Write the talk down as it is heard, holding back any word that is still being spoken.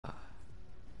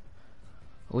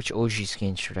Which OG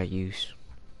skin should I use?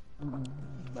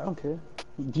 I don't care.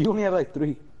 You only have like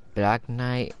 3. Black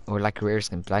Knight or like a rare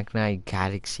skin? Black Knight,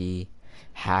 Galaxy,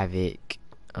 Havoc,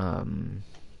 the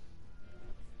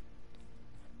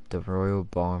Royal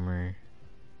Bomber.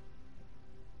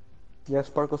 Yeah,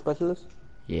 Sparkle Specialist?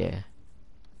 Yeah.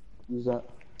 Use that.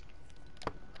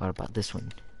 What about this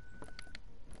one?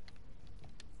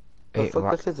 The Wait, fuck,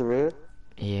 what? this is rare?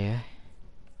 Yeah.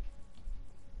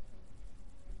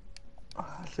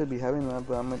 I should be having that,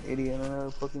 but I'm an idiot and I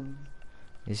never fucking...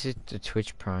 This is the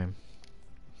Twitch Prime.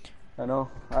 I know.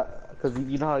 Cause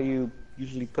you know how you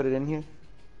usually put it in here?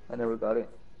 I never got it.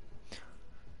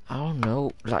 I don't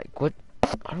know, like what?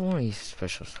 I don't want to use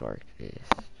special spark. This.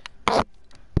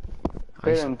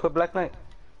 Okay, then put Black Knight.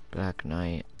 Black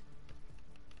Knight,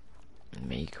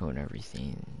 Mako, and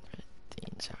everything.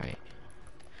 Everything's alright.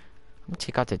 I'm gonna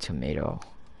take out the tomato.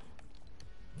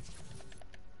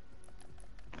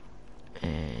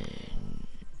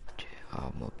 And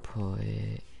I'm gonna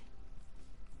put.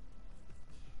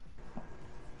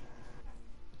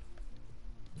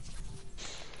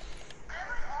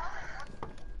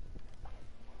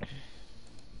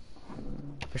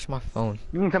 Where's my phone?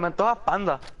 Se me antoja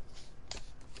panda.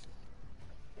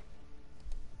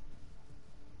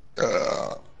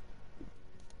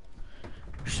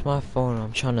 Where's my phone?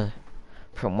 I'm trying to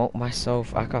promote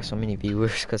myself. I got so many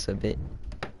viewers because of it.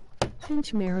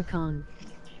 Pinch Maricon.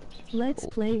 Let's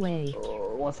play way.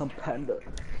 Oh, I want some panda.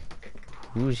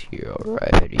 Who's here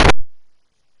already? I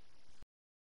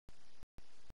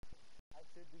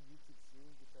should do YouTube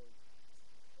soon because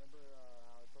remember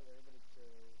how I told everybody to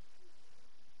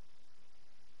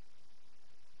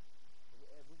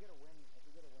if we get a win,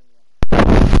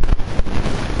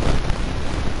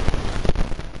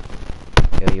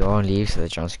 yeah. Yo, you all leave so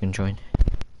that Johnson can join.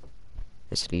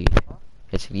 Let's leave.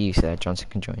 Let's leave so that Johnson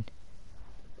can join.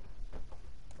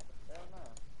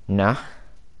 Nah.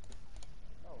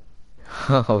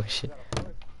 Oh shit.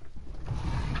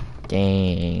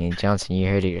 Dang, Johnson, you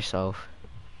heard it yourself.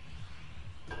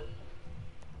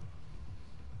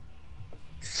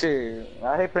 Shit,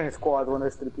 I hate playing squads when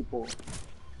there's 3 people.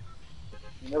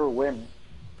 You never win.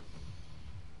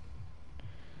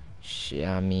 Shit,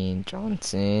 I mean,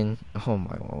 Johnson. Oh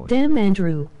my lord. Damn,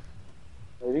 Andrew.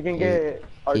 If you can get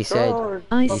he said,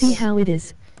 I see how it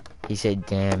is. He said,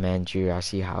 damn, Andrew, I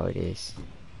see how it is.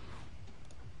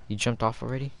 You jumped off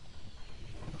already?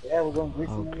 Yeah, we're going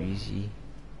greasy. Oh,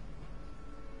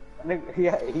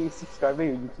 greasy. He's subscribed to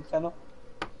your YouTube channel?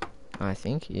 I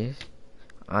think he is.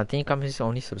 I think I'm his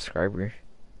only subscriber.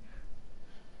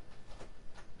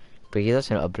 But he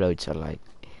doesn't upload, so like...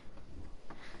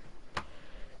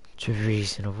 it's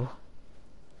reasonable.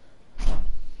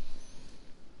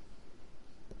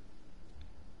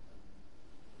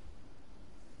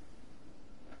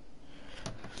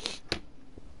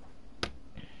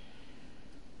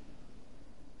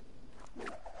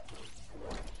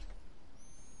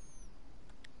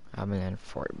 I'm in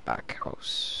Fort back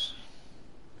house.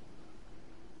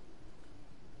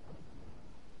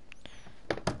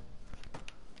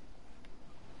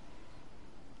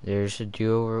 There's a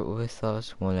duo with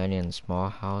us. One landing in the small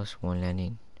house, one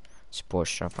landing sports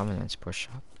shop. I'm in that sports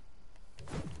shop.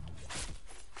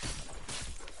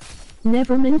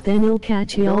 Never mind, then I'll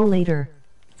catch y'all later.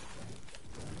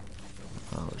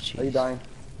 Oh jeez. Are you dying?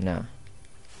 Nah.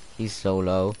 He's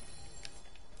solo.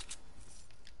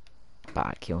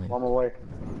 About to kill him. I'm away.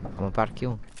 I'm about to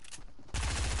kill him.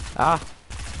 Ah!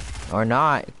 Or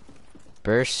not.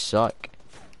 Bursts suck.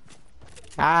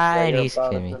 Ah, and he's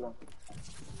killing me.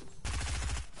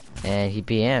 And he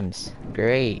PMs.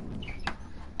 Great.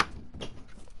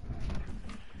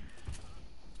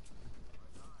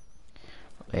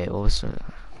 Wait, what was the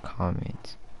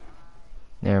comment?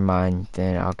 Never mind,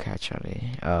 then I'll catch y'all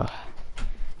later.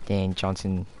 Dang,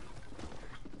 Johnson.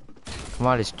 Come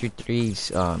on, let's do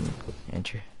 3s,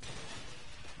 Andrew.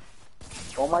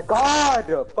 Oh my god!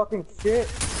 Fucking shit!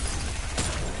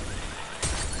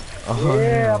 Oh,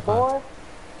 yeah, no. boy!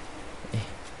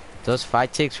 Those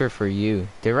 5 ticks were for you.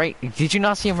 They're right. Did you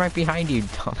not see him right behind you,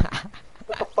 dumb? Shut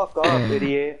the fuck up,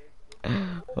 idiot.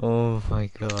 Oh my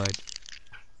god.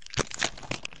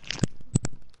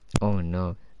 Oh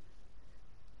no.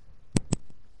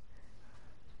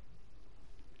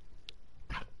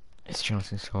 It's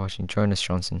Johnson's watching. Join us,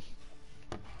 Johnson.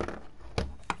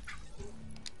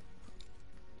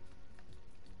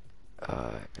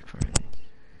 Big friend.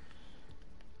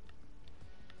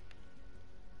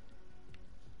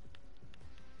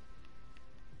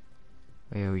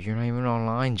 Yo, you're not even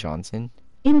online, Johnson.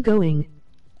 I'm going.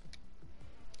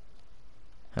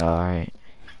 Alright.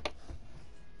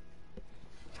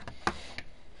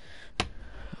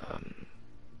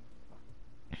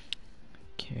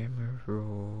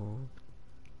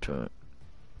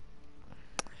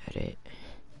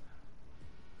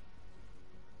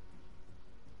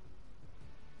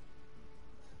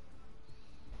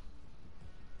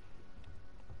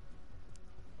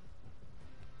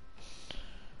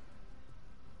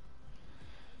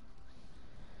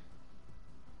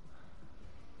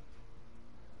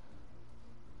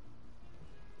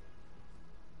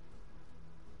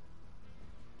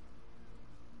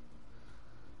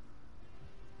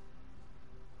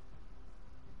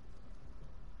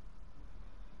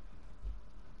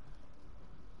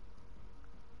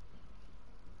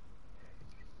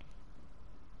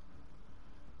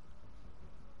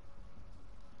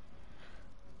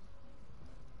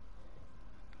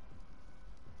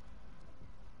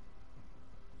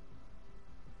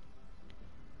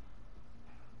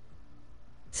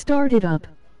 Start it up.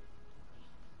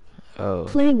 Oh.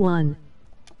 Play 1.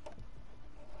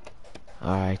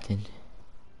 Alright then.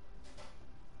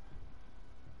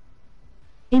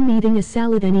 I'm eating a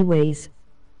salad anyways.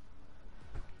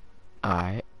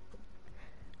 Alright.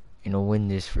 And I'll win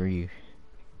this for you.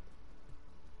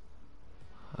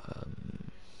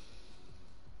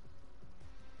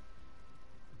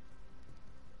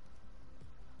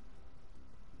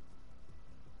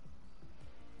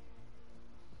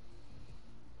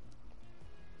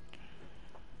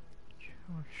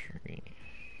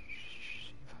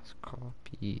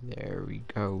 Copy. There we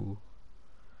go.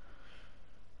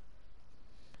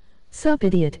 Sup,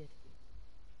 idiot.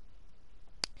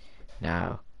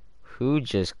 Now, who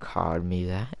just called me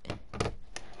that?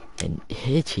 An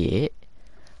idiot?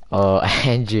 Oh,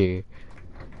 Andrew.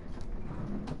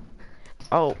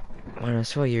 Oh, when I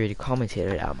saw you already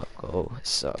commented, I'ma go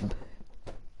sub.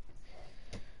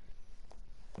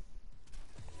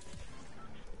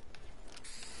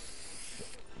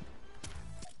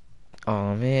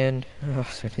 Oh man, I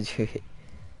was gonna do it.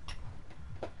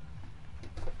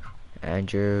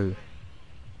 Andrew.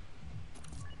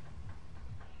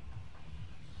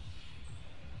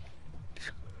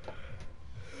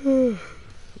 I'm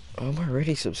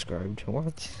already subscribed.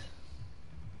 What?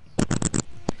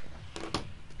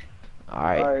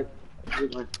 Alright.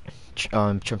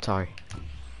 Trump Tower.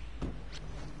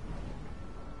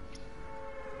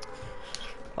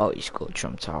 Oh, you go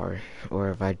Trump Tower. Or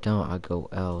if I don't, I go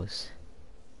L's.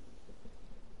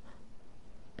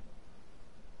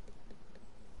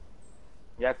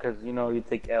 Yeah, cause you know you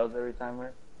take L's every time,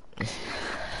 right?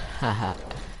 Haha.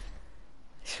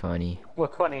 It's funny.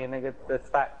 What's funny, nigga? That's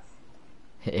facts.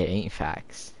 It ain't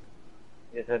facts.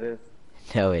 Yes, it is.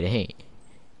 No, it ain't.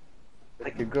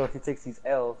 Like your girl, she takes these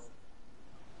L's.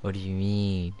 What do you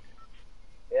mean?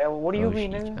 Yeah, well, what do you Oh,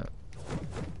 mean, she's nigga? out.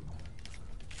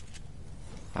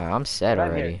 I'm set Get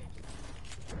out already. here.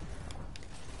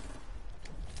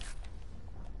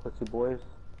 Pussy boys.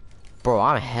 Bro,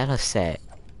 I'm hella set.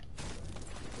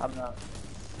 I'm not.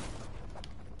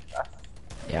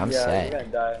 Yeah, I'm Yeah, set. you're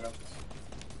gonna die. No.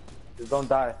 Just don't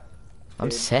die. I'm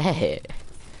dude. set.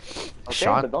 Okay,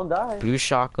 but don't die. Blue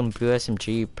shotgun, blue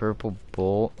SMG, purple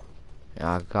bolt.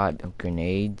 I got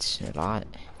grenades, a lot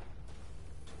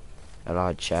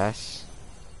of chests.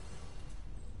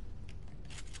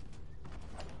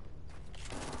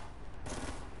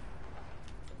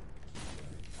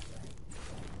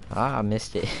 Ah, I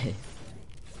missed it.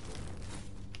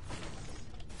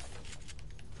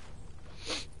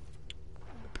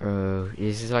 Bro,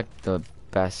 this is like the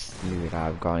best loot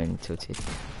I've gotten until today.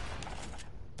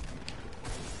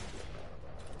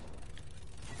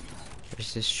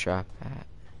 Where's this trap at?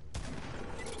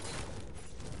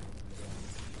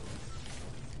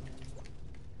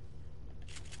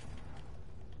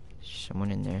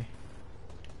 Someone in there.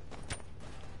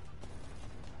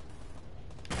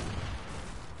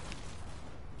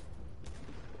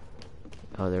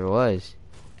 Oh, there was.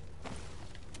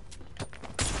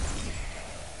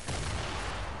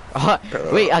 Oh,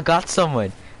 wait, I got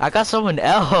someone. I got someone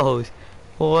else.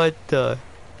 What the?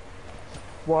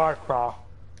 Warcraft.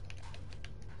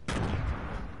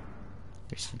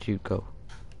 Where's the dude go?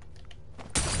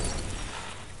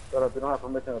 Shut up, you don't have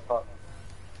permission to talk.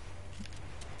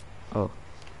 Oh.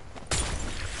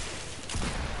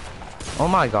 Oh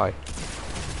my god.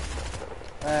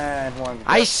 And one.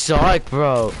 I suck,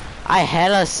 bro. I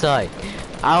hella suck.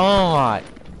 Oh my.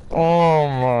 Oh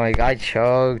my. I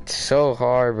choked so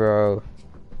hard, bro.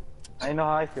 I know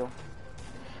how I feel.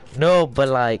 No, but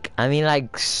like, I mean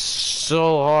like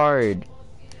so hard.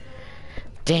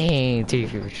 Dang, 2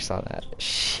 people just saw that.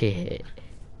 Shit.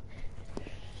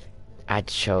 I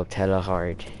choked hella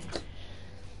hard.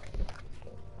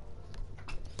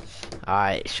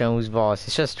 Alright, show who's boss.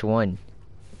 It's just one.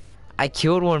 I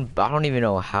killed one, but I don't even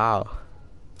know how.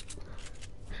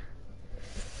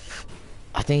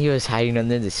 I think he was hiding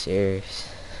under the stairs.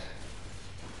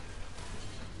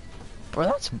 Bro,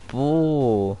 that's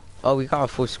bull. Oh, we got a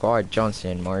full squad.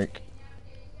 Johnson, Mark.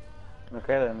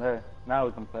 Okay then, there. Now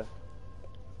we can play.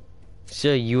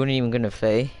 So you weren't even gonna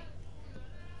play?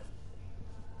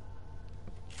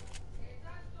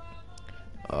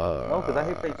 No, because I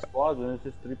hate playing squads when it's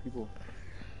just 3 people.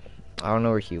 I don't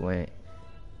know where he went.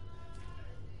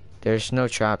 There's no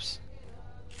traps.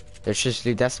 There's just,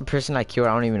 dude, that's the person I killed.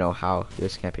 I don't even know how he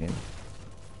was camping in.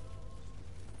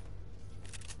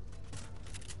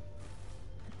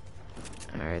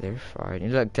 Alright, they're fine.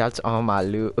 Look, that's all my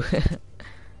loot.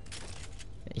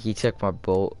 He took my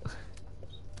bolt.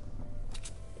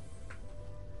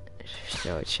 There's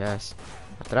still a chest.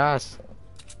 Atrás.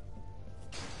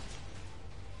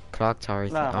 clock tower.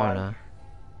 Nah, I don't know.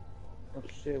 Oh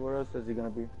shit, where else is he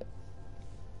gonna be?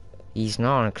 He's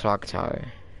not on a clock tower.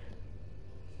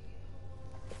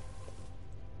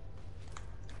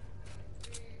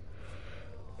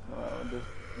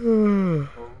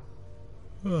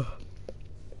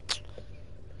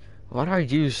 Why do I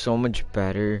do so much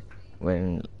better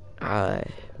when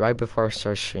right before I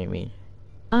start streaming?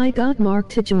 I got Mark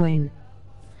to join.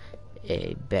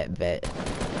 Hey, bet.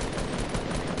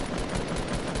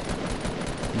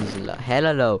 He's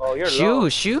hella low. Oh, you're low.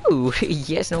 Shoo!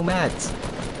 Yes, no mats.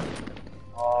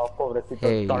 Oh, pobrecito,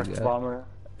 Here you Dark go. Bomber.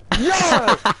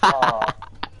 Yes! I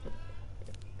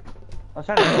was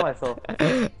trying to kill myself.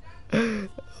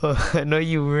 No,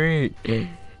 you weren't.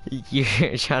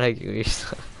 You're trying to kill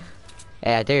yourself.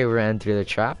 Hey, I think you ran through the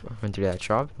trap. Run through that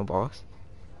trap, no boss.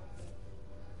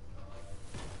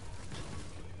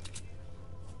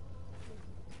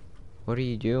 What are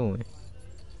you doing?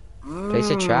 Place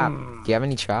a trap. Do you have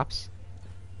any traps?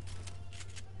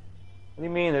 What do you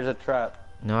mean there's a trap?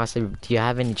 No, I said, do you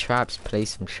have any traps?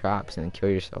 Place some traps and then kill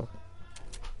yourself.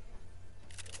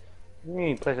 What do you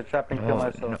mean place a trap and kill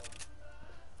myself? No.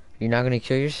 You're not gonna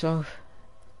kill yourself?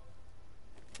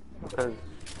 Because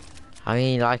I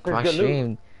mean, like There's my good loot.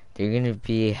 stream, they're gonna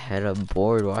be hella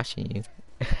bored watching you.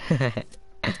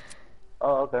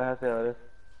 oh, okay, I see how it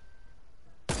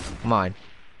is. Come on.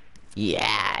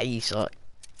 Yeah, you suck.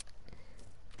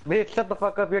 Bitch, shut the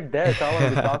fuck up, you're dead, so I wanna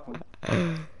be talking.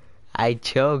 I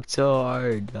choked so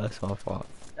hard. That's my fault.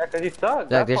 Yeah, cause you suck. Look,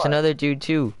 that's there's why. another dude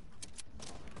too.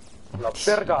 La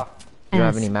verga. You don't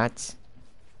have S. any mats?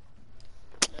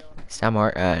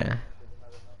 Samar,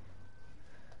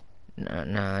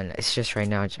 no, it's just right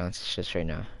now, John. It's just right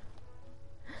now.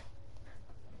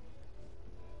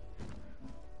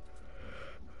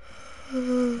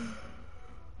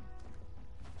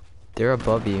 They're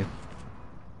above you.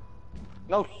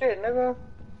 No shit, nigga.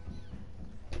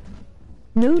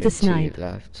 No, They're the to snipe. your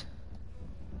left.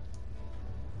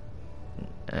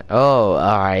 Oh,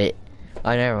 alright.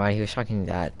 Oh, never mind. He was talking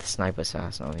that the sniper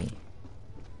assassin on me.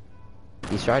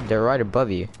 He's right. They're right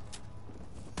above you.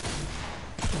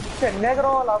 Shit,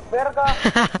 negro, la verga.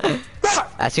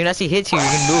 As soon as he hits you, you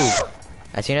can move.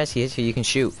 As soon as he hits you, you can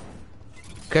shoot.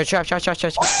 Go trap. Oh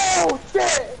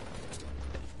shit.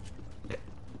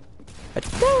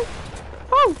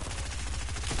 Oh.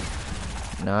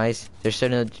 Nice. There's still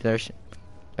no. There's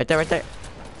right there.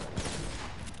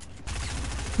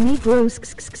 Negroes.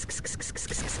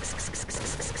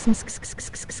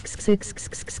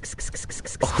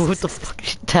 Oh, what the fuck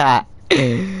is that?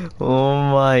 Oh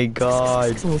my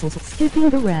god. Skipping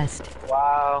the rest.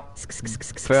 Wow.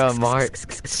 Bro, Mark,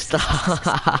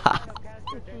 stop.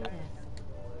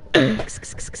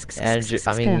 Andrew,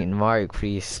 I mean, Mark,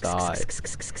 please stop.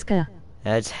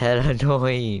 That's hella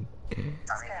annoying.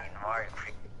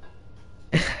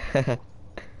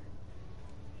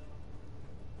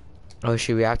 Oh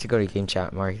shoot, we have to go to game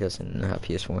chat. Mark doesn't have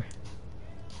PS4.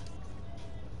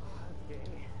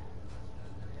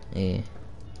 Yeah.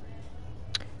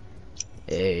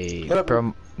 Hey, What up,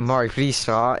 bro, Mark, please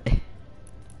stop.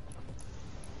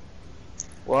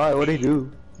 Why? What do you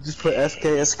do? Just put SK.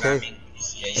 He's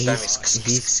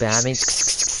spamming,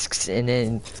 and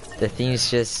then the thing's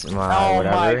just Oh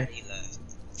whatever. my.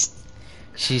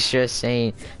 She's just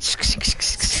saying.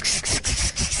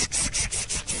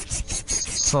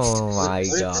 Oh my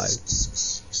god.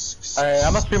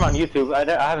 I'm gonna stream on YouTube. I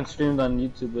haven't streamed on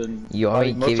YouTube in. You want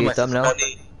me to give you a thumbnail?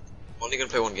 Only gonna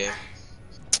play one game.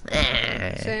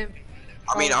 Same.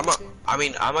 I'm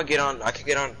gonna get on. I could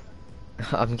get on.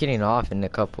 I'm getting off in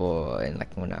like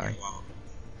 1 hour.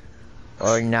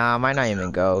 Or nah, I might not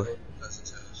even go.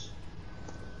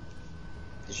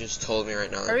 He just told me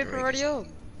right now. Hurry up and ready up.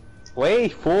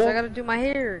 Wait, fool. I gotta do my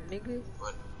hair, nigga.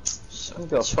 So, I don't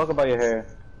give a fuck about your hair.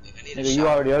 I need a Nigga, you shower.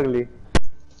 already ugly.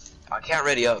 I can't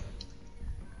ready up.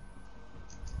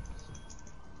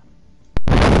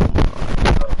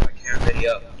 I can't ready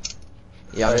up.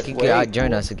 Yeah, Alright, you wait, can join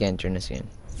fool. us again. I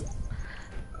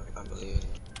believe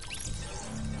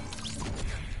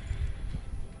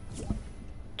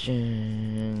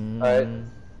it. Alright.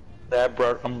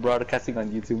 I'm broadcasting on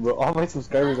YouTube, bro. All my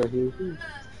subscribers are here.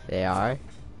 They are.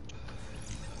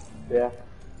 Yeah.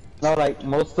 No, like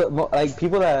like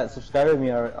people that subscribe to me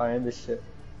are in this shit.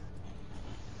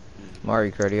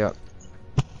 Mark, ready up.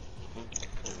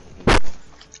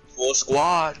 Full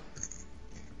squad.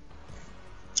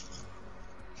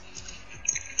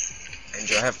 And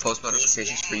do I have post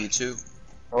notifications for you too?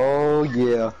 Oh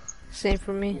yeah. Same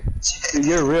for me. Dude,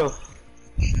 you're real.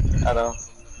 I know.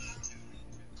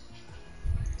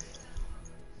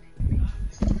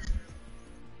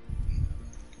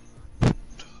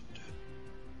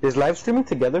 Is live streaming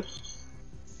together?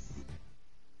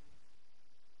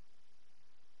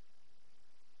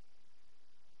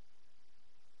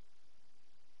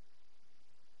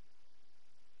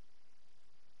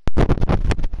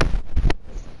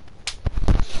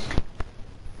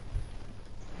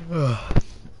 Damn,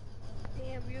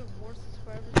 you have more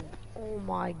subscribers. Oh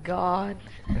my god.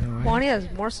 Monty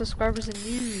has more subscribers than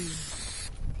you.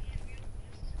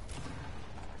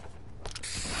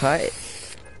 Hi.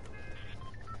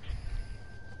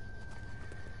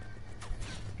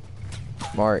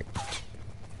 Mark,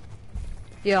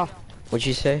 Yeah. what'd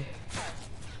you say?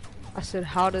 I said,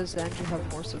 how does Andrew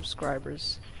have more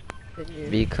subscribers than you?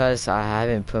 Because I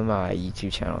haven't put my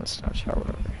YouTube channel on Snapchat or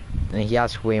whatever. And he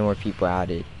has way more people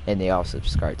added, and they all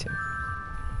subscribe to him.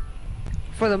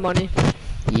 For the money.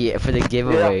 Yeah, for the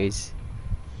giveaways.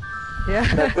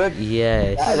 Yeah. That's good.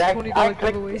 Yes. $20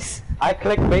 giveaways. I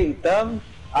clickbait them,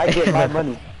 I get my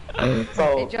money. Hey,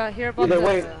 So, did y'all hear about either the,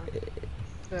 way.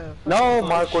 the No, fucking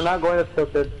Mark, we're not going to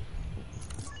Tilted.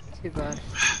 Too bad.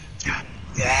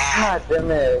 God damn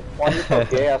it. Why you so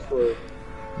gay, I swear.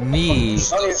 Me.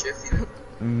 So shifty.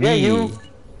 Me. Yeah, you.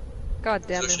 God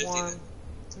damn So it, shifty Juan.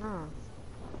 Nah.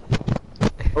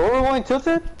 Where we going,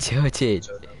 Tilted? Tilted.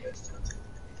 So the best.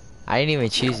 I didn't even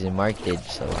choose it. Mark did,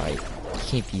 so like, you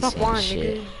can't be Stop saying lying,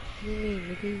 shit. nigga. You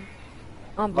mean, nigga?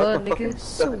 I'm blood, What the nigga. fuck?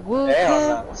 So what?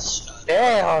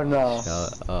 Hell no.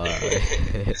 Shut up.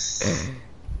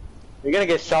 You're gonna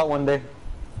get shot one day.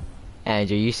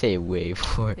 Andrew, you say it way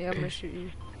before. Yeah, I'm gonna shoot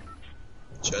you.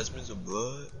 Jasmine's of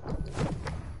blood.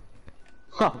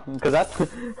 Huh, cause that's,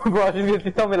 bro,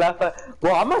 she told me last time,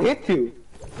 bro, I'm gonna hit you.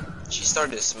 She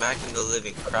started smacking the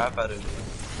living crap out of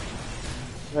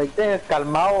me. Like, damn,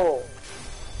 calmao.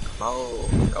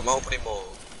 Come on, primo.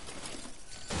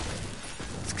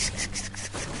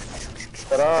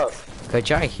 Shut up. Could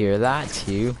y'all hear that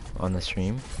too on the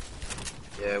stream?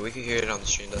 Yeah, we could hear it on the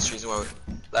stream. That's the reason why.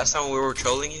 Last time we were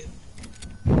trolling you,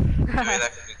 we made that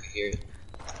 'cause we could hear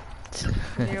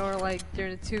it. You were like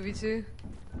during the 2v2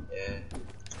 Yeah.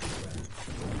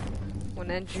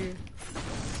 when Andrew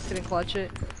didn't clutch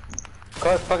it.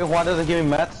 Cause fucking Juan doesn't give me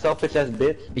math, selfish ass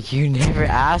bitch. You never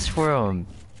asked for them.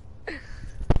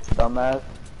 Dumbass.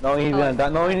 Knowing he's Oh, gonna die,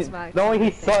 knowing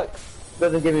he sucks,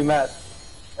 doesn't give me math.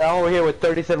 I'm over here with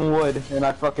 37 wood, and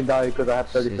I fucking die because I have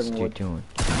 37 You're wood. doing.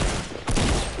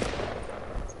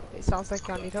 It sounds like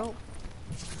y'all need help.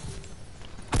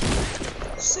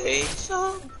 Say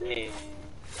something.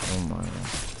 Oh my.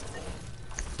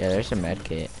 Yeah, there's a med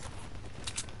kit.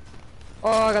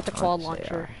 Oh, I got the Oh, quad they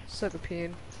launcher. are. Suck a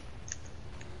peen.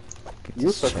 Get You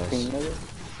this such a chest. king, nigga.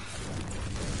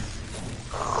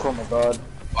 Oh my god.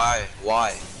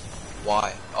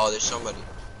 Why? Oh, there's somebody.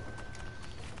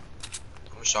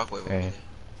 I'm a shockwave over Hey. there.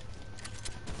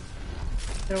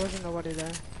 There wasn't nobody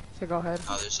there. So go ahead.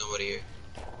 Oh, there's somebody here.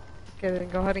 Okay, then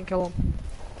go ahead and kill him.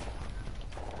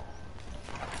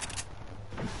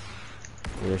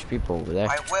 There's people over there.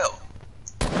 I will.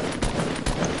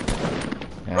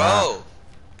 Yeah, Bro!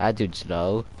 that dude's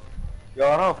low. Yo,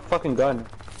 I don't have a fucking gun.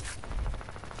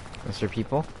 Is there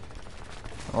people?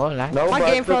 Oh, that. No, My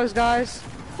but game froze, guys.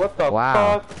 What the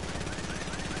Wow. fuck?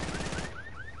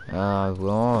 Oh,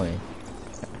 boy.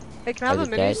 Hey, can I have Are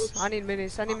the they dead? minis? I need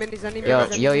minis. I need minis. I need Yo,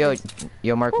 minis. yo,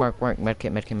 yo, Mark,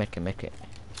 medkit.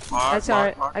 That's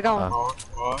alright. I got one.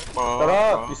 Shut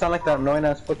up! You sound like that annoying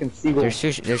ass fucking seagull. There's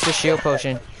a shield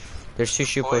potion. There's 2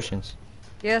 shield potions.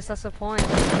 Yes, that's the point.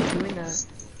 I'm doing that.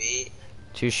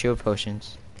 2 shield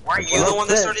potions. Weren't you the one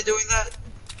that started doing that?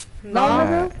 No,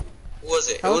 Uh, Who was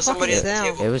it? It That was was somebody at fucking the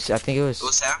Sam. table. it was, I think it It was.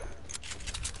 was Sam?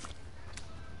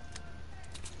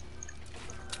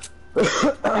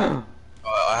 Oh,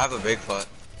 I have a big pot.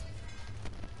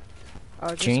 Oh,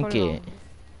 just Drink put on. it.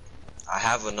 I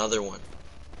have another one.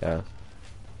 Yeah.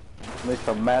 Make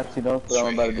some maths, you know, so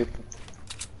I'm about to do. Is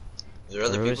there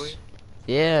other There people was-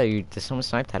 here? Yeah, someone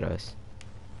sniped at us.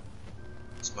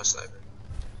 It's my sniper.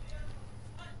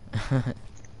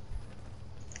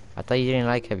 I thought you didn't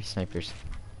like heavy snipers.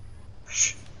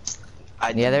 I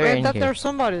Yeah, they're Wait, I in thought there here. was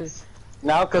somebody.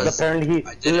 Now, cause Cause apparently I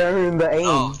he didn't- learned the aim.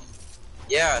 Oh.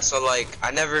 Yeah, so like,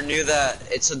 I never knew that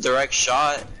it's a direct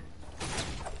shot.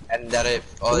 And that it,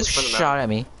 oh, Who it's from the shot at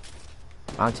me?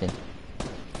 Mountain.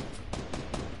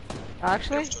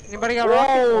 Actually, anybody got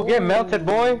Whoa, rocket? get melted,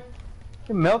 boy.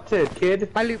 Get melted,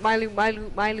 kid. My loot, my loot, my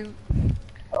loot, my loot.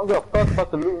 I don't give a fuck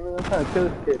about the loot, man. I'm trying to kill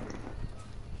this kid.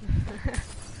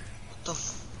 What the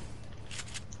f-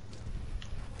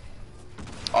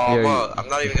 Oh, Yo, bro, I'm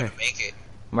not even gonna make it.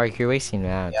 Mark, you're wasting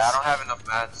mats. Yeah, I don't have enough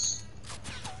mats.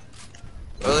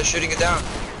 Oh, they're shooting it down.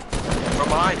 From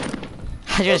behind.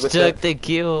 I just but took the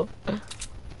kill.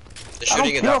 They're I don't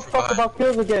shooting it give a down from fuck behind. about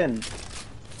kills again.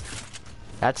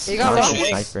 That's You got not a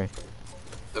rockets? sniper.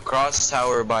 The cross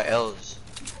tower by L's.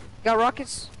 Got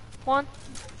rockets? One?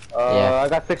 Yeah. I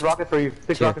got 6 rockets for you.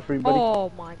 6 Two. rockets for you, buddy.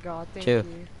 Oh my god, thank Two.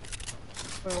 you.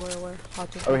 Where?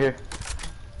 Hot Over here.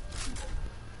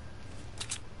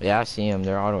 Yeah, I see him.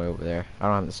 They're all the way over there. I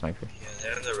don't have the sniper. Yeah,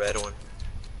 they're in the red one.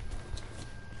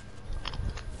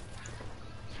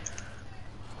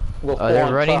 We'll They're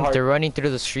spawn, running. try hard. They're running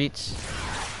through the streets.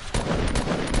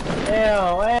 Ew,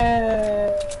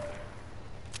 eh.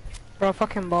 Bro,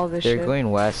 fucking ball this They're shit. going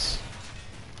west.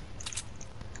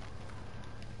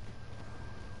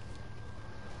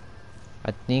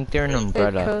 I think they're an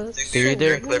umbrella. I Because- think They're they're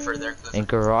either in Clifford. They're in Clifford. in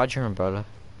garage or umbrella.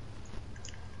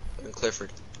 In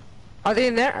Clifford. Are they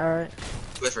in there? Alright.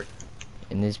 Clifford.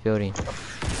 In this building. The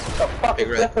fuck Big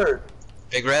is red. Clifford?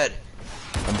 Big red.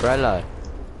 Umbrella.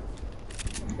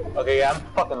 Okay, yeah, I'm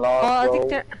fucking lost, Oh, I bro. think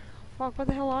they're. Fuck, what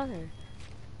the hell are they?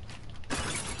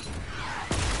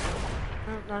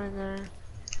 No, not in there.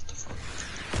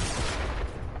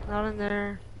 Not in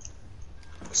there.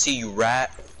 See you,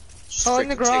 rat. Just Oh, in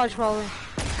the freaking garage, take- probably.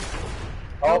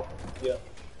 Oh, yeah.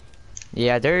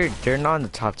 Yeah, they're not on the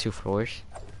top 2 floors.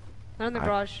 They're in the I-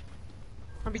 garage.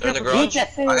 Be They're in the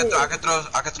careful. garage.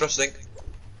 I can throw stink.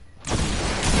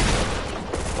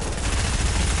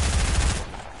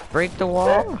 Break the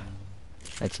wall.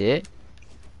 That's it.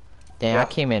 Damn, Yeah. I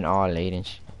came in all late and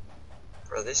shit.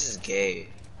 Bro, this is gay.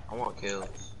 I want kills.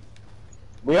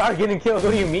 We are getting killed,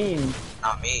 what do you mean?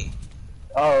 Not me.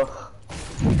 Oh.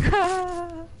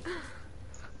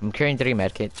 I'm carrying 3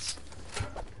 medkits.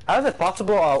 How is it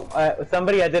possible,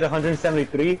 somebody I did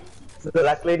 173 to the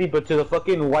black lady, but to the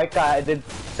fucking white guy I did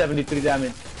 73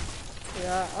 damage.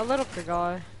 Yeah, a little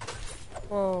guy.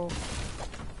 Whoa.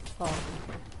 Oh.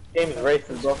 Game is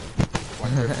racist, bro.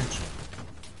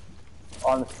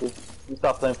 Honestly. You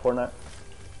stop playing Fortnite.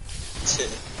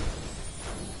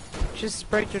 Just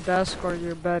break your desk or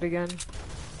your bed again.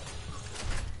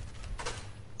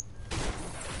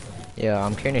 Yeah,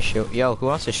 I'm carrying a shield. Yo, who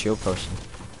wants a shield potion?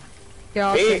 Yeah,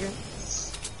 I'll Me. take it.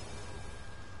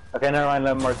 Okay, never mind,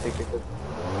 let Mark take it.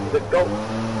 Let's go.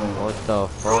 What the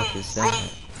fuck is that?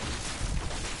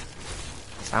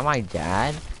 Is that my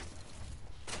dad?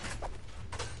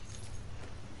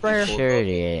 Right here. Sure it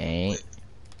ain't.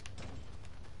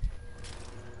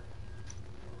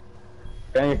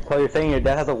 You're saying your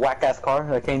dad has a whack ass car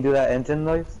that can't do that engine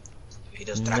noise? He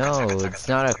does No, it's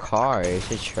not a car,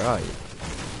 it's a truck.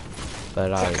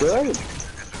 But like, Good.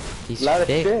 he's Lot of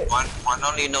fixing. shit. One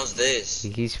only knows this.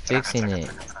 He's fixing it.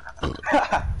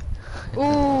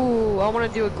 Ooh, I want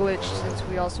to do a glitch since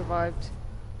we all survived.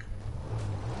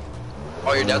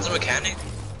 Oh, your dad's a mechanic?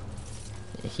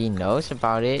 He knows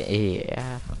about it.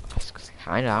 Yeah, kinda.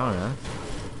 I don't know.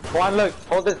 Juan, look,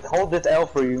 hold this L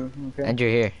for you. Okay. Andrew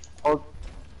here. Hold.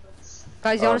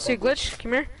 Guys, you Oh, want to see a glitch?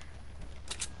 Come here.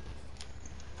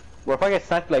 Well, if I get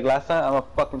sniped like last time, I'm a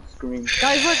fucking scream.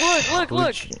 Guys,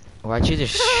 look. Why'd you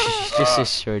just a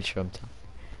short jump?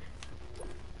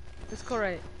 Let's go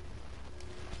right.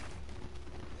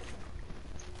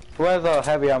 Who has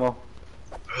heavy ammo?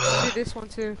 Do this one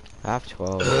too. I have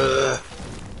 12. Can you Oh,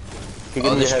 give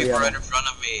me there's heavy people ammo? right in front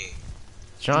of me.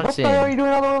 What the hell are you Johnson.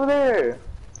 doing all over there?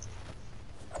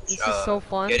 This is so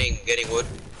fun. Getting wood.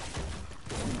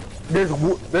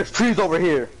 There's trees over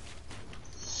here.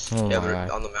 Oh my Yeah, we're god.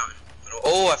 on the mountain.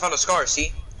 Oh, I found a scar.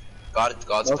 See? God's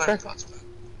Okay. plan. God's plan.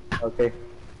 Okay.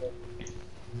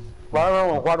 Well, I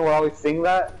don't know Juan will always sing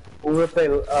that. We would play. I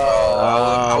would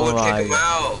Oh kick my him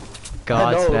out.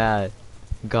 God's know. bad.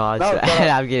 God's No, bad. shut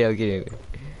up. I'm kidding.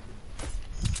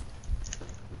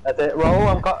 That's it.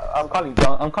 Raul, I'm calling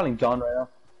John. I'm calling John right now.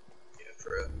 Yeah, for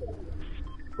real.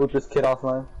 With this kid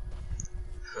offline.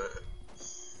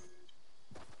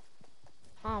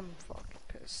 I'm fucking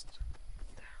pissed.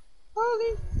 Bro,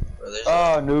 there's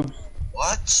Oh, noobs.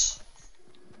 what?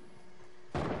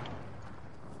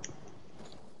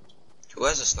 Who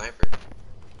has a sniper?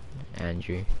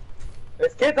 Andrew.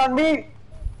 There's kids on me.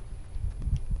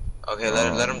 Okay,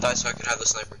 let him die so I can have the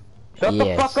sniper. Shut the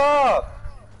Yes. fuck up.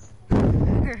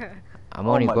 I'm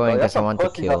only Oh my going God, because that's I some want the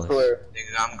pussies, I kills. swear.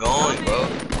 Nigga, I'm going, bro.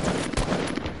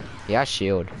 Yeah,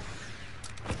 shield.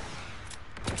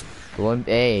 One,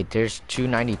 hey, there's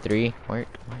 293. Where?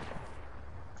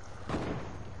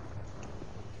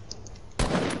 Oh,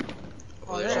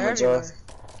 Oh, they're there's everywhere.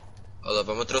 Hold up,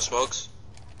 I'm gonna throw smokes.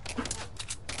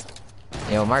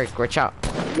 Yo, Mark, watch out.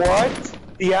 What?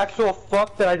 The actual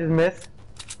fuck that I just missed?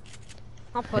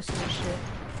 I'm posting this shit.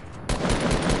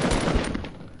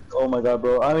 Oh my god,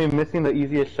 bro. I mean, missing the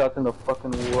easiest shots in the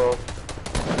fucking world.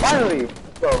 Finally!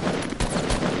 Go.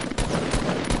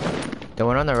 The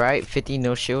one on the right, 50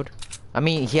 no shield. I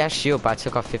mean, he has shield, but I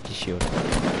took off 50 shield.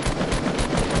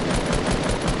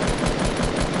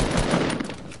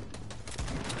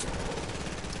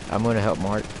 I'm gonna help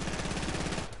Mark.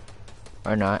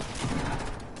 Or not.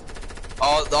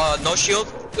 Oh, no shield.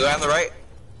 The guy on the right.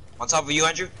 On top of you,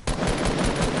 Andrew.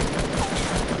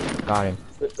 Got him.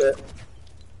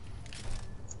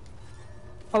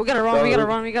 Oh, we gotta run, we gotta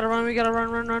run, we gotta run, we gotta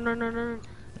run.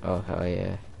 Oh, hell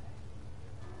yeah.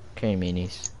 Carry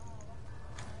minis.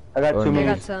 I got Or 2 me. I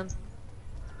got minis. 10.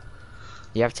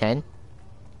 You have 10?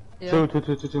 Yeah.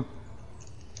 Two.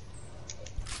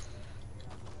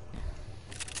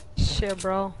 Shit,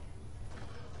 bro.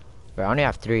 But I only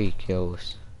have 3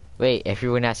 kills. Wait,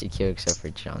 everyone has to kill except for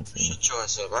Johnson. Shut your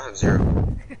ass up. I have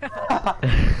 0.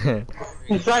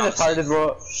 He's trying to target,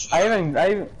 bro.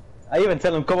 I even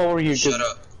tell him come over here. Shut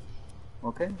up.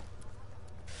 Okay.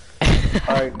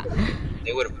 Alright.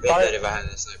 They would have been dead if I had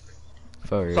that sniper.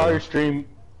 For real. Sorry, stream.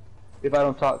 If I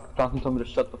don't talk, Johnson told me to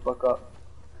shut the fuck up.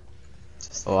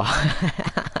 Oh.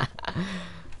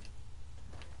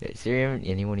 Is there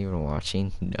anyone even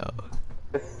watching? No.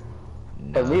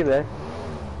 For me, there.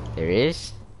 There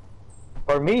is?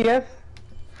 For me, yes.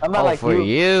 I'm not Oh, like for you.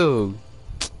 you.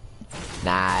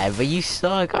 Nah, but you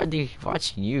suck. Aren't they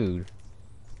watching you?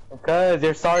 Because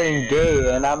you're sorry and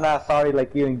gay, and I'm not sorry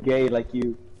like you and gay like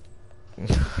you.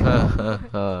 There's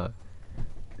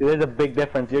a big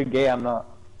difference. You're gay, I'm not.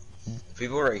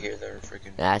 People right here that are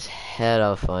freaking. That's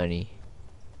hella funny.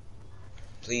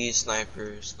 Please,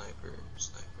 sniper.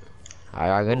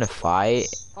 I'm gonna fight.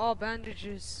 Oh,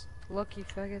 bandages. Lucky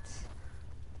faggots.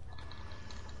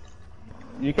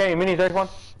 You carry minis, there's one?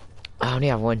 I only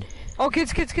have 1. Oh,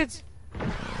 kids.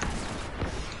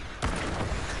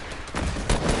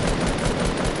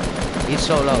 He's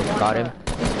so low. Got him.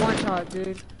 He's one shot,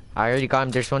 dude. I already got him.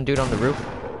 There's one dude on the roof.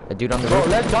 A dude on the Bro, roof.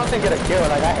 let Johnson get a kill.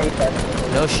 Like, I hate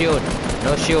that. No shield.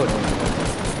 No shield.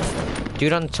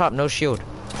 Dude on the top. No shield.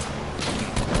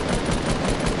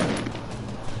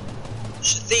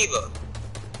 Shativa.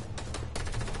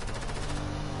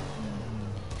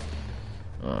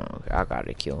 Oh, okay, I got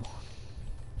a kill.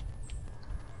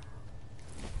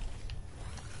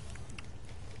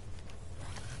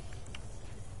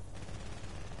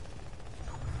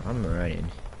 I'm running.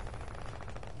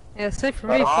 Yeah, safe for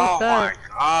me. Oh Fuck my that.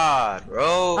 god,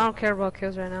 bro. I don't care about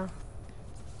kills right now.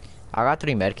 I got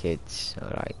 3 medkits. So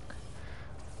like,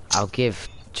 I'll give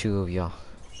 2 of y'all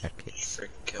medkits.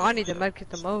 I need the medkit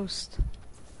the most.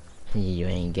 You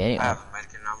ain't getting I one. have a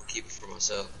medkit and I'm gonna keep it for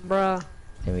myself. Bruh.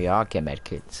 Then we all get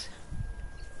medkits.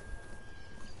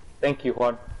 Thank you,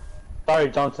 Juan. Sorry,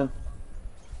 Johnson.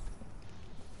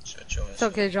 Shut your ass It's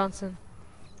okay, Johnson.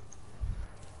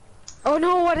 Oh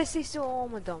no, what is he still? Oh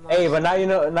my dumb ass. Hey, but now you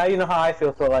know how I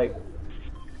feel. So like,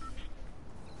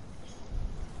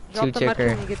 Drop Two the medkit ticker.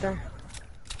 when you get there.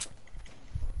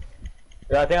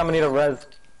 yeah, I think I'm gonna need a res.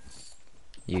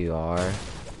 You are.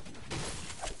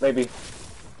 Maybe.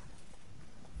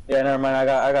 Yeah, never mind. I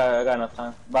got enough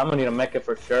time. But I'm gonna need a mecha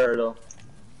for sure, though.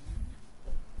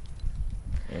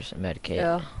 There's a medkit.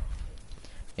 Yeah.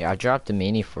 Yeah, I dropped the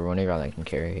mini for one of y'all that can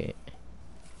carry it.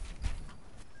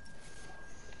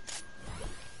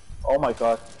 Oh my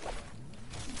god.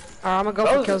 Alright, I'm gonna go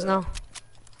That for was- kills now.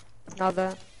 Now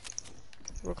that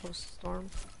we're close to storm.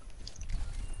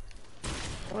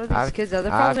 What are these I've- kids? They're I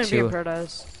probably have gonna be in 2.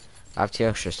 paradise. I have 2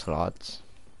 extra slots.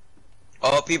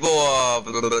 Oh, people,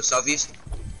 southeast.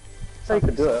 So you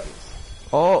could do it.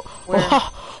 Oh! Where?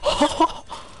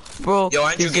 Bro, Yo,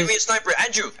 Andrew, he give me a just- sniper.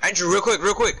 Andrew,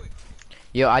 real quick.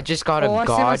 Yo, I just got a Oh, I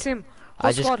god. see him.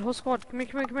 I just- Whole squad. Come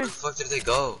here. Where the fuck did they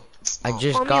go? I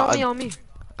just On me, got on me, a, on me.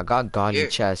 I got gaudy Here.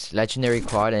 chest, legendary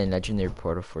quad, and legendary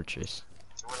portal fortress.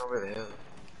 Someone over there.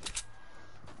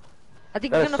 I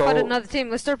think That we're is gonna fight so- another team.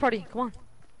 Let's third party. Come on.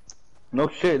 No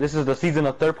shit. This is the season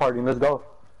of third party. Let's go.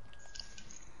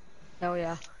 Hell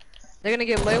yeah. They're gonna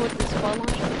get lit with this squad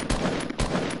launcher.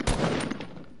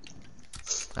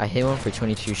 I hit one for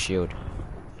 22 shield.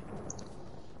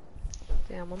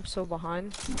 Damn, I'm so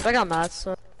behind. But I got mats,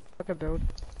 so I can build.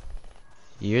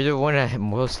 You're the one that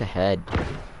most ahead.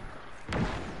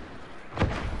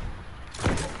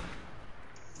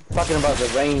 Talking about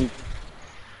the range.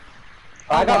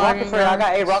 I I'm got lagging, rockets for you. I got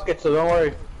guys. 8 rockets, so don't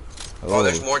worry. Oh,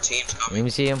 there's more teams coming. Let me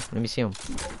see him. Let me see him.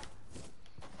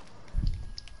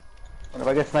 If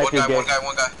I get sniped, you One get.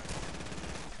 guy.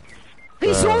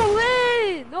 He's Bro. so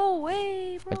lit! No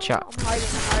way, bro. Watch out. I'm hiding.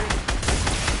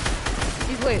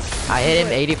 He's lit. I He's hit him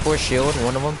lit. 84 shield,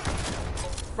 one of them.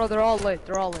 Bro, they're all lit.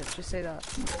 Just say that.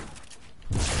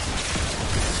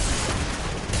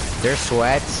 They're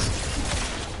sweats.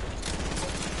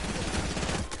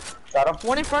 Got him.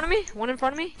 One in front of me. One in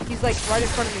front of me. He's like right in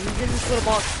front of me. He's in this little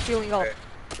box, healing up. Okay. In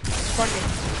front of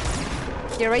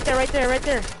me. Yeah, right there, right there, right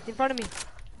there. In front of me.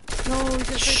 No, he's in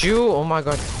front. Shoot! Oh my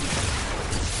god.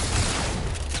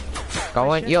 Got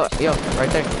one. Yo, right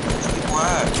there.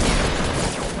 What?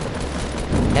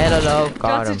 Hello, got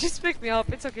Johnson, him. just pick me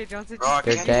up. It's okay, Johnson. Bro, I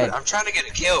You're can't dead. even, I'm trying to get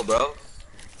a kill, bro.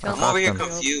 Johnson, I'm over here Awesome.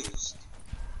 confused.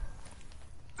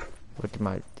 What did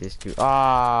my this do?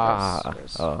 Ah.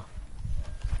 Yes. Oh.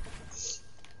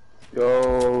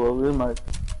 Yo, where's my?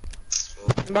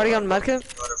 Anybody got a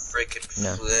medkit? Gotta freaking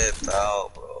No. flip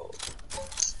out, bro.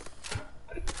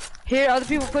 Here, other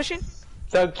people pushing.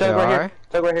 Chug There right are? here.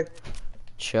 Chug right here.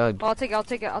 Chug. Oh, I'll take it, I'll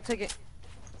take it, I'll take it.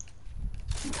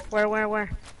 Where?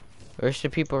 Where's the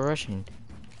people rushing?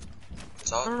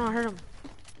 It's I all. don't know, I heard him.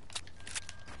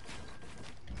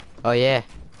 Oh yeah.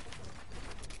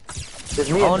 It's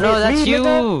me. Oh it's no, me, that's it's me,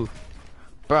 nigga. you.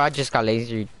 Bro, I just got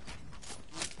lasered.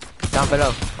 Down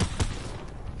below.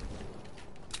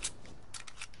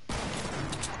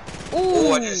 Oh,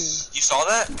 Ooh. I just. You saw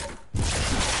that?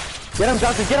 Get him,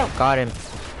 Johnson. Get him. Got him.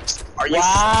 Are you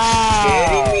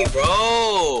Wow. kidding me,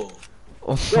 bro?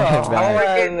 Oh Yo, my how bad.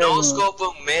 I- Freaking no scope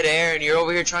him mid-air, and you're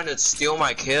over here trying to steal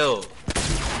my kill.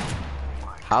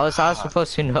 How was I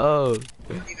supposed to know?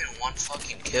 Not even one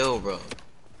fucking kill, bro.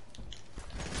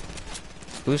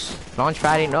 Who's launch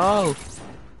padding? No.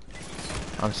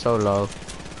 I'm so low.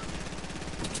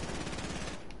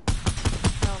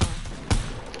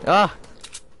 Ah.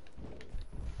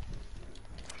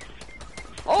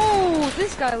 Oh,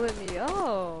 this guy lit me.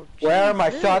 Oh. Where are my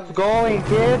Jesus. shots going,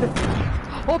 kid?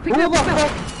 Oh, pick Who me up, the pick me up.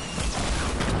 fuck?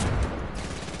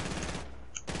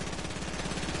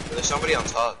 There's somebody on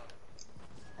top.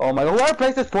 Oh my god, whoever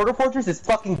plays this Porter Fortress is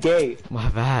fucking gay. My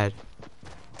bad.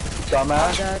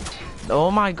 Dumbass. Dad. Oh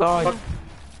my god.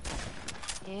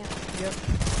 Yeah, yep.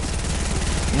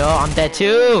 No, I'm dead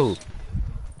too.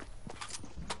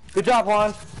 Good job,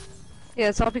 Juan. Yeah,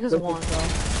 it's all because of Juan, bro.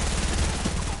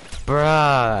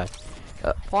 Bruh.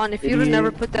 Juan, if you'd have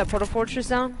never put that Portal Fortress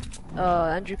down,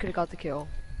 Andrew could have got the kill.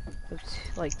 With,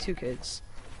 like 2 kids.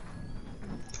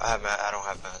 I don't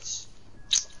have mats.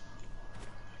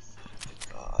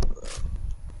 God, bro.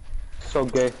 So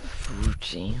gay.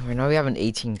 Fruity. Right now we have an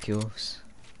 18 kills.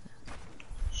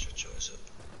 Shut yours up.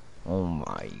 Oh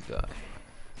my god.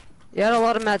 You had a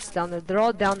lot of mats down there. They're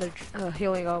all down there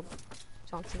healing up.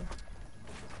 Johnson.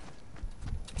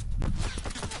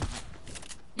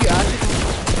 You actually.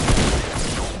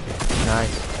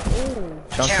 Nice. Ooh.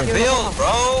 Can't Johnson. build,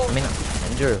 bro. I mean,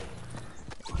 Andrew.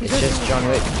 It's just John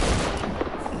Wick.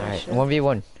 Alright,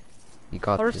 1v1. You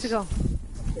got Orders this. to go.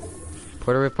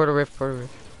 Porter Riff.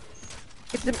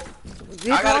 Get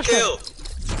the. I got a kill.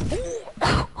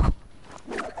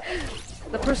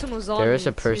 The person was on. There is me,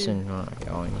 a person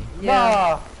on you. Yeah.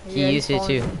 Ah, He Yeah, used he's it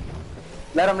too. following me.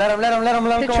 let him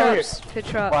Pit come over here. traps. Pit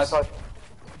Why, traps. fuck.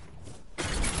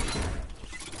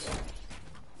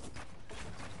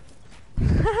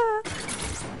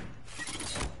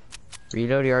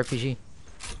 Reload your RPG.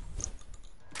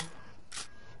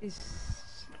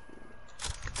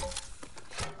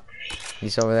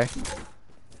 He's over there.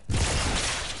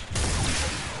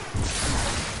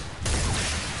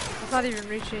 It's not even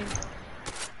reaching.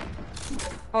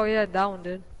 Oh yeah, that one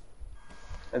did.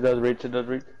 It does reach, it does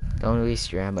reach. Don't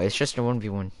waste your ammo. It's just a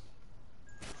 1v1.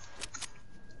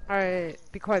 Alright,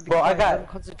 be quiet, be Bro, I quiet. got- Let him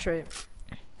concentrate.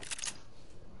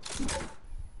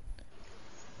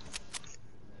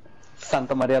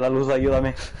 Santa Maria la Luz,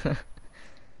 ayúdame.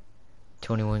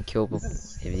 21 kill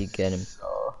if you get him.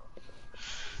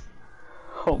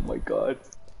 Oh my god.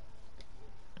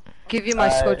 Give you my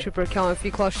Skull Trooper account if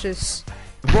you clutch this.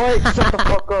 Boy, shut the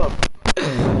fuck up.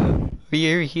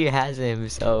 Here he has him,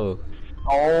 so.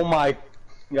 Oh my.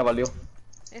 Ya valió.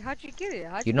 Hey, how'd you get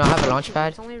it? You don't have a launch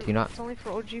pad? It's only, Do you not? It's only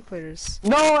for OG players.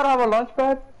 No, I don't have a launch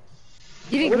pad.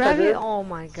 You didn't wish I grab it? did. Oh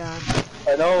my god.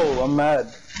 I know, I'm mad.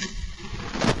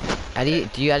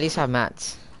 Do you at least have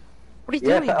mats? What are you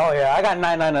Yes, doing? oh yeah, I got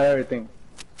 9-9 and everything.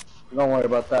 Don't worry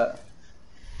about that.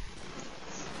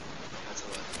 That's a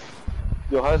lot.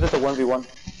 Yo, how is this a 1v1?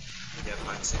 Yeah,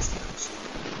 mine 60.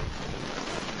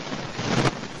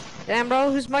 Damn,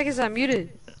 bro, whose mic is that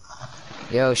muted?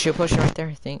 Yo, shield potion right there,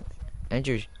 I think.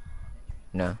 Andrew.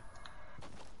 No.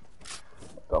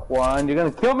 Juan, you're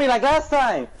gonna kill me like last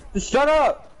time! Just shut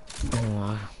up! Oh,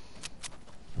 wow.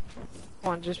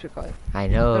 Come on, just be quiet. I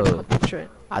Let him know. concentrate.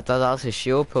 I thought that was a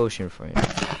shield potion for him.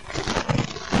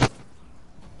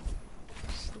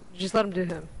 Just let him do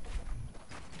him.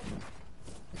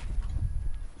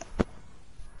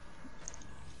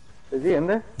 Is he in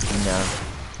there? No.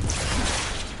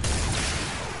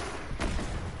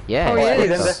 Yeah, Oh, he what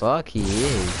is. the fuck he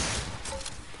is.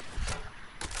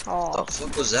 Oh. The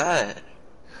fuck was that?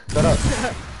 Shut up.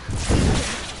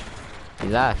 He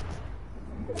left.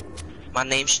 My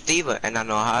name's Shativa and I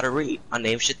know how to read. My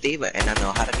name's Shativa and I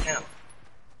know how to count.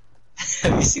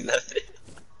 Have you seen that video?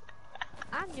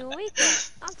 I'm Eureka.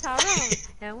 I'm Tyrone.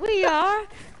 And we are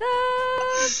the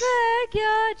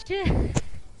Backyard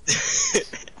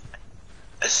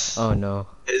Oh no.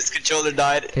 His controller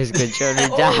died. His controller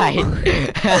Oh. died.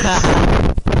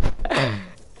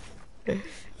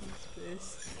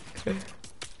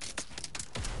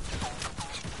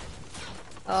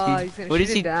 Oh, he's gonna What shoot is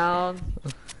it he- down.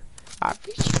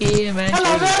 RPG, man.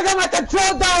 Hello, man, I got my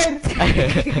control died!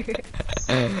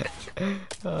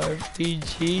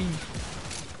 RPG.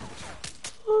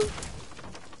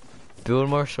 Build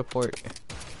more support.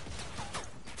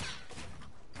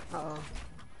 Uh-oh.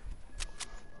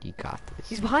 You got this.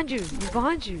 He's behind you. He's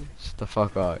behind you. Shut the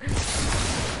fuck up.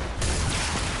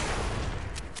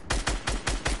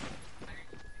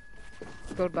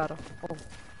 Gold battle. Oh.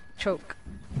 Choke.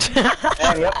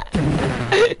 And, yep.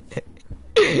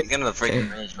 He's getting the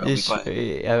freaking range, bro. Be Yes,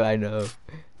 quiet. yeah, I know.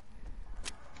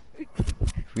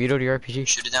 Reload your RPG.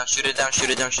 Shoot it down, shoot it down, shoot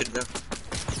it down, shoot it down.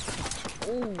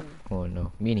 Ooh. Oh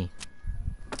no, Mini.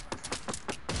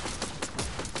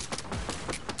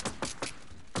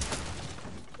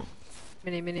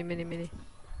 Mini.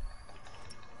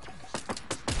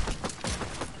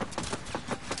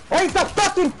 Hey, stop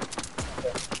fucking!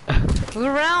 Move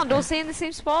around. Don't stay in the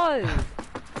same spot.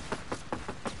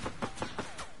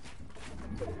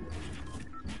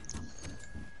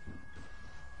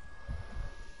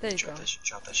 There you go. Drop that shit,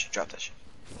 drop that shit, drop that shit.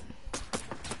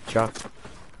 Drop.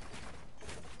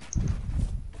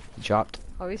 He dropped.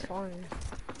 Oh, he's falling.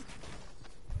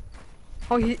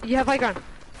 Oh, you have high ground.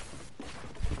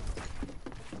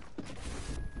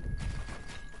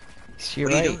 You're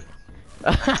What are you right.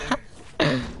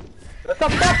 doing? What the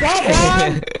fuck up,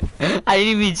 man? I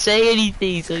didn't even say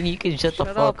anything, so you can shut the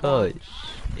Shut fuck up, up. Juan.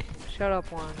 Shut up,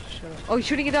 Juan. Shut up. Oh, he's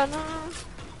shooting it down. No.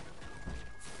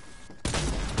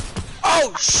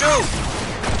 Oh, shoot!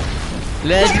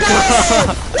 Let's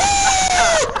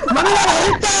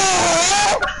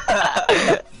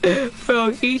go!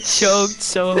 Bro, he choked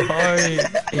so hard.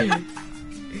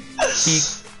 He...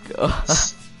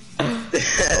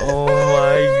 Oh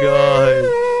my god.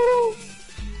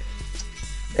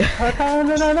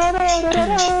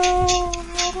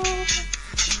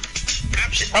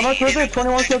 How much was it?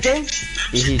 21 kill game?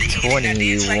 He's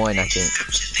 21, I think.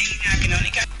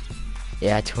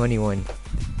 Yeah, 21.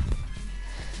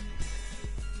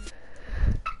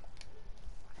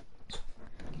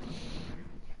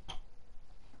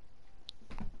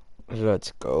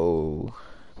 Let's go.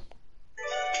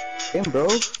 Damn, bro.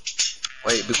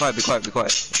 Wait, be quiet, be quiet, be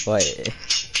quiet. What?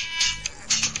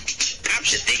 I'm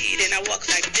Shadid and I walk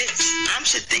like this. I'm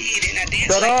Shadid and I dance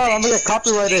Shut like up, I'm gonna get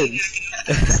copyrighted.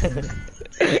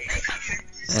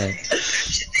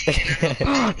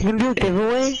 You can do a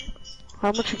giveaway?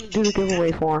 How much you can do the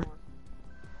giveaway for?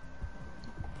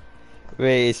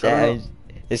 Wait, is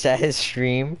that his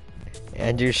stream?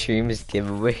 Andrew's stream is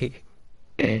giveaway.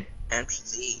 I'm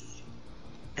Shadid.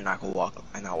 And I can walk,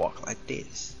 and I walk like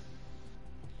this.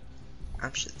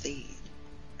 I'm Shadid.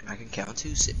 And I can count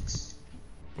 2, 6.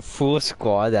 Full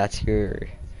squad, that's your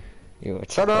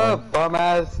what's Shut it called? up,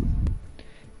 bum-ass.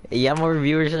 You have more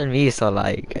viewers than me, so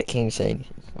like, I can't say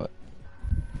anything. What?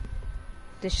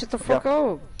 Then shut the fuck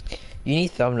up. You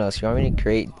need thumbnails. You want me to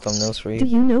create thumbnails for Do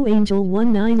you? you know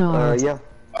Angel19R? Yeah.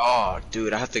 Oh,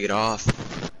 dude, I have to get off.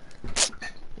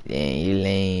 Dang, you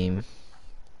lame.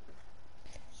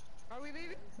 Are we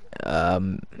leaving?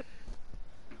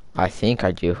 I think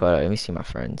I do. Hold on, let me see my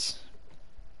friends.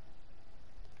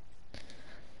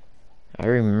 I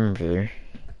remember.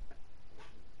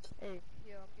 Hey,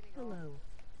 yo, I'm getting off. Hello.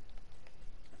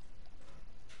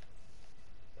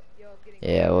 Yo, I'm getting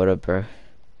Yeah, what up, bro?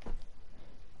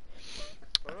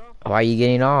 Bro, Why are you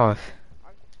getting off? I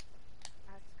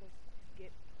have to go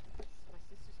get my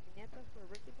sister's piñata for a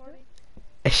birthday party.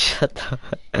 Shut the.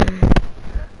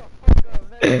 Shut the fuck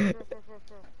up, man.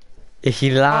 Bro.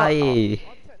 He lied.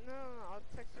 No, I'll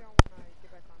text you on when I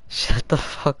get back on. Shut the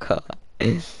fuck up. Oh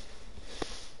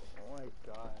my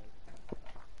god.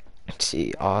 Let's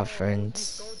see, all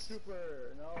friends.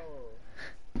 Super,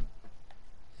 no.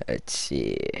 Let's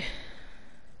see.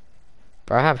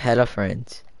 Bro, I have hella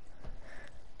friends.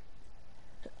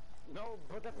 No,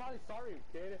 but they're probably sorry,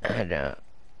 kid. I know.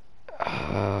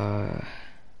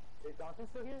 Is Dawson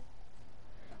still here?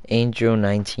 Angel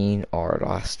 19 or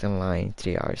lost in line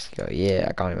 3 hours ago. Yeah,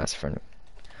 I got him as a friend.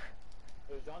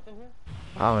 Is Johnson here?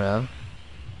 I don't know.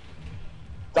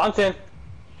 Johnson!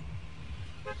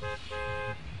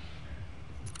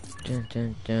 Dun,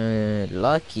 dun, dun.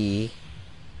 Lucky.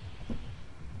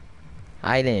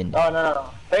 Island. Oh, no, no, no.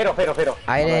 Fatal, fatal, fatal.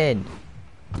 My bad. Island.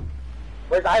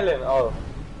 Where's Island? Oh.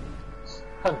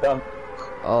 I'm dumb.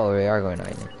 Oh, we are going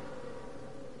island.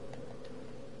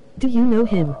 Do you know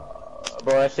him?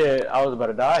 Bro, that shit, I was about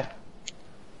to die.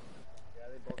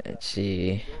 Let's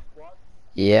see.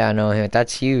 Yeah, I know him.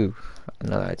 That's you. I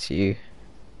know that's you.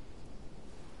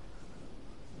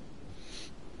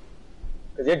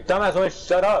 Cause your dumbass won't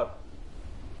shut up.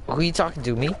 Who are you talking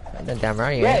to? Me? I know damn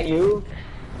right. Yeah, Right? you.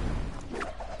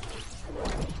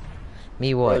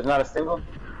 Me Bro, what? there's not a single.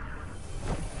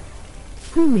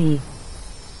 Who me?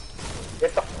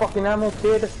 Get the fucking ammo,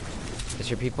 kid. Is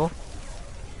your people?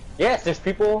 Yes, there's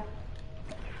people.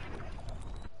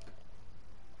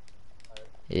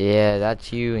 Yeah,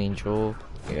 that's you, Angel.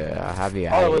 Yeah, I have you.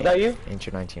 Oh, was that you?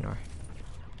 Angel 19R.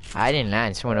 I didn't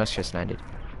land. Someone else just landed.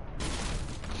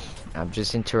 I'm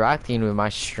just interacting with my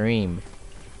stream.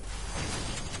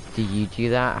 Do you do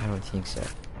that? I don't think so.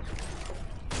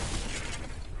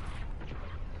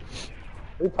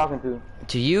 Who are you talking to?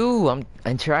 To you, I'm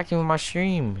interacting with my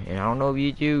stream, and I don't know if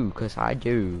you do, cause I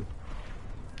do.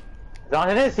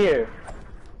 Jonathan is here.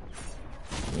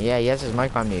 Yeah, he has his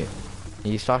mic on mute.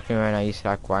 He's talking right now. He's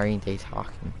like, why aren't they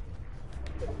talking?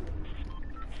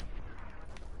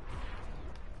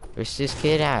 Where's this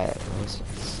kid at?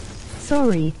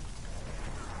 Sorry.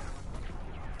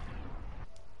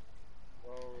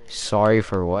 Sorry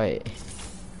for what?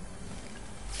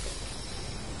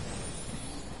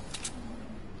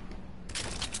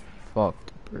 Fuck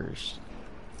the burst.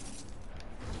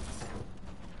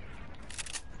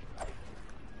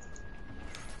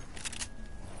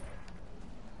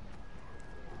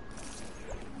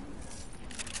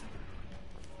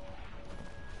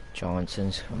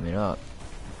 Johnson's coming up.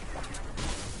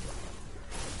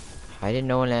 I didn't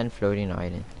know land floating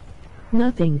island.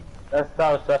 Nothing. That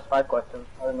was just 5 questions.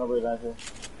 I didn't know we landed.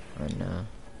 I know.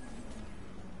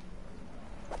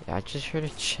 Yeah, I just heard a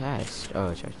chest.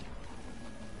 Oh, chest.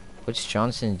 What's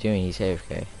Johnson doing? He's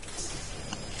AFK.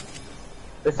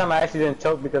 This time I actually didn't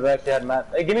choke because I actually had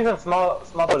math. Hey, give me some small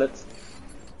bullets.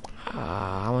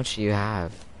 How much do you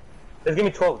have? Just give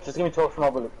me 12. Just give me 12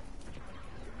 small bullets.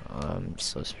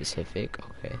 So specific.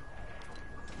 Okay.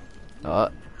 Oh.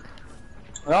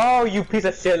 No, you piece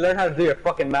of shit. Learn how to do your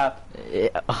fucking math. Yeah.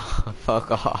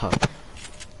 Fuck off.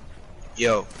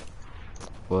 Yo,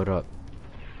 What up?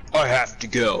 I have to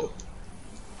go.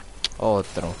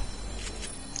 Otro.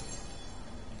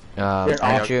 You're Y'all gonna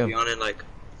Andrew. be on in like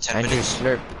 10 Andrew minutes.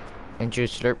 slurp. Andrew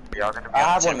slurp. Y'all gonna be I on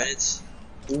in have 10 one. minutes.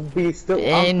 Be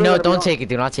still. No, don't take it.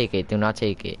 Do not take it. Do not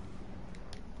take it.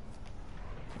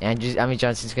 Andrew, I mean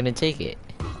Johnson's gonna take it.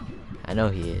 I know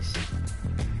he is.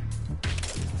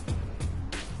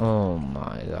 Oh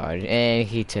my god. And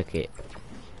he took it.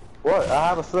 What? I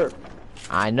have a slurp.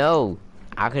 I know.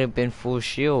 I could have been full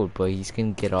shield, but he's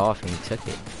gonna get off and he took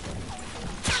it.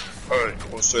 Hey,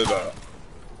 don't say that.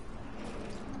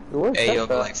 What? Hey, yo,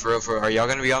 but like for real, are y'all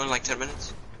gonna be on in like 10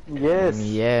 minutes? Yes.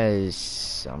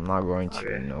 Yes. I'm not going to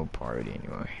Okay. no party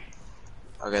anymore.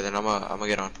 Okay, then I'm gonna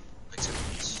get on. Like 10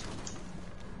 minutes.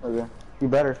 Okay. You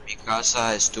better. Mi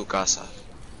casa es tu casa.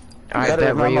 Alright, better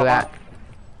bet where you remember- at?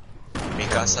 Mi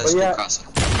casa es Oh, yeah. tu casa.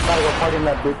 Gotta go party in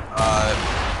that bitch.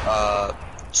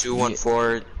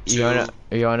 214.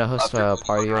 You wanna host a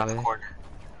party around over the there? corner.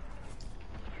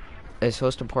 Let's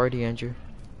host a party, Andrew.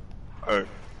 Alright.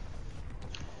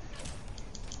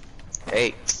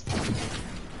 Hey,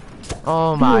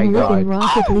 Oh my Being god. in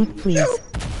Rocket League, please.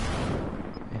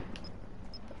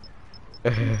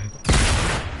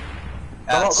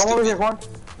 Come over here, Juan.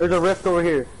 There's a rift over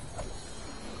here.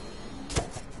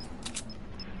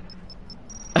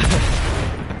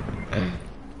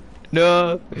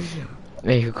 No.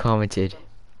 Hey, who commented?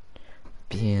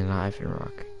 Being live in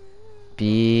rock.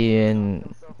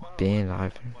 Being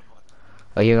live.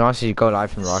 Oh, you can also go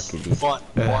live in Rocket League. What?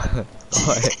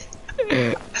 What?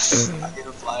 I get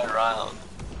to fly around.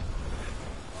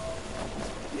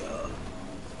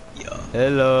 Yo.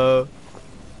 Hello.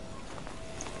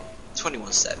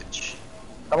 21 Savage.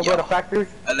 I'm gonna go to factory.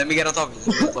 Let me get on top of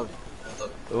you. Let me get on top of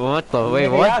you. What the? Wait,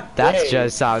 Maybe what? not That gay.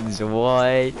 just sounds what?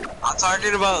 I'm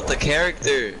talking about the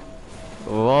character.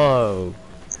 Whoa.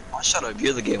 Oh, shut up.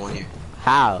 You're the gay one here.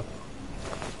 How?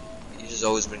 You just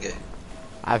always been gay.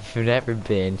 I've never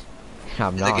been.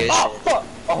 I'm You're the not. gay Oh shit. fuck!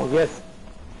 Oh yes.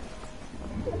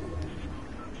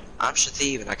 I'm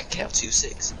Shatheev and I can count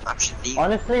 2-6. I'm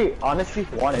Shatheev. Honestly,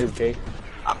 Juan is gay.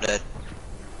 I'm dead.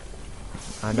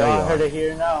 I know Y'all you heard are. it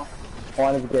here now.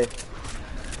 Juan is gay.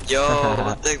 Yo,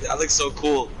 I look so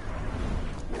cool.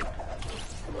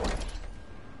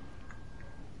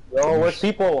 Yo, where's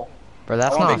people? Bro,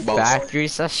 that's I want not big balls.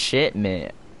 factories, that's shit,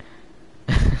 man.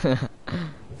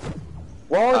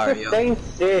 Well, it's Alright, the yo. same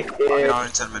shit, I'll kid. get on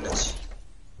in 10 minutes.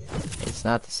 It's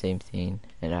not the same thing,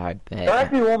 and I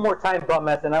Correct bet. me one more time,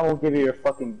 dumbass, and I won't give you your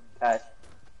fucking cash.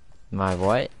 My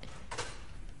what?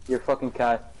 Your fucking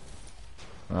cash.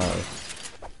 Oh.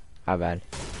 How bad?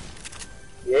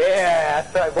 Yeah,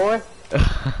 that's right, boy.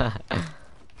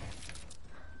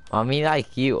 I mean,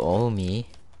 like, you owe me.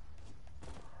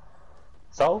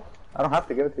 So? I don't have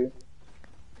to give it to you.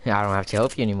 I don't have to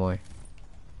help you anymore.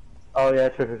 Oh yeah,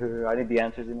 sure. I need the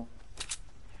answers, you know.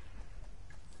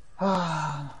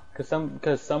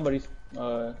 Cause somebody's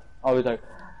always like,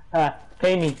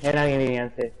 pay me, and I need the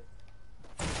answer.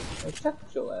 Like, shut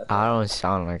your ass. I don't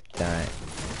sound like that.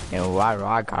 And why do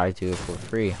I gotta do it for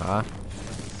free, huh?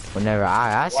 Whenever I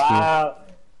ask Wow.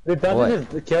 Did What? Dustin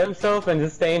just kill himself and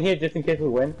just stay in here just in case we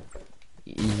win?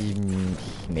 you,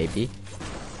 maybe.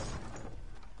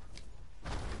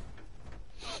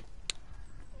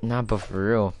 Nah, but for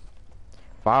real.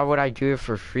 Why would I do it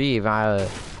for free if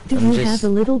Do I'm you just... have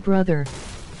a little brother?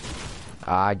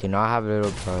 I do not have a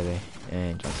little brother.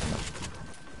 And Johnson.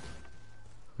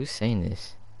 Who's saying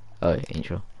this? Oh,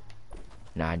 Angel.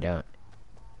 No, I don't.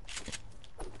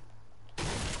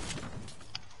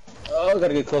 Oh, I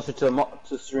gotta get closer to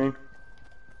the stream.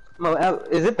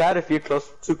 Is it bad if you're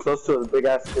too close to a big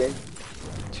ass screen?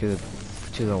 To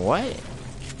the what?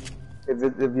 If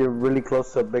you're really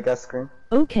close to a big ass screen?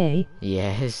 Okay.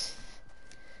 Yes.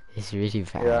 It's really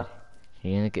bad. Yeah.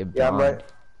 You're gonna get Yeah, I'm bombed. right.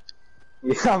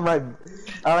 Yeah, I'm right.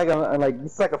 I'm like,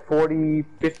 it's like a 40,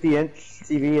 50 inch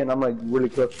TV, and I'm like really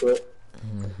close to it.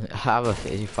 I have a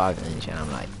 55 inch and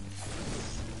I'm like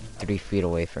 3 feet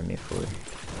away from it for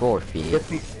 4 feet.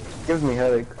 Gives me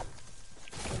headache.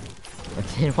 And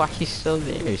then why are you still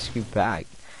there? Scoot back.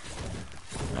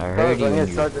 I heard you. I when need you-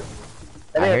 to charge it.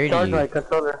 I I need heard to charge you. my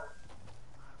controller.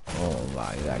 Oh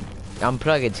my god.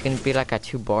 Unplug, it's gonna be like at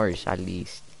 2 bars at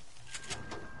least.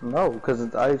 No, cause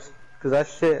that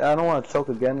shit, I don't want to choke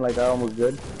again like I almost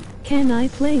did. Can I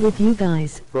play with you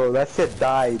guys? Bro, that shit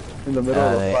died in the middle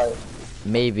of the fight.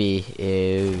 Maybe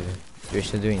if you're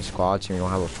still doing squats and you don't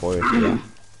have a forest, yeah.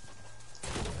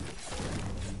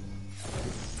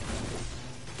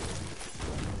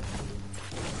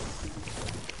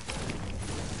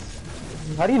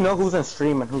 How do you know who's in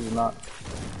stream and who's not?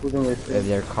 Who's in your If stream?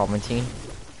 they're commenting.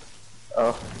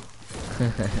 Oh.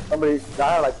 Somebody, I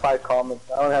have like 5 comments.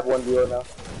 I only have 1 viewer now.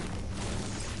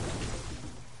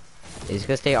 It's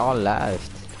because they all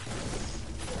left.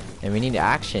 And we need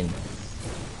action.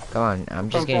 Come on, I'm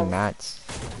just getting mats.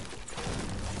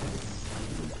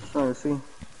 Trying to see.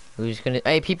 Who's gonna...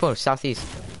 Hey, people, southeast.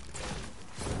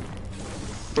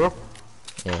 Bro?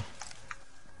 Yeah.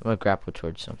 I'm gonna grapple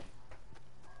towards them.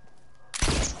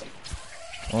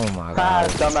 Oh my Ah, god.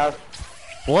 dumbass.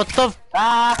 What the f-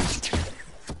 Ah!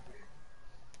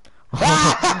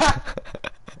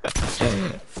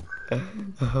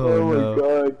 Oh, my no.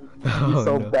 god. You're Oh,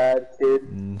 so no. bad,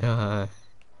 kid. Nah.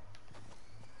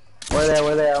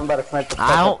 Where there? I'm about to snipe the fuck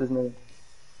Ow. out this nigga.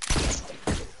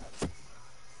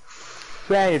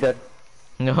 Yeah, you're dead.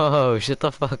 No, shut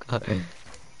the fuck up.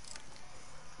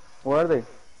 Where are they?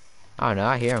 I don't know,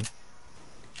 I hear him.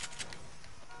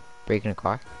 Breaking a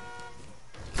car.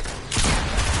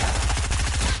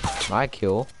 My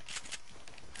kill.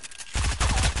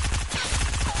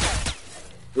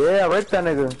 Yeah, right that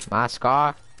nigga. My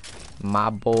scar. My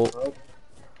bolt.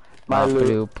 My My loot.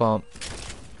 blue pump.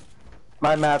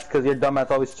 My math, because your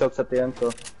dumbass always chokes at the end, so.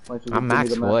 why don't you I'm just give me max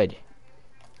the math? wood.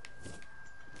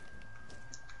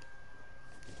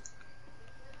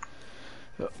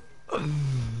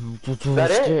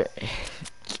 that it?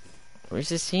 Where's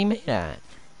his teammate at?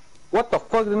 What the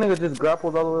fuck? The nigga just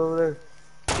grappled all the way over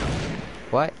there.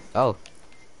 What? Oh,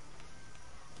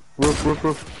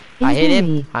 Roof. I hit him.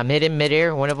 Easily. I'm hitting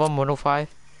midair. One of them, 105.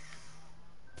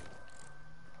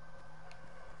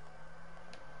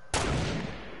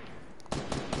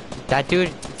 That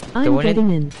dude, I'm one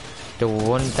getting in. the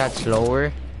one that's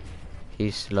lower,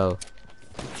 he's slow.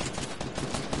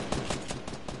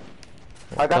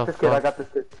 I got the this kid, I fuck? got this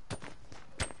kid.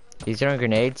 He's throwing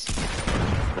grenades.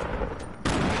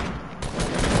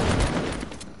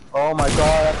 Oh my god,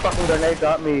 that fucking grenade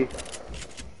got me.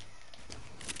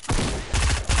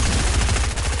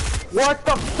 What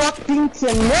the fuck, pinche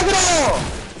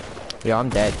negro? Yo, I'm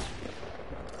dead.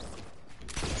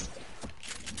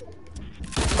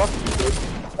 Fuck you,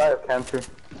 dude. I have cancer.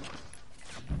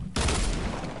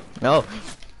 No.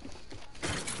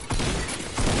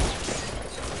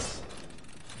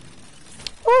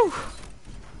 Woo.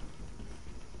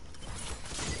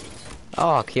 Oh,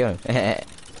 I'll kill him.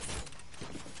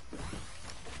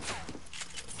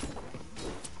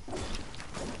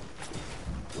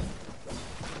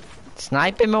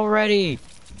 Snipe him already!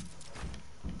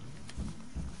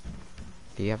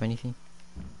 Do you have anything?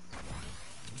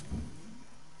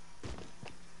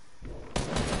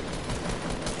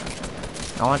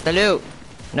 I want the loot!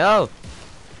 No!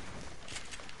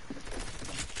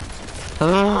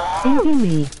 Envy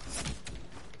me.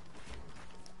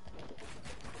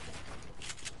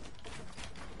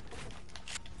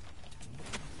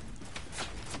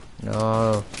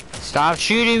 No. Stop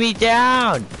shooting me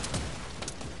down!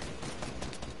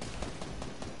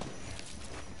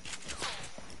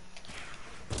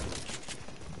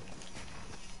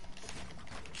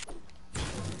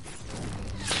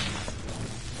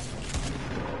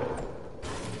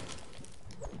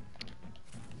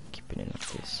 Keeping it like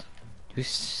this. Who's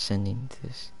sending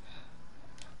this?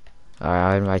 Alright,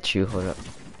 I'll invite you. Hold up.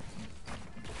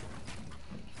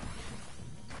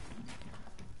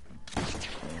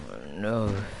 Oh,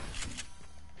 no.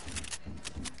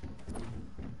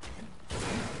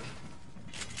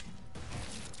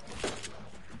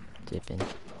 Dipping.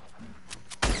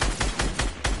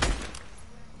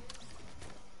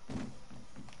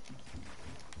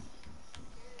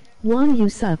 Juan, you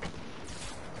suck.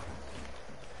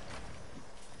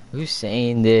 Who's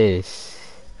saying this?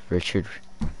 Richard.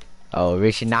 Oh,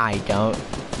 Richard, nah, I don't.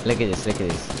 Look at this, look at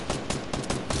this.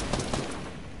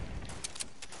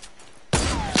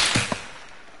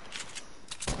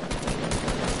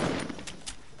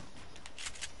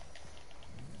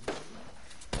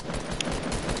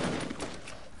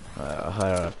 Hold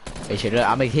on. Richard, look,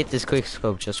 I'm gonna hit this quick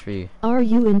scope just for you. Are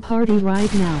you in party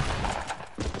right now?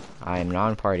 I am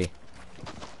non-party.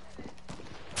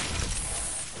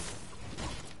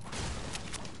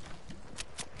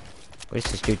 What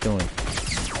is this dude doing?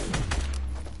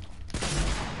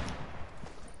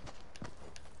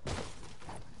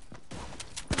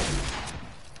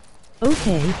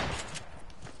 Okay.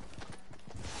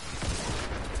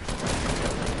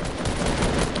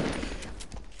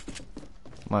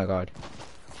 My god.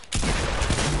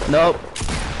 Nope.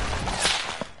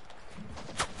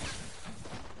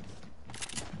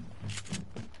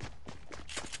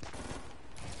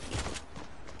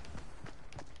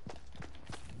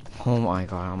 Oh my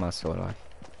god, I'm not so alive.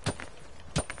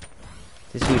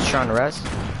 This dude's trying to rest.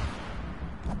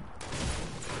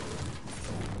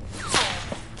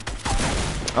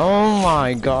 Oh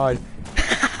my god.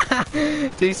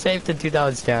 Dude saved the dude that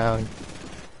was down.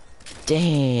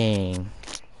 Dang.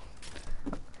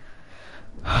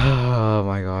 Oh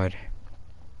my god.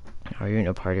 Are you in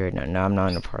a party right now? No, I'm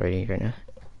not in a party right now.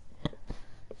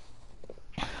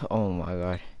 Oh my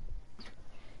god.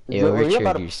 Yo,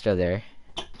 Richard, you still there?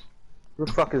 Who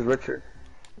the fuck is Richard?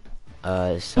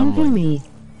 Envy Someone. me.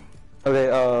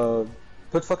 Okay,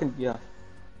 put fucking, yeah.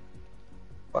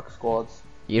 Fuck squads.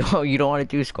 You don't want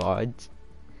to do squads.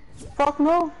 Fuck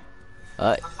no!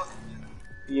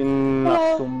 You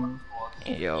not some...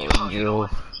 Yo, yo.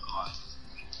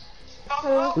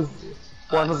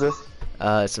 What was this?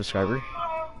 Subscriber.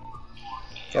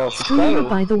 Oh, Streamer, subscriber.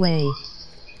 by the way.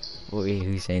 Wait,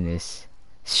 who's saying this?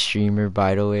 Streamer,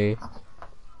 by the way.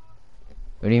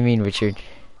 What do you mean, Richard?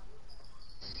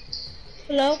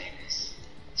 Hello?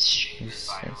 Who's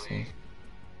saying?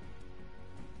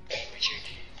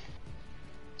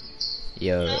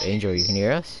 Yo, Angel, you can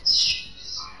hear us?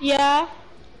 Yeah.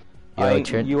 Yo,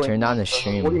 turn down the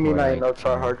stream. What do you mean before I know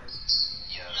try hard?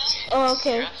 Oh,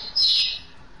 okay.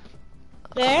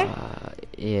 There?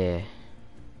 Yeah.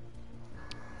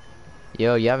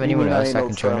 Yo, you have anyone else that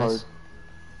can join us?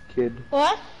 Kid.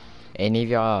 What? Any of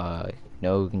y'all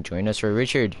know who can join us? Or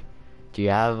Richard, do you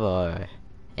have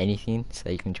anything so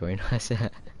that you can join us? Can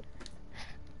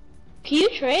you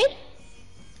trade?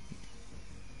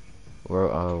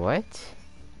 Or what?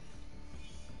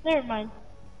 Never mind.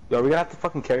 Yo, are we gonna have to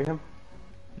fucking carry him?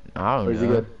 I don't Or is he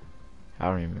know. good? I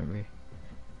don't remember.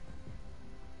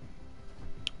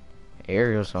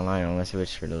 Ariel's online unless it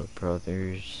was for the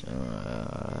brothers.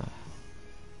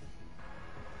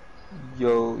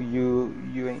 Yo, you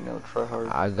ain't no try hard.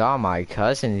 I got my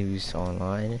cousin who's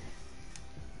online.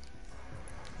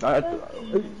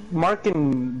 Mark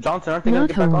and Johnson, aren't they gonna Not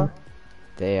get back home. on?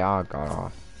 They all got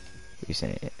off. You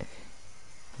saying it?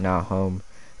 Not home.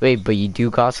 Wait, but you do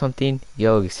got something?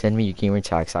 Yo, send me your gamer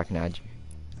tag so I can add you.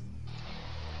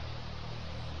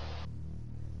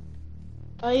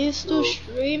 Are you still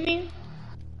streaming?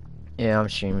 Yeah, I'm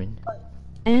streaming.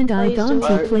 And I don't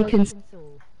play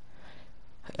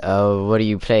What do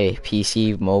you play?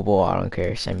 PC, mobile? I don't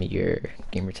care. Send me your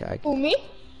gamer tag. Who, me?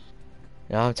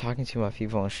 No, I'm talking to my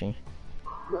people on stream.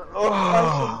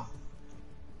 Oh.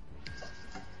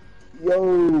 Yo.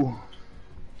 No,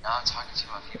 I'm talking to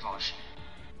my people on stream.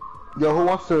 Yo, who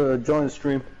wants to join the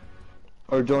stream?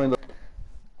 Or join the.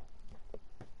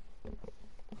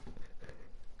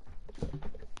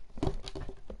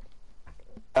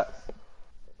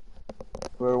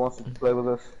 Whoever wants to play with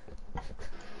us.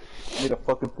 Need a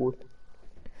fucking pool.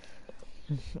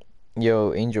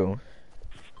 Yo, Angel,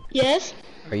 Yes.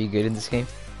 are you good in this game?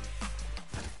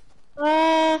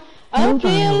 I don't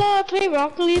play a Mobile. lot. I play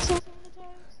Rocket League sometimes.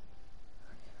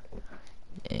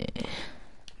 Eh.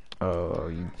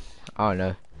 Oh, I don't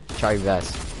know. Try your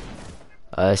best.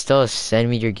 Still send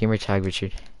me your gamer tag,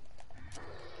 Richard.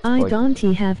 I Or- don't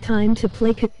have time to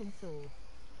play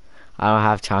I don't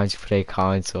have time to play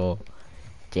console.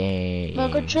 Dang.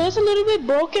 My controller's a little bit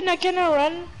broken. I cannot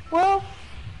run well.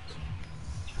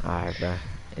 Alright, bro.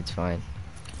 It's fine.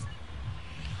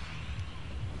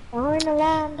 I'm in the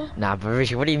land. Nah, but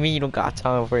Richard, what do you mean you don't got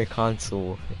time for a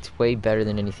console? It's way better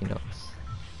than anything else.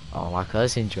 Oh, my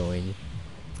cousin joined.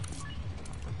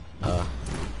 I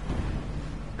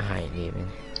ain't even.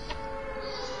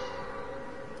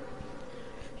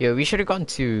 Yo, we should have gone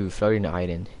to Floating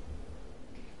Island.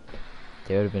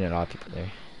 There would have been a lot of people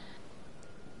there.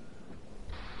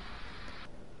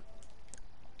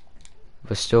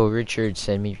 But still, Richard,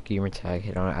 send me your gamer tag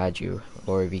and I'll add you.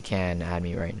 Or if you can, add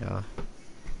me right now.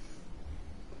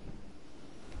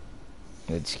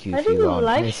 It's cute I if think you it's a gone.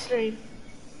 live stream.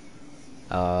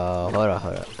 Hold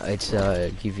on. It's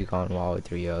give you gone wild with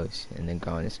 3 O's and then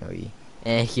gone is no E.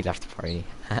 And he left the party.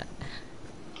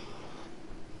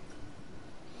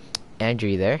 Andrew,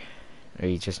 you there? Or are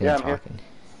you just Yeah, not I'm here. talking?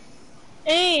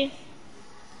 Hey,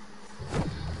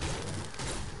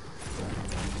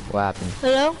 What happened?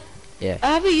 hello? Yeah. I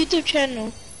have a YouTube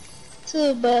channel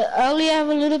too, but I only have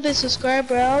a little bit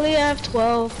subscriber. I only have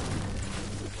 12.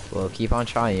 Well, keep on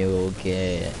trying. You will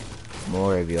get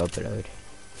more if you upload.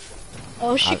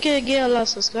 Oh, she can get a lot of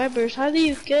subscribers. How do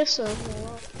you get some?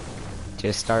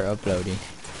 Just start uploading.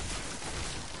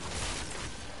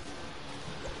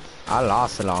 I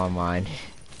lost a lot of mine.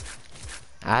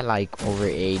 I had like over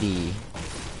 80, and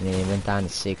then it went down to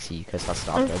 60 because I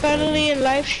stopped I'm uploading. finally in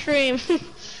live stream.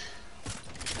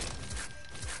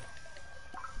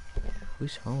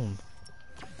 Who's home?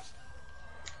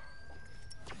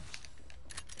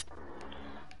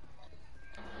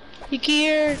 You can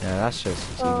hear No, that's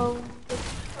just TV.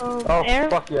 Oh, air.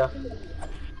 fuck yeah.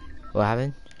 What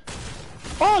happened?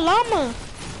 Oh, llama.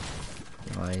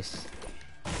 Nice.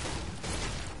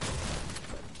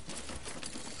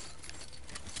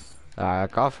 I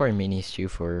got 4 minis too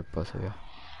for both of you.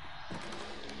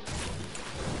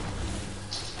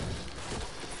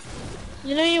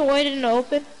 You know you're waiting in the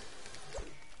open.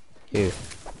 Here.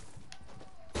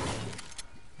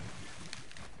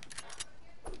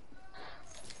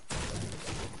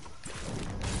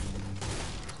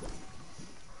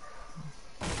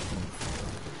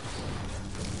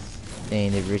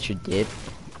 Dang, did Richard dip?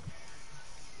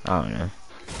 I don't know.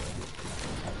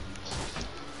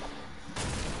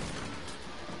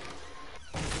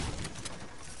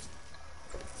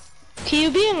 Can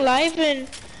you be in live in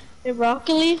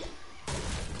Rocket League?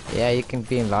 Yeah, you can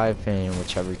be in live in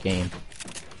whichever game.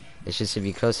 It's just if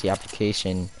you close the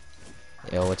application,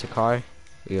 yo, what's it called?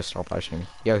 You'll stop live streaming.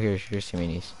 Yo, here's some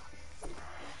minis.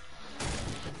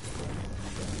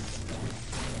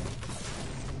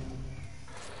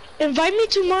 Invite me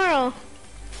tomorrow.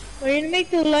 Are you gonna make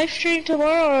the live stream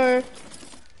tomorrow or?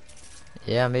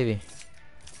 Yeah, maybe.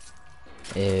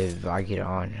 If I get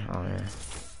on, I don't know.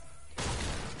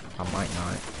 I might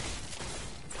not.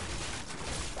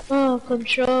 Oh,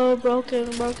 control broken.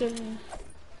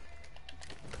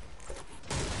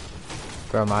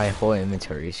 Bro, my whole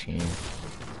inventory is screen.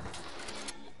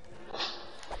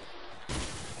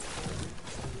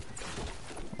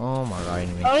 Oh my god,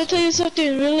 enemies. I wanna tell you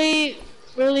something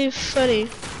really funny.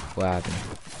 What happened?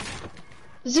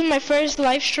 This is my first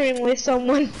live stream with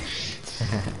someone.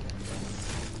 Yeah.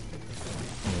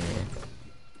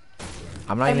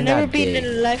 I'm not I've even never that been big. in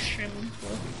a live stream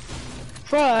before.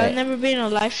 Bro, I've never been in a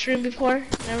live stream before.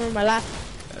 Never in my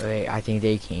life. Wait, I think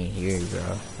they can't hear you,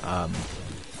 bro.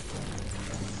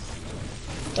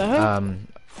 The hell?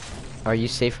 Are you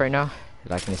safe right now?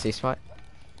 Like in a safe spot?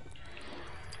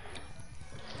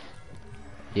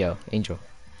 Yo, Angel.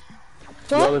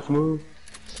 What? Yo, let's move.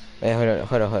 Wait,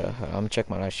 hold on. I'm gonna check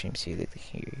my live stream, see if they can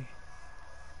hear you.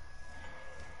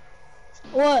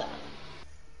 What?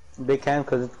 They can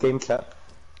because it's game chat.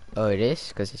 Oh, it is?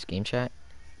 Because it's game chat?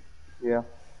 Yeah.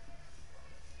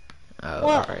 Oh,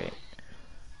 What? alright.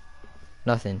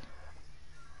 Nothing.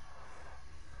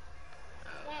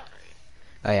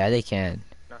 Oh yeah, they can.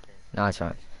 No, it's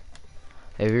fine.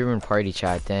 If we were in party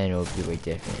chat, then it would be way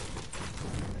different.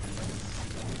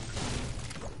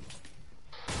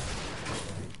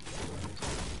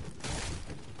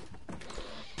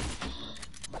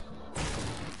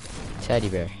 teddy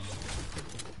bear.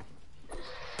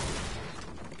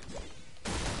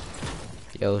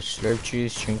 Yo, slurp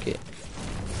juice, drink it.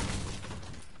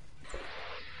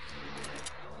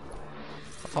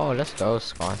 Oh, let's go,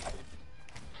 squad.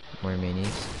 More minis.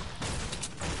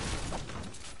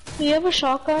 Do you have a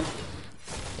shotgun?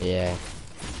 Yeah.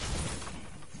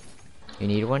 You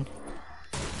need one?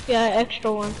 Yeah,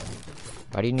 extra one.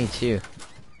 Why do you need two?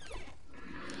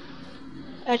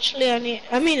 Actually, I need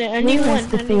one. Where's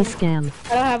the I need face one. cam? I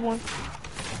don't have one.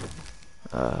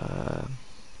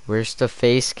 Where's the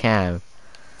face cam?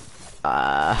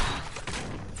 I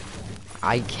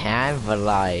can, but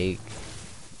like,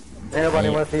 Ain't nobody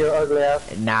I- want to see your ugly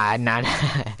ass. nah. Nah, Oh,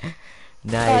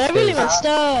 it's that really 'cause- messed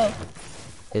up.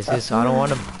 it's 'cause I don't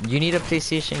want to. You need a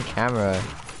PlayStation camera,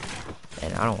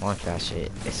 and I don't want that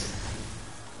shit.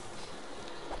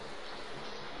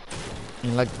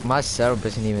 Like my setup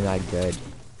isn't even that good.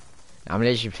 I'm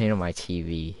literally playing on my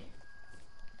TV.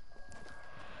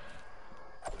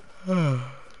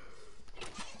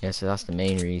 Yeah, so that's the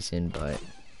main reason, but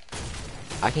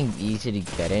I can easily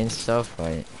get in stuff,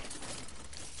 but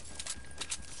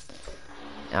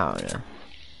I don't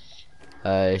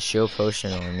know. Show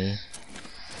potion on me.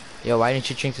 Yo, why didn't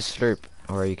you drink the slurp?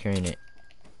 Or are you carrying it?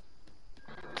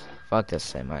 Fuck, that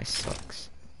semi sucks.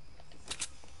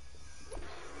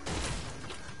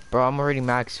 Bro, I'm already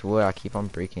max wood, I keep on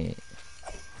breaking it.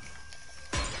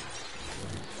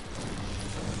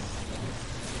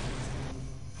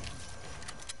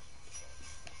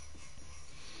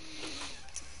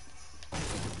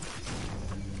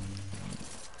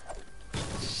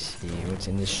 See what's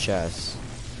in this chest.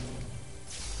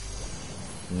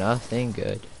 Nothing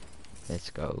good. Let's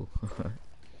go.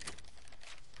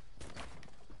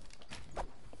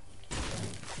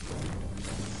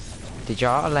 Did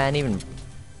y'all land even?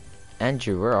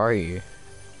 Andrew, where are you?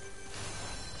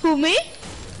 Who, me?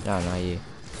 No, not you.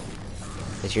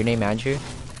 Is your name Andrew?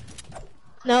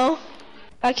 No.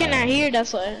 I cannot hear,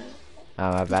 that's why.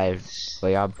 My bad.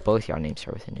 Well, y'all, both y'all names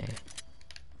start with an A.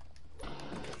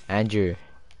 Andrew,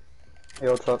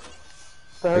 Yo, what's up?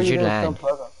 where'd you land?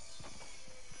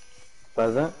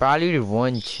 Pleasant? Bro, I looted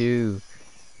 1, 2,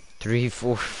 3,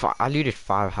 4, 5. I looted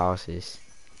 5 houses.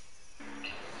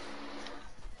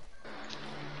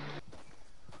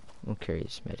 I'm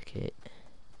curious, medikit.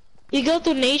 You go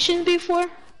through nations before?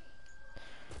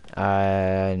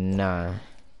 Nah.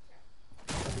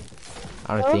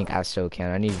 I don't Oh. think I still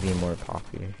can. I need to be more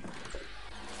popular.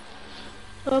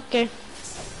 Okay.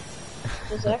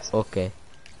 Just ask. Okay.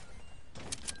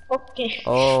 Okay.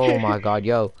 Oh my god,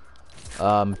 yo.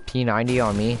 P90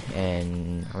 on me,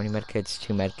 and how many medkits?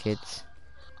 2 medkits.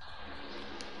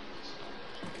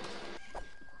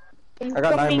 I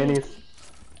got 9 minis.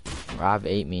 I have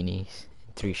 8 minis,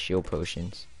 3 shield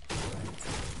potions.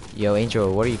 Yo,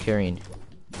 Angel, what are you carrying?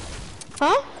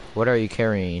 Huh? What are you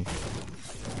carrying?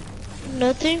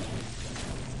 Nothing.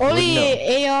 Wouldn't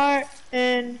Only AR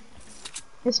and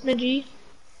SMG.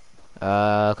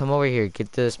 Come over here.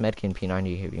 Get this medkin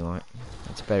P90 if you want.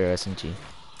 It's better SMG.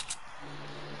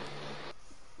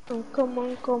 Oh, come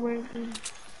on.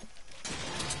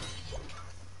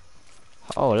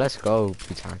 Oh, let's go,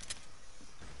 P-Time.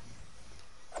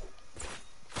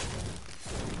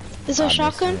 Is there a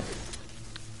shotgun?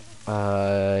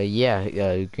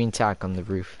 Yeah, green tack on the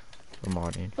roof. For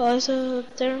modern. Oh, is it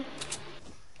up there?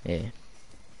 Yeah.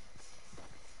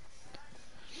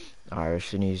 Alright,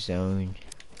 it's a new zone.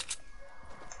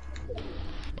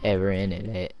 Yeah, we're in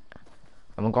it.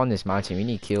 I'm gonna go on this mountain. We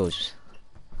need kills.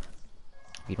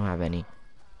 We don't have any.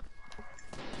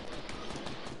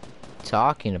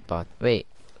 Talking about. Wait,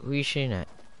 who are you shooting at?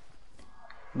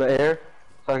 The air,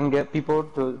 so I can get people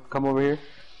to come over here.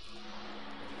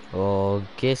 Oh,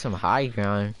 get some high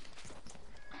ground.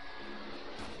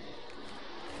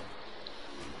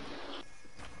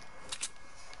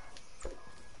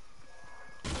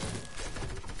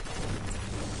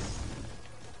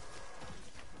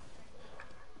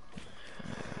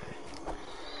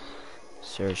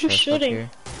 Sir, Who's chest up shooting? here.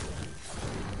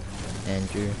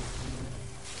 Andrew.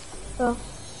 Oh.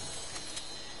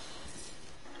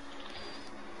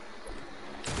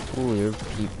 Ooh, there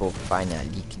are people find that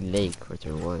leaky lake where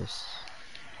there was.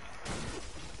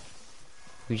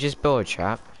 We just built a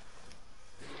trap.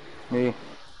 Me.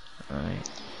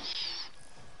 Alright.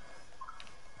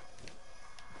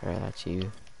 Alright, that's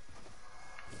you.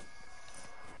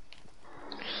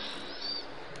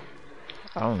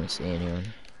 I don't see anyone.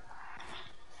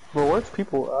 Well, where's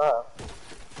people at?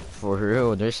 For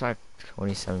real, there's like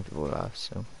 27 people left,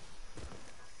 so.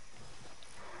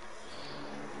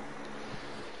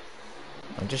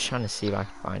 I'm just trying to see if I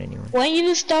can find anyone. When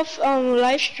you stop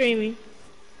live streaming?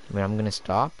 I mean, I'm gonna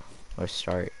stop or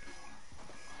start.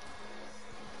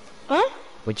 Huh?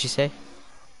 What'd you say?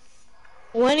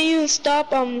 When do you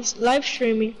stop live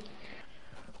streaming?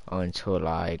 Until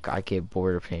like I get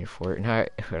bored of playing Fortnite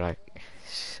or like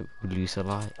lose a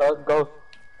lot. Go.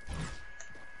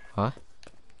 Huh?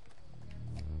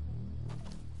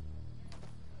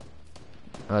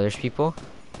 Oh, there's people?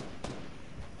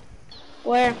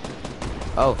 Where?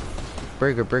 Oh,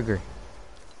 burger.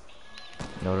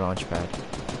 No launch pad.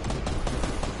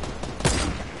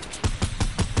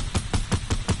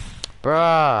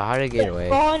 Bruh, how did it get away?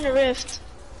 Fall in the rift.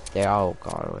 They all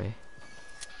got away.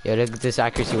 Yo, look at this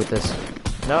accuracy with this.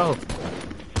 No!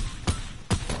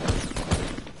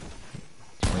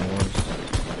 21.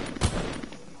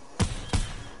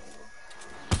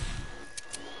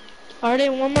 Are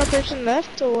there one more person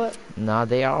left or what? Nah,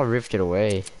 they all rifted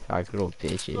away. Like little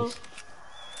bitches. Oh.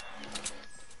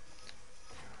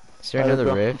 Is there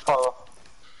another rift?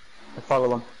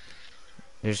 Follow him.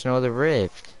 There's no other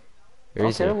rift. Where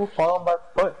is Okay, it? we'll follow him by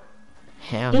foot.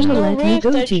 Hell There's no. no No let me rift.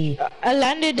 go, G. I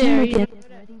landed there. Get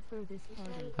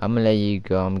I'm gonna let you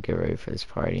go. I'm gonna get ready for this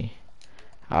party.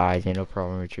 Alright, no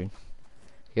problem, Richard.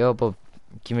 Yo, but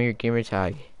give me your gamer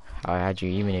tag. I'll add you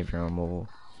even if you're on mobile.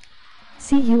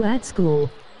 See you at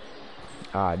school.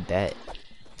 I bet.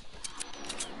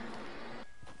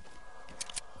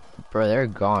 Bro, they're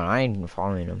gone. I ain't even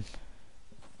following them.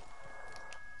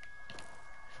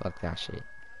 Fuck that shit.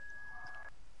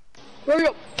 Hurry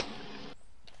up.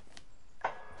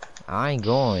 I ain't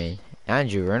going.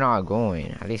 Andrew, we're not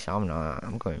going. At least I'm not.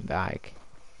 I'm going back.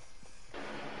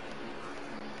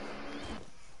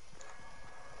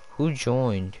 Who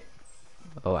joined?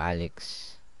 Oh,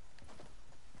 Alex.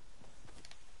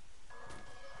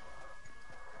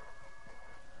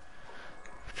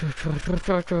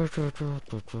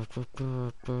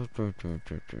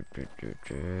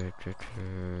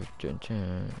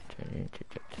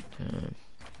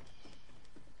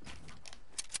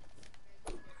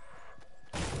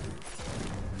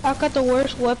 I got the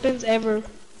worst weapons ever.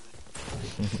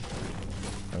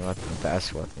 I got the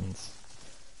best weapons.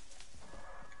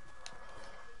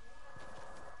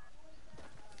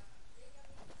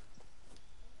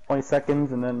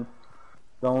 $20 and then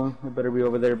zone. We better be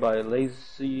over there by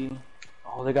lazy.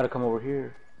 Oh, they gotta come over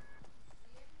here.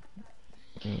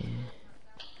 Yeah.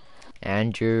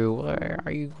 Andrew, where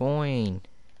are you going?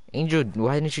 Angel,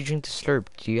 why didn't you drink the slurp?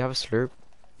 Do you have a slurp?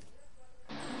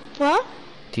 What?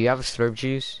 Do you have a slurp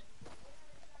juice?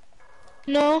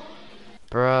 No.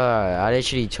 Bruh, I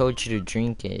literally told you to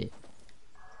drink it.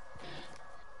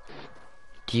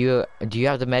 Do you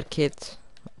have the med kit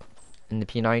in the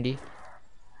P90?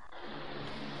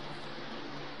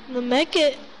 The make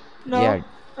it. No. Yeah.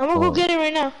 I'm gonna go get it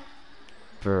right now.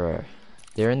 Bruh,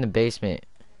 they're in the basement.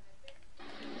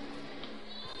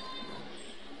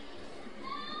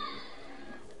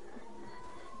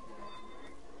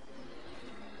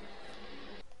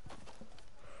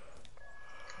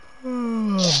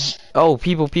 Oh,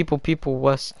 people,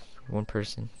 west. One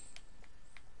person.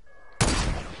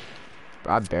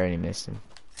 I barely missed him.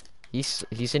 He's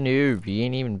a noob. He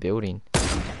ain't even building.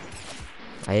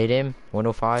 I hit him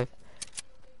 105.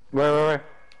 Where?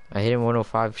 I hit him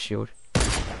 105 shield.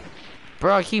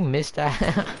 Bro, he missed that.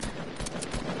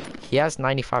 He has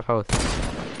 95 health.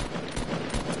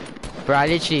 Bro, I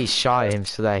literally shot him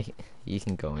so that he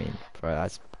can go in. Bro,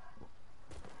 that's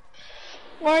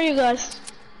Where are you guys?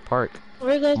 Park.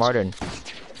 Where are you guys? Martin.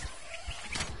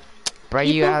 Bro,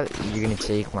 you're gonna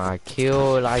take my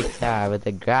kill like that with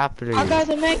the grappler. I got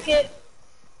to make it.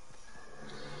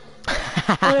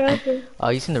 Whatever. Oh,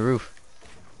 he's in the roof.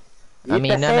 Eat I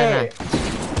mean, the no. head.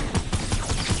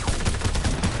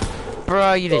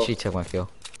 Bro, you literally took my kill.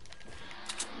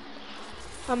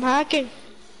 I'm hacking.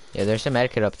 Yeah, there's a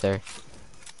medkit up there.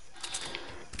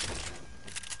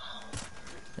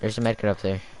 There's a medkit up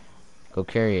there. Go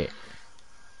carry it.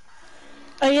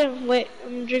 Oh yeah, wait.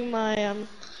 I'm gonna drink my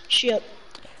shield.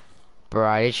 Bro,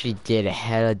 I actually did a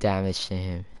hell of damage to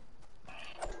him.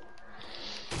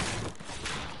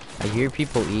 I hear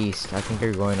people east. I think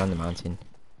they're going on the mountain.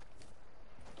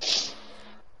 Let's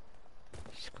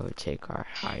go take our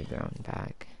high ground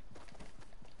back.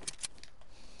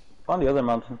 On the other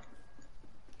mountain.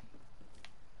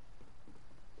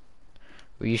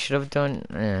 Well, you should have done.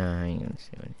 I ain't gonna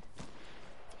say it.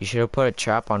 You should have put a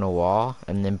trap on a wall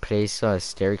and then place a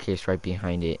staircase right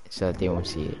behind it so that they won't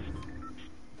see it.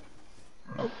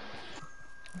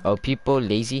 Oh, people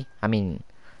lazy. I mean,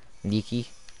 leaky,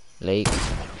 lake.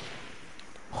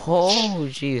 Oh,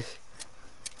 jeez.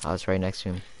 I was right next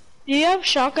to him. Do you have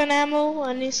shotgun ammo?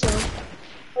 I need some.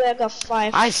 Oh, I got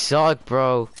 5. I suck,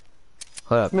 bro.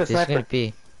 Hold up. Give me a This is sniper. gonna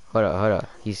be. Hold up.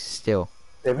 He's still.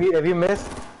 If you miss,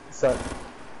 suck.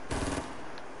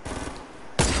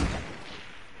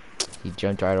 He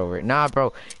jumped right over it. Nah,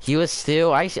 bro. He was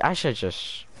still. I should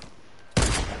just. You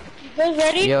guys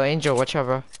ready? Yo, Angel, watch out,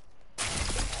 bro.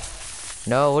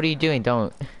 No, what are you doing?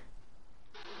 Don't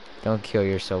kill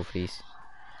yourself, please.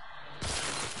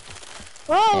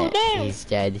 Oh, damn. He's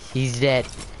dead. He's dead.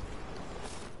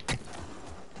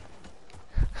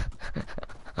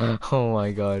 Oh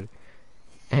my god.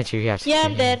 Andrew, you have to Yeah, kill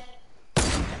I'm him. dead.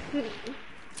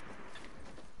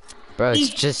 Bro,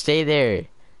 just stay there.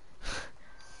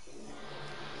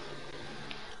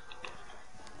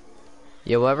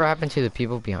 Yo, whatever happened to the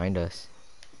people behind us?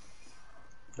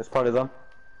 That's part of them.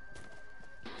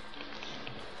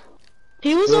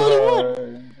 He was the only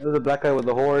one. There's a black guy with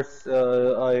a horse.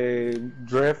 I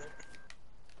drift.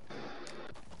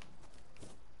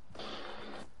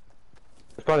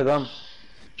 It's probably them.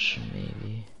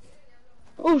 Maybe.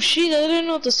 Oh shit, I didn't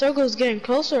know the circle was getting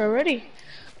closer already.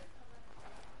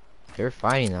 They're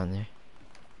fighting down there.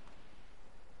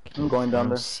 I'm going I down don't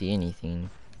there. see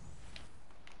anything.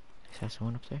 Is that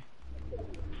someone up there?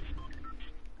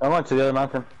 I went to the other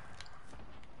mountain.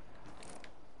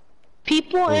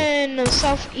 People Ooh. in the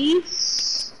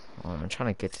southeast. Oh, I'm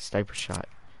trying to get the sniper shot.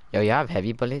 Yo, you have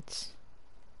heavy bullets?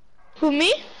 Who,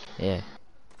 me? Yeah.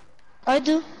 I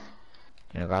do.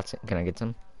 Can I get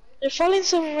some? They're falling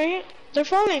somewhere right here. They're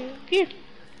falling. Here.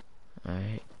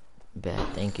 Alright. Bad,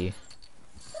 thank you.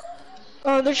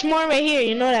 Oh, there's more right here,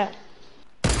 you know that.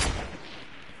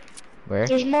 Where?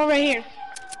 There's more right here.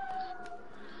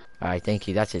 Alright, thank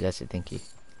you. That's it, thank you.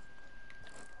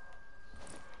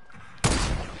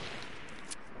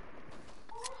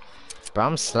 Bro,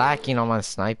 I'm slacking on my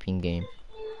sniping game.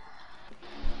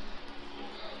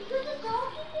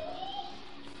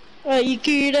 You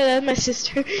can hear that, that's my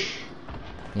sister.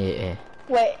 Yeah.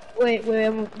 Wait, I'm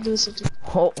gonna do something.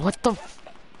 Oh, what the f-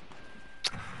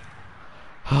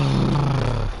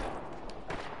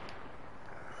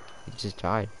 He just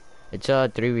died. It's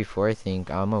a 3v4, I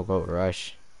think. I'm gonna go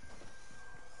rush.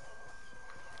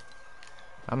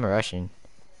 I'm rushing.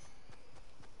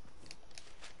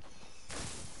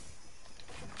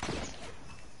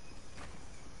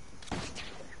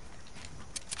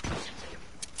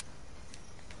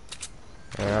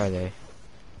 Where are they?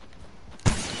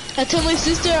 I tell my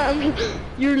sister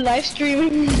you're live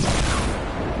streaming.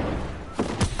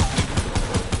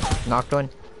 Knocked one.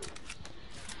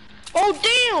 Oh,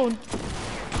 damn!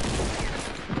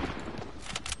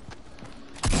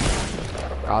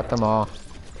 Got them all.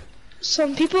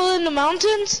 Some people in the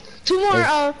mountains. Two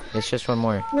more. It's just one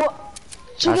more. What?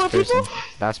 Two more person. people.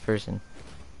 Last person.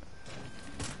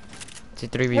 It's a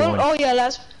 3v1. One, oh yeah,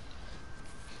 last.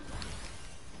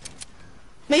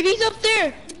 Maybe he's up there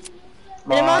in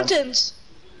the mountains.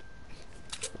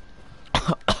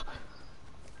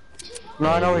 No,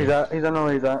 I know where he's at. He don't know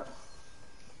where he's at.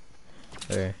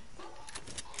 Where?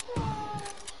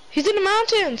 He's in the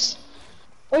mountains.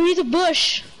 Or he's a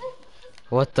bush.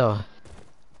 What the?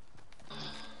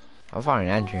 I'm finding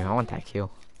Andrew. I want that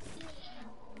kill.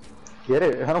 Get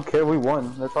it. I don't care. We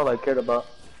won. That's all I cared about.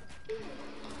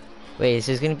 Wait, is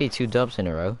this gonna be 2 dubs in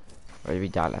a row? Or did we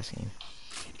die last game?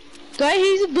 Guy,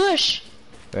 he's a bush.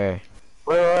 Where?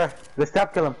 Where? Let's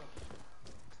tap kill him.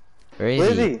 Where is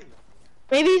Where he? is he?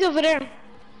 Maybe he's over there.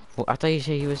 Well, I thought you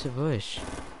said he was a bush.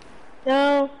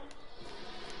 No.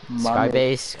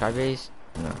 Skybase?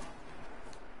 No.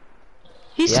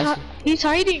 He's Yes. he's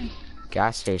hiding.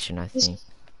 Gas station, I think.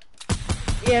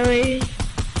 Yeah, maybe.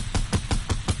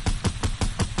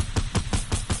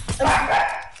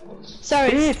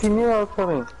 Sorry. Shit, he knew I was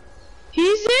coming.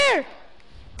 He's there.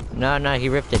 No, he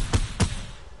ripped it.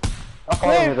 I'm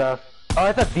following his ass. Oh,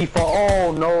 it's a default.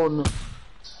 Oh, no.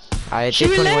 I Should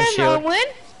did we 21 let him shield. win?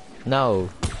 No.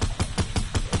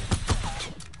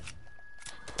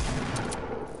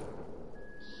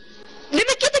 Let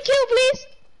me get the kill, please.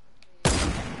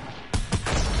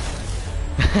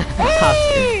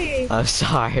 Hey! I'm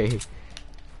sorry.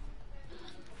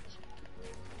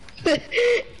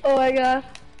 Oh my god.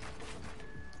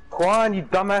 Quan, you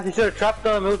dumbass. You should have trapped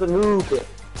him. It was a noob.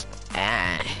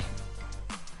 Ah.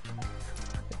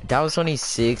 That was only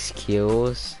 6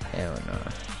 kills. Hell no.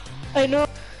 I know.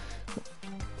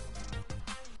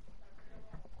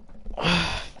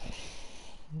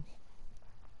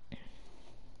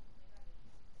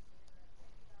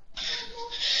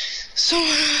 So,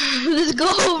 let's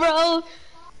go, bro.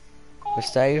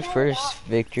 Was that your first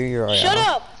victory royale? Shut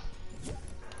up.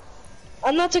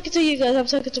 I'm not talking to you guys. I'm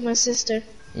talking to my sister.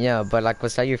 Yeah, but like,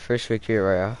 was that your first victory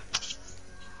royale?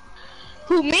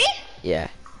 Who, me? Yeah.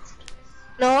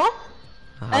 No.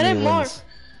 How I many did more. wins?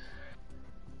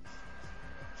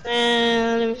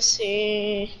 And let me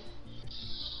see.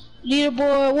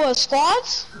 Leaderboard, what,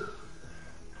 squads?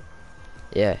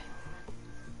 Yeah.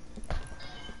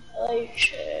 I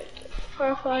check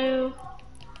profile.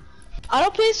 I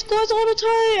don't play squads all the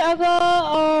time. I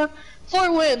got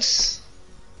 4 wins.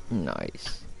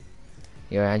 Nice.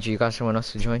 Yo, Andrew, you got someone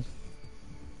else to join?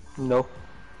 No.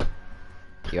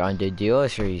 You're on the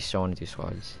duos or you still want to do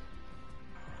squads?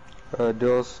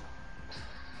 Duels.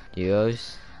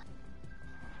 Duos?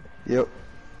 Yep.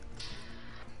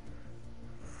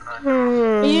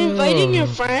 Are you inviting your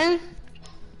friend?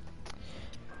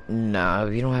 Nah,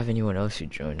 we don't have anyone else to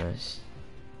join us.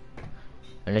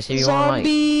 Unless if you want like...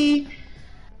 Zombie.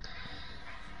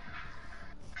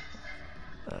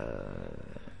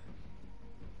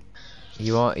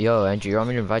 You want... Yo, Andrew, you want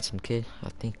me to invite some kid? I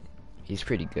think he's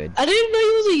pretty good. I didn't know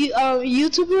he was a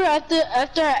YouTuber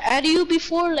after I added you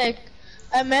before. Like,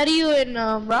 I met you in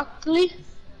Broccoli.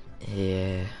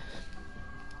 Yeah.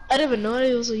 I didn't even know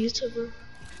he was a YouTuber.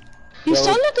 You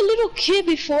sound like a little kid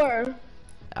before.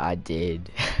 I did.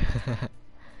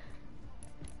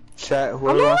 Chat,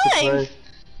 whoever wants to play.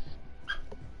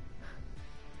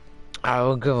 I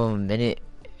will give him a minute.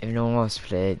 If no one wants to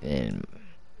play it, then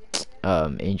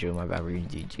Angel, my bad, we're gonna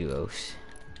do duos.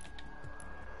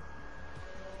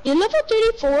 You level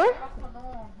 34? I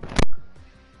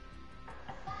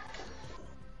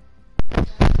don't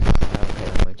care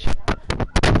that much.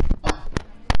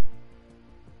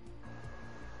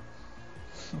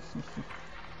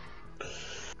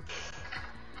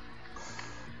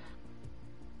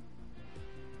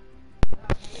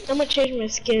 I'm gonna change my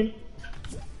skin.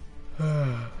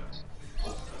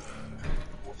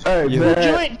 Hey, man.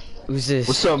 Join. Who's this?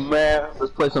 What's up, man?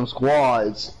 Let's play some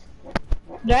squads.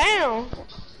 Down.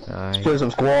 Let's play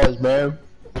some squads, man.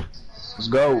 Let's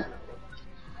go.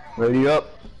 Ready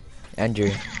up. Andrew.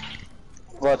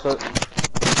 What's up?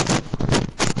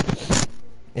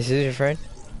 Is this your friend?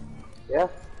 Yeah.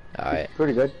 Alright.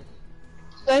 Pretty good.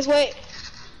 Guys, wait.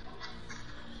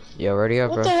 Yo, ready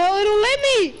up, What bro? the hell? It don't let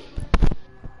me.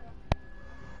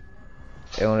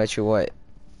 They won't let you what?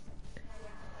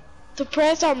 To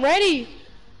press, I'm ready.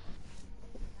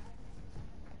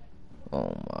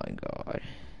 Oh my god.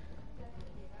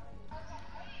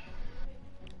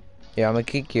 Yeah, I'm gonna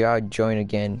kick you out, join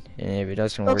again, and if it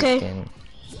doesn't work, Okay. then...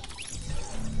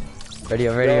 Ready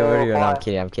up, ready up, ready up. No,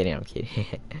 I'm kidding.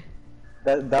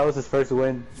 That was his first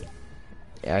win.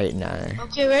 Alright, nah.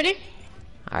 Okay, ready?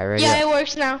 Alright, ready Yeah, up. it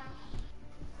works now.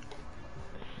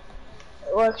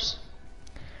 It works.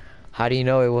 How do you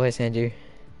know it was, Andrew?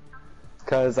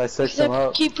 Cause I searched him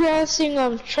up. Keep pressing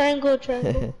triangle. It's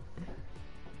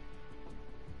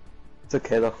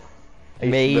okay though. I used to be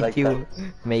May like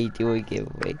do a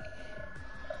giveaway.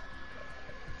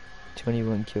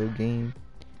 21 kill game.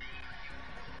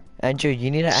 Andrew, you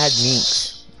need to add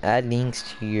links. Add links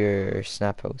to your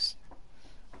snap post.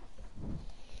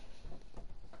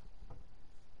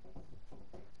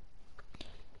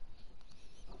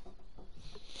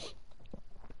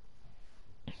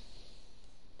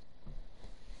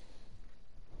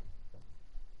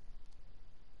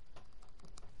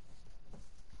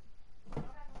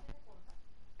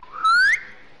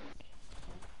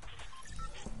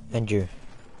 Andrew.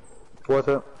 What's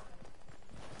up?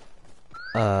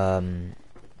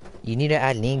 You need to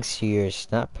add links to your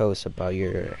snap post about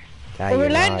your guy. We're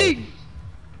your landing. live.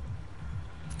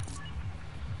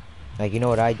 Like, you know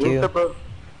what I do? What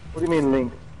do you mean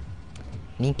link?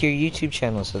 Link your YouTube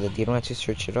channel so that you don't have to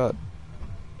search it up.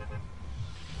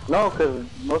 No, cause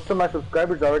most of my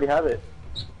subscribers already have it.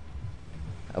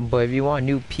 But if you want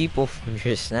new people from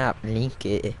your snap, link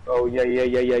it. Oh yeah.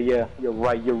 You're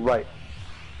right.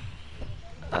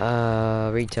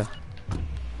 Rita.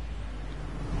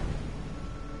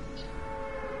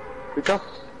 Rita?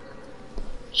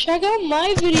 Check out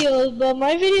my videos, but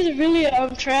my videos really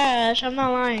trash. I'm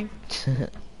not lying.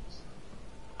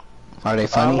 Are they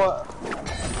funny?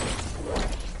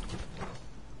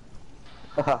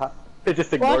 It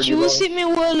just ignored Watch, you. you will see me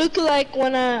what I look like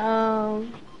when I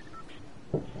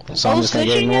So I I'm was just gonna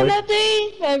get fishing the ignored? other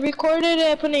day. I recorded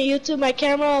it. I put it on YouTube. My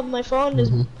camera on my phone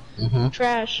is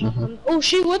trash. Oh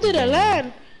shit! What did I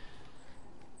land?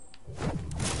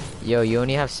 Yo, you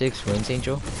only have 6 wins,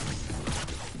 Angel?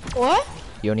 What?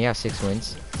 You only have 6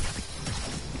 wins?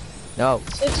 No.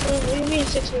 6 wins? What do you mean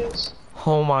 6 wins?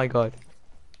 Oh my god.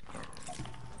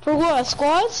 For what?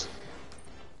 Squads?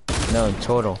 No, in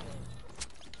total.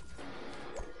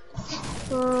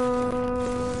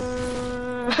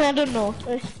 I don't know.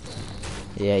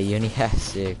 Yeah, you only have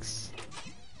 6.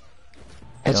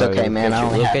 It's No, okay, man. I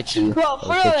only look have at you. 2. Well, for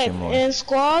Look at like you more. in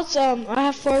squads, I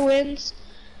have 4 wins.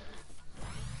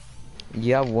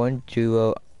 You have one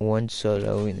duo, one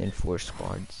solo, and then 4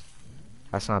 squads.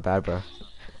 That's not bad, bro.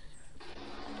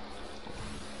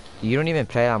 You don't even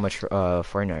play that much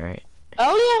Fortnite, right? I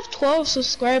only have 12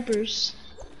 subscribers.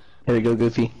 Here we go,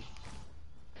 Goofy.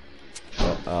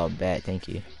 Oh, bet. Thank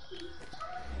you.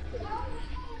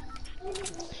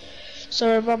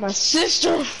 Sorry about my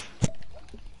sister.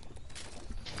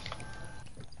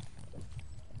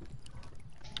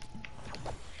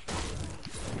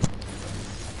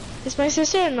 Is my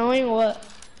sister annoying what?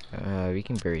 We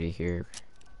can bury it here.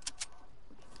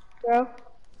 Bro?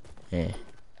 Yeah.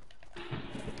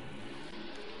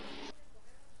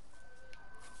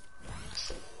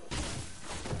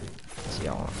 See,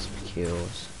 I want some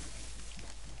kills.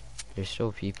 There's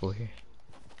still people here.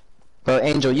 Bro,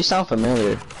 Angel, you sound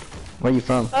familiar. Where you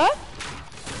from? Huh?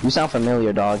 You sound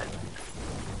familiar, dog.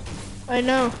 I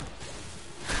know.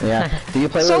 Yeah. Do you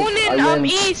play Someone with... in are you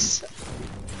East.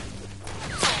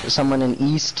 Someone in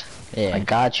East? Yeah. I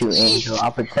got you, Angel.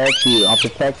 I'll protect you. I'll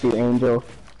protect you, Angel.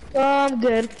 Oh, I'm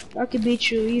good. I can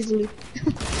beat you easily.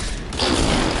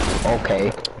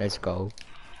 Okay. Let's go.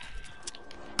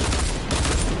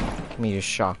 Give me your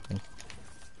shotgun.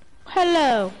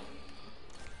 Hello.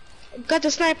 Got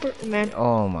the sniper, man.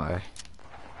 Oh my.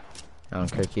 I don't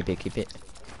care. Keep it. Keep it.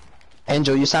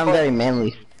 Angel, you sound very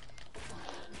manly.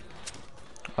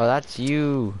 Oh, that's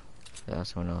you.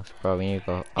 That's someone else. Bro, we need to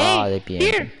go. Hey, Ah, they beat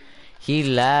here. him. He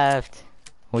left.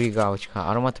 What do you got? What you got?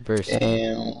 I don't want the burst.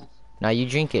 Damn. Now you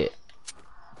drink it.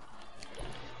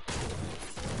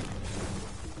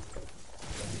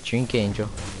 Drink it, Angel.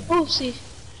 Oh, see.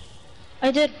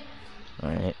 I did.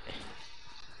 Alright.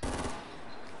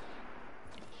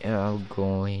 Yeah, I'm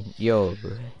going. Yo.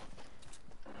 I'm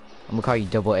gonna call you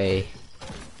double A.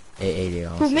 A.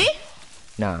 Who, me?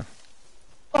 Nah.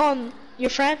 Your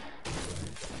friend?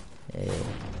 A.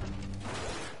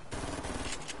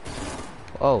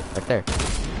 Oh, right there.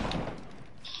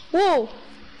 Whoa.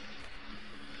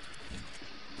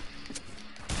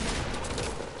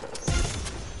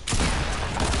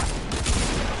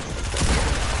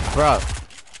 Bro.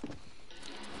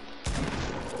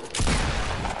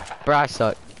 Bro, I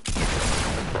suck.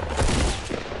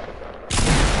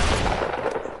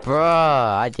 Bro,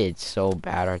 I did so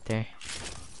bad right there.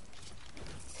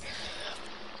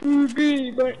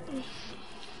 But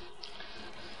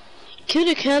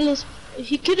coulda killed us.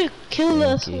 He coulda killed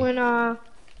us when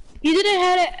he didn't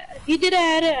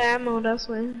had an ammo. That's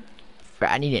when. Bro,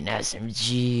 I need an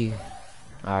SMG.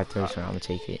 Alright, first one, I'm gonna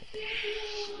take it.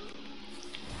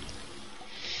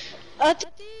 I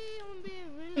think I'm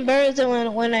being embarrassed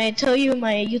when I tell you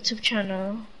my YouTube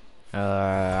channel.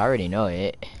 I already know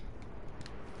it.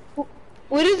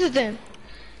 What is it then?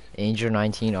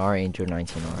 Angel19R,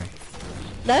 Angel19R.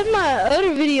 That's my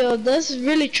other video. That's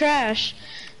really trash.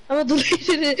 I'm gonna delete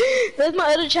it. That's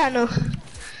my other channel.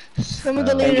 I'm gonna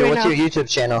delete it Angel, right what's now. your YouTube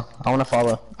channel? I wanna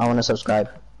follow. I wanna subscribe.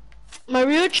 My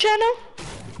real channel?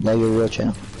 Yeah, your real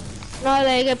channel. No,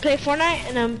 like I play Fortnite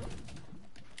and I'm.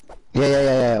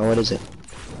 Yeah. What is it?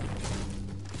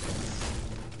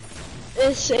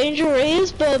 It's Angel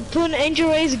Reyes, but put Angel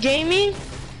Reyes Gaming,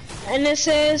 and it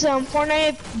says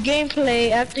Fortnite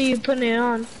gameplay after you put it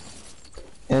on.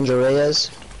 Angel Reyes.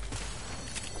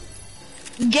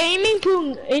 Gaming,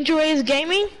 put Angel Reyes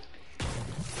Gaming.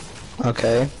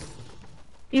 Okay.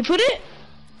 You put it?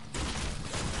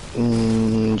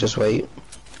 Just wait.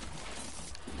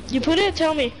 You put it?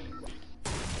 Tell me.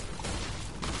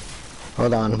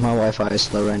 Hold on, my Wi-Fi is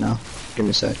slow right now. Give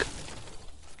me a sec.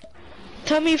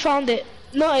 Tell me you found it.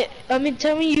 No, I mean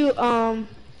tell me you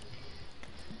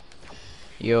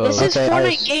Yo. This is Okay,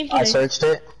 Fortnite gameplay.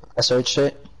 I searched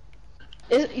it.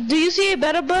 Do you see a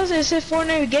better buzz? It says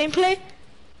Fortnite gameplay.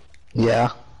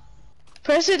 Yeah.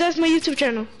 Press it. That's my YouTube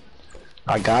channel.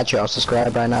 I got you. I'll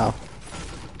subscribe right now.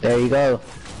 There you go.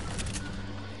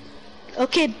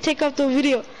 Okay, take off the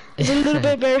video. It's a little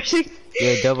bit embarrassing.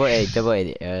 Yo, double A.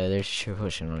 There's shit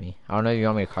pushing on me. I don't know if you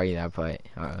want me to call you that, but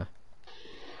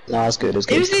No, it's good. It's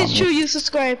If good. it's true, you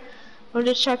subscribe. I'm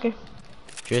just checking.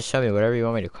 just tell me whatever you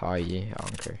want me to call you. I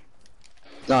don't care.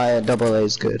 No, yeah, double A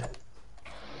is good.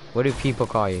 What do people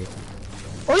call you?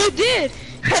 Oh, you did!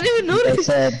 I didn't even They notice.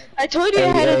 said, I told you I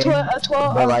had a AA,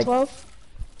 12. but like- 12.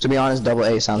 to be honest, double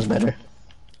A sounds better.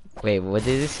 Wait, what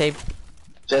did it say?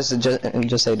 Just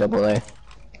say double A.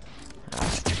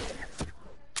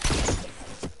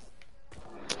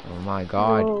 Oh my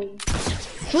god. Whoa.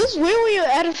 Who's where were you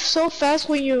at so fast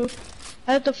when you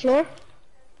at the floor?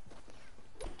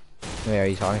 Wait, are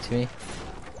you talking to me?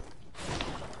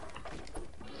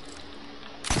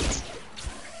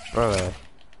 Bro.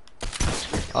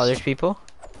 Oh, there's people?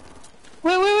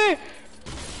 Where?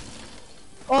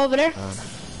 Over there.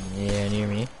 Yeah, near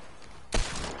me.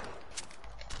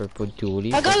 Purple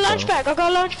dually. I got a launch pack. I got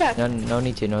a launch pack. No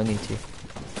need to. No need to.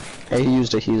 Hey, he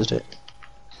used it.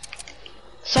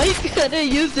 Psych, I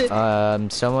didn't use it.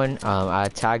 Someone. I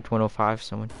tagged 105.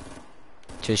 Someone.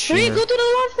 Just Hurry, shoot. go to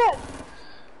the launch pad.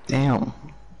 Damn.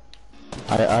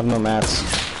 I have no mats.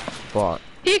 Fuck.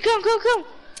 Here, come.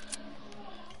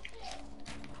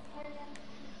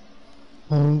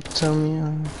 Tell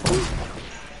me.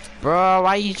 Bro,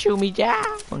 why you shoot me down?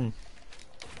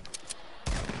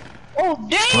 Oh,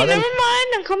 dang, never mind.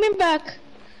 I'm coming back.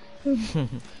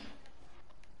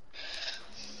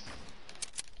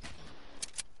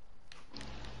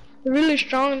 They're really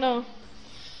strong though.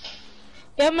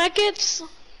 Yeah, mech it's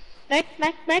mech.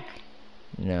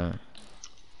 No.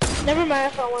 Never mind, I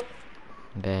found one.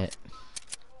 Bet.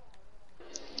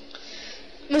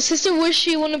 My sister wished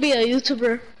she wanna be a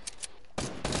YouTuber.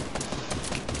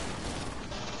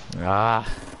 Ah.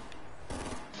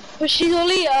 But she's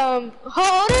only how old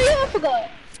are you? I forgot.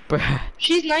 Bruh.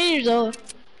 She's 9 years old.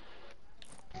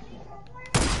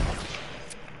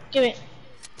 Give it.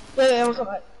 Wait, I'm gonna come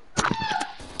back.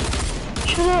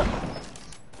 Shut up.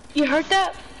 You heard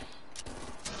that?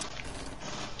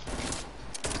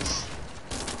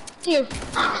 Here.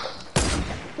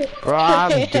 Bro,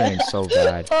 I'm doing so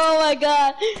bad. Oh my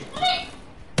god.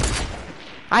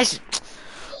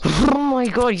 Oh my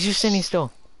god, he's just standing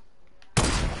still.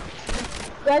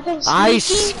 Guys, I'm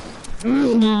Ice.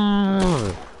 sneaking.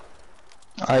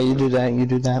 Alright, you do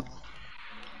that.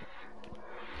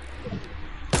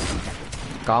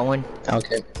 Got one.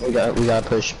 Okay, we got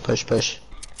push.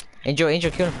 Angel,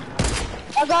 kill him.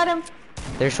 I got him.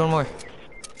 There's one more.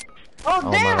 Oh,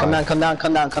 Oh damn. my God.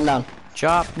 Come down.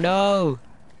 Chop, no.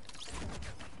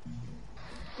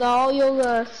 No, you'll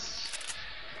Where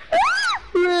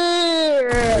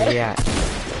you at?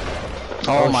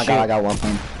 Oh, Oh, my shoot. god, I got one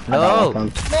pump. No. No,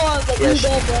 but Yes. you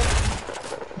dead, bro.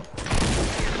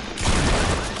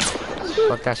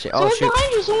 Fuck that shit. Oh Someone shoot.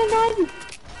 behind you, someone behind you.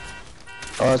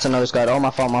 Oh, it's another squad. Oh, my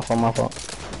fault.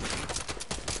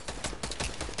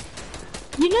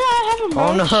 You know I have a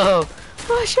Oh merch. no.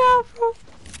 Watch out, bro.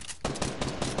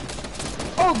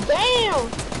 Oh, damn.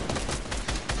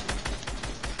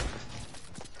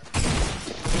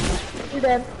 You're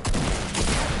dead.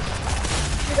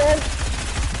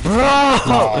 Bro,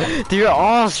 they're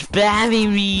all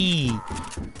spamming me.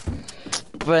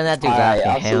 Bro, that dude got Alright, me.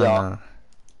 I'll see Hell y'all. no.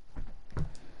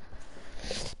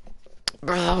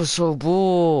 Bro, that was so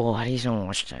bull. I didn't even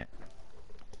watch that.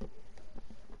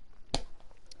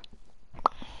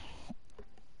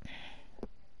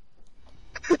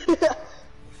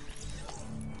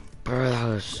 Bro, that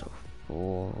was so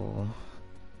bull.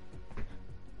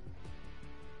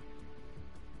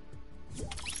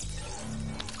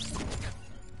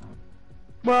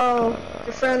 Bro,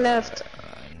 your friend left.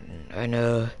 I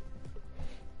know.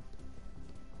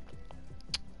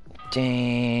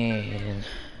 Damn.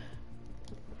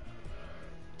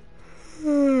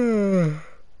 Well,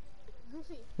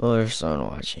 there's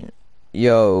someone watching.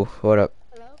 Yo, what up?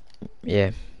 Hello?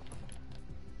 Yeah.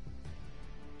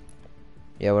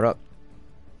 Yeah, what up?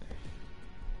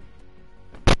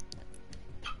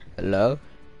 Hello?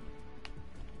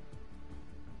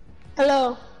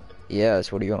 Hello.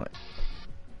 Yes, what do you want?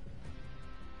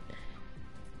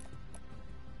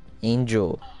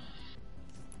 Angel.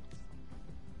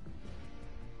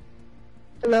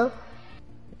 Hello.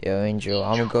 Yo, Angel,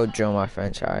 I'm gonna go join my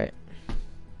friends, alright?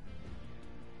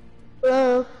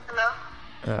 Hello.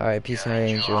 Alright, peace out,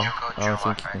 Angel. I don't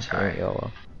think you can hear me,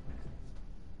 well.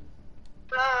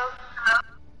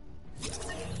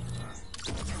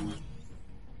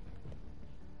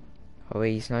 Oh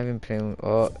wait, he's not even playing.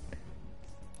 Oh,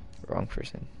 wrong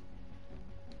person.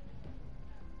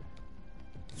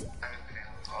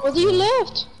 What do you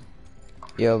left?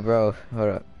 Yo, bro, hold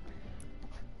up.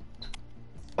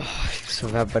 Oh, I feel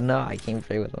so bad, but no, I can't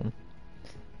play with him.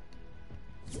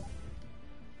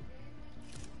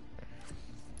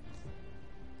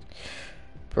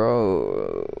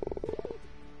 Bro,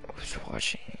 who's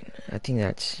watching? I think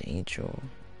that's Angel.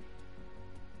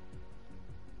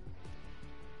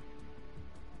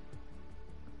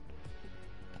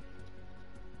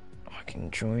 I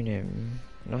can join him.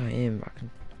 Not him.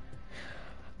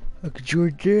 I can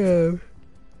join them.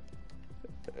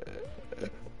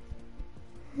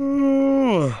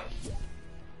 Oh,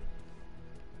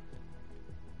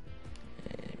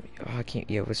 I can't.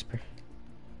 Yeah, whisper.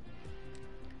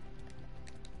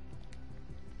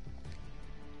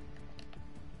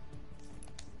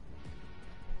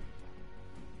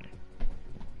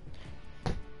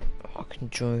 I can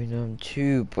join them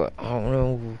too, but I don't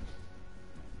know.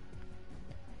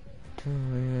 Hello?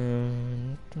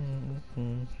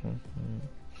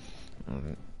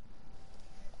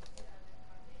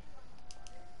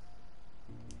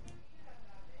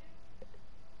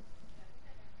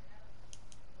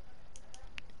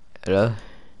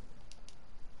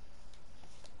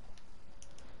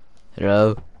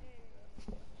 Hello?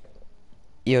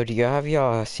 Yo, do you have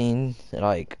y'all seen,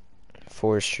 like,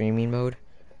 for streaming mode?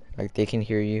 Like, they can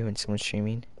hear you when someone's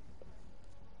streaming?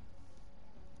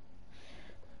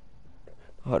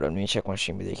 Hold on, let me check my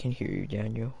stream, but they can hear you,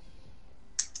 Daniel.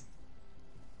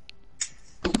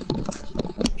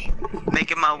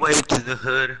 Making my way to the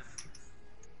hood.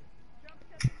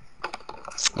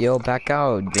 Yo, back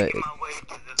out. Making my way to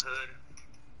the hood.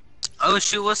 Oh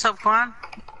shoot, what's up, Quan?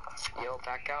 Yo,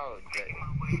 back out.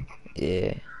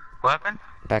 Yeah. What happened?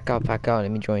 Back out, let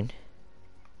me join.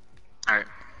 Alright.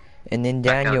 And then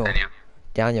Back out, Daniel.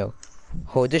 Daniel,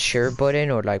 hold the share button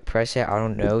or like press it, I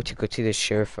don't know, to go to the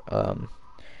share,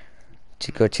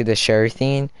 to go to the share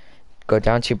thing. Go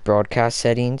down to broadcast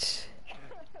settings.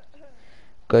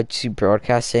 Go to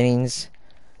broadcast settings.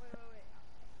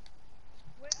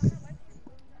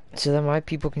 So that my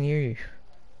people can hear you.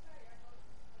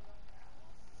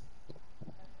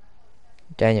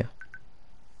 Daniel.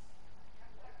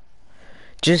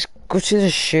 Just go to the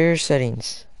share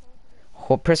settings.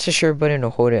 Press the share button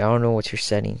or hold it. I don't know what's your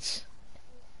settings.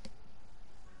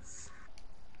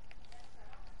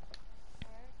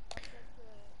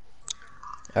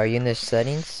 Are you in the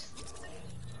settings?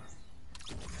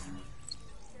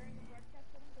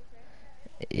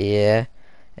 Yeah.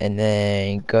 And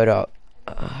then go to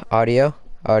audio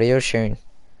sharing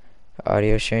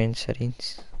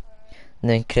settings. And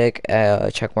then click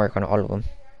check mark on all of them.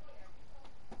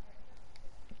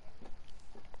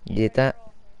 You did that?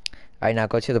 Alright, now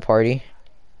go to the party.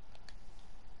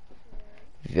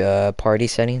 Party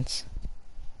settings.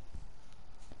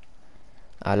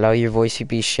 Allow your voice to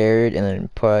be shared and then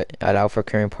put allow for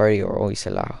current party or always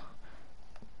allow.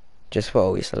 Just put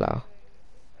always allow.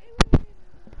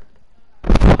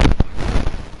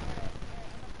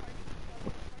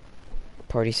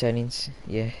 Party settings,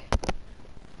 yeah.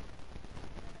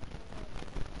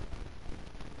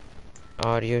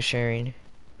 Audio sharing.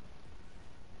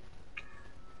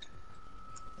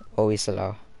 Always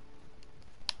allow.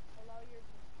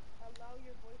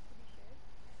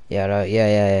 Yeah,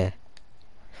 yeah.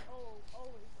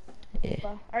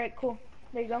 Yeah. Alright, cool.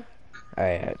 There you go.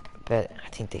 Alright, I bet. I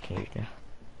think they can hear you now.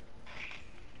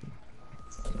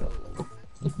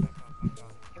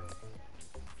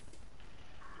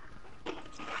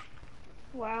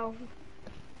 Wow.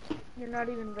 You're not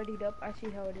even readied up. I see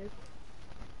how it is.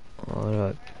 Hold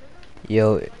up.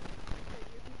 Yo.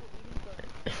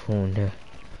 Oh no.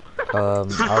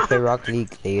 I'll play Rocket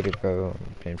League later, bro.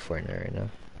 I'm playing Fortnite right now.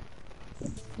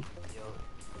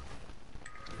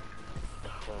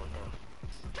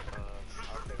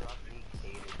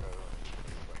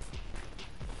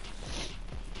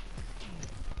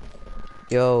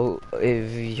 Yo,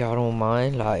 if y'all don't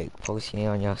mind, like, posting it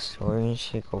on y'all story and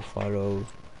shit, go follow,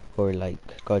 or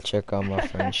like, go check out my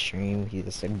friend's stream.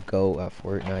 He's a GOAT at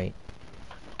Fortnite.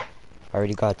 I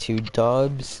already got 2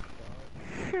 dubs.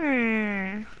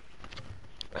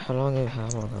 How long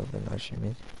have I been not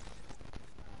streaming?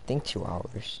 I think 2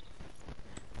 hours.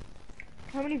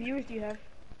 How many viewers do you have?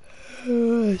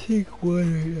 I think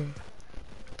 1 right now.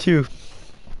 2.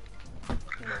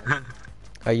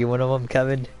 Are you one of them,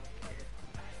 Kevin?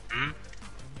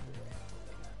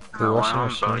 You're watching our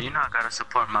bro, stream? you know I gotta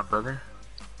support my brother.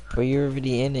 But you're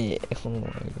already in it. Oh my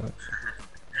god.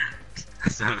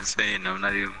 That's what I'm saying, I'm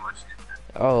not even watching.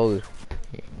 Oh.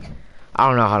 I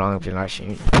don't know how long I've been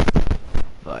watching,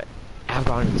 but I've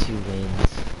gotten 2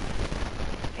 wins.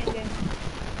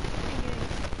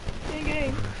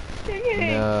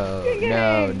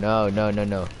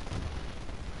 No.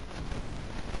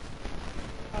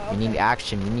 We need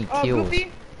action. We need kills.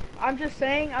 Goofy, I'm just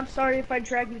saying. I'm sorry if I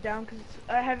drag you down because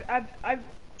I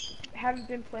haven't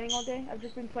been playing all day. I've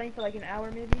just been playing for like an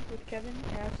hour maybe with Kevin,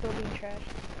 and I'm still being trashed.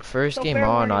 First So game fair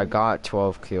on, I warning. got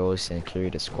 12 kills and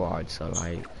cleared a squad. So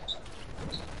like,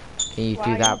 can you Why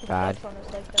do you that put bad? flex on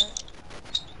us like that?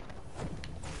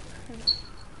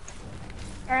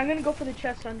 Alright, I'm gonna go for the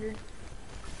chest under.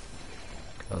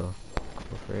 Go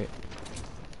for it.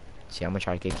 See, I'm gonna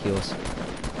try to get kills.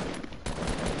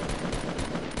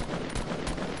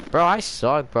 Bro, I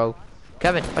suck, bro.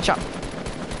 Kevin, watch out.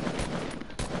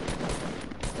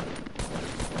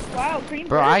 Wow, cream.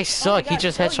 Bro, I Oh suck. my He God,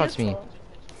 just so headshots me. useful.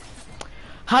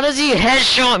 How does he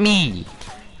headshot me?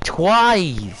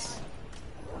 Twice.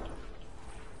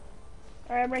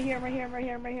 Alright, I'm right here.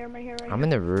 I'm in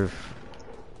the roof.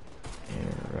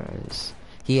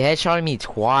 He He headshotted me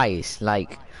twice.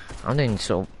 Like, I'm doing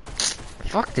so.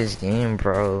 Fuck this game,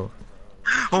 bro.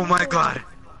 Oh my god.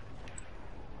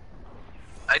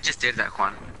 I just did that,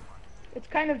 Quan. It's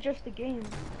kind of just a game.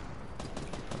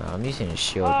 I'm using a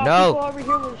shield. People No! over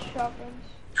here with shotguns.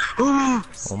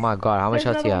 Oh my god, how much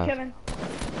There's health do another you one, have?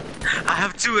 Kevin. I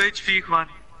have 2 HP, Quan.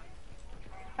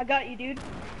 I got you, dude.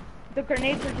 The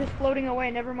grenades are just floating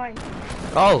away. Never mind.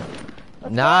 Oh!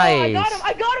 Let's Nice! go.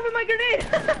 I got him with my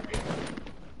grenade!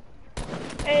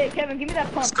 Hey, Kevin, give me that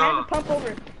pump. Let's go. Hand the pump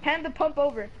over. Hand the pump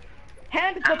over.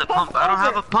 Hand And the the pump. I don't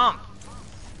have a pump.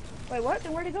 Wait, what?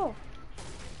 Then where'd it go?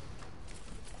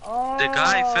 Oh. The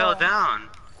guy fell down.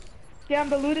 Damn,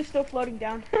 the loot is still floating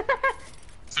down.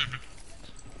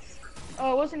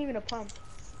 Oh, it wasn't even a pump.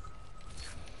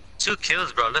 2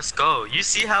 kills, bro. Let's go. You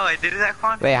see how I did that,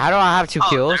 Quan? Wait, how do I have 2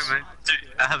 kills? Never mind.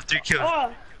 I have 3 kills.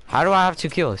 Oh, How do I have 2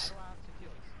 kills?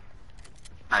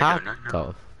 I How don't know.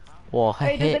 the? Well,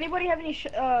 hey, does anybody have any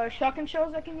shotgun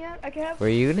shells I can have? Were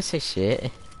you gonna say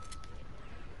shit?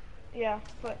 Yeah,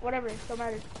 but whatever, don't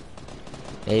matter.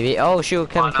 Maybe. Oh shoot,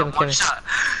 Kevin, Oh, no, Kevin, one Kevin. shot.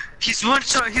 He's one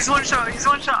shot. He's one shot. He's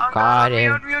one shot. Oh, Got no,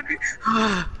 him. On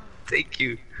me. Thank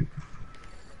you.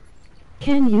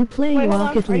 Can you play Wait, hold on.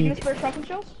 Rocket Are you gonna League? spare shotgun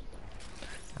shells?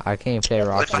 I can't play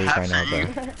Rocket League right now, bro.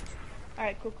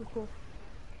 Alright, cool.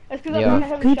 That's because I Yeah. don't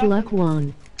have a Good shotgun. luck,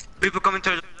 Juan. People coming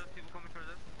towards us.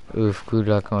 Oof, good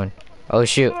luck on. Oh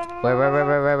shoot. Where? We're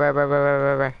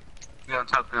on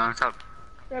top.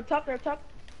 They're up top.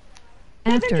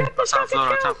 After. Drop the Top shotgun floor on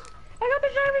shells! top. I got the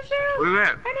shotgun shells! Where we at?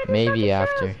 I need the Maybe shotgun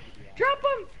after. shells! Drop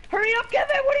them! Hurry up,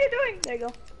 Kevin! What are you doing? There you go.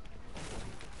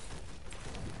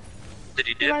 Did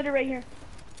he He dip? landed right here.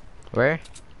 Where?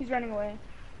 He's running away.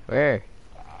 Where?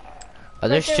 Oh,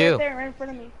 there's right there, 2. Right there, right in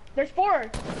front of me. There's 4.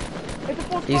 It's a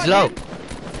full squad. He's low. Man.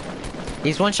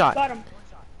 He's one shot. Got him.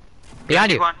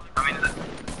 Behind you. Quan. I mean,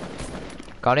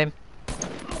 Got him.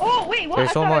 Oh wait, what? There's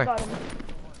I thought one I more. got him.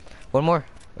 One more.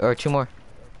 Or 2 more.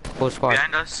 Full squad.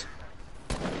 behind us.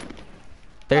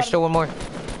 There's Got still one more.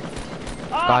 Oh.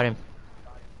 Got him.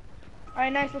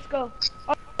 Alright, nice. Let's go.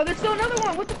 Oh, there's still another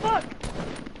one. What the fuck?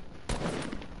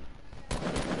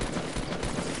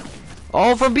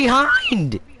 Oh, from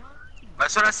behind.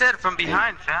 That's what I said. From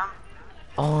behind, fam.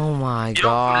 Oh my You don't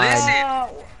god.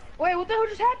 listen. Wait, what the hell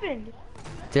just happened?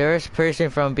 There's a person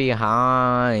from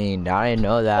behind. I didn't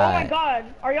know that. Oh my god.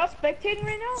 Are y'all spectating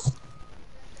right now?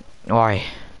 Why?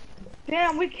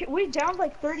 Damn, we downed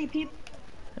like 30 people.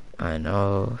 I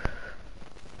know.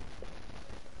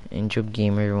 Angel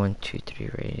Gamer 123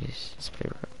 raise. Let's play.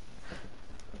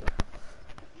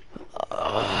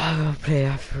 I'm gonna play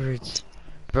afterwards.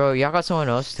 Bro, y'all got someone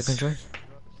else to control?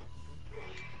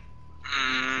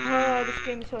 Oh, this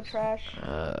game is so trash.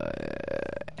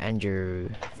 Andrew.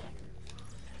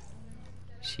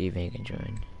 See if he can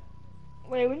join.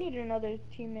 Wait, we need another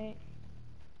teammate.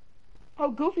 Oh,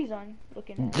 Goofy's on.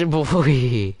 Looking at.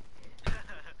 Boy.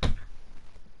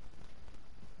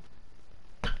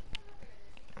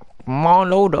 Come on,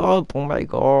 load up. Oh my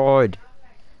god.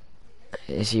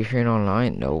 Is he here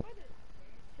online? Nope.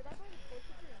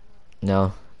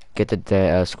 No. Get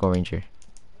the Score Ranger.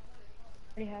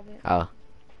 Already have it. Oh.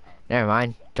 Never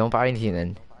mind. Don't buy anything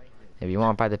then. If you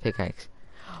want to buy the pickaxe.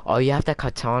 Oh, you have the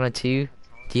katana too?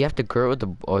 Do you have the girl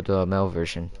or the male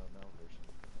version?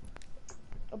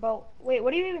 About. Wait,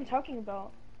 what are you even talking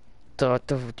about?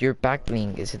 Your back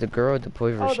bling. Is it the girl or the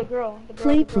boy version? Oh, the girl.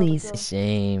 Play, the girl, please. the girl.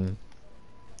 Same.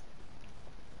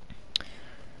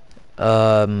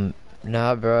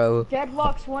 Nah, bro.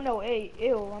 Deadlocks 108.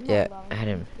 Ew, I'm not Yeah, allowing I had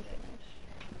him. this.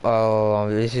 Oh,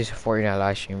 this is a Fortnite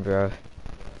live stream, bro.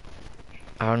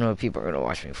 I don't know if people are gonna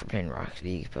watch me for playing Rocket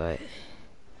League, but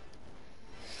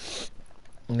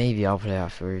maybe I'll play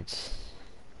afterwards.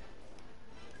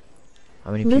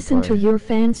 How many Listen people to your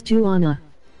fans, Juana.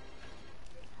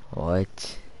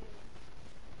 What?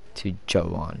 To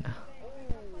Joanna.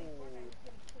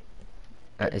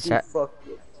 Is that Fuck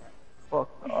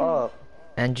up.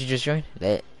 Andrew just joined?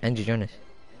 Let Andrew join us.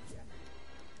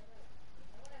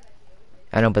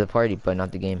 I know, but the party, but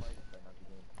not the game.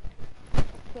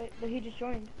 But he just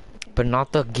joined. But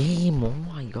not the game. Oh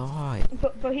my god.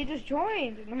 But he just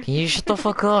joined. Can you shut the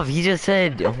fuck up? He just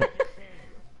said.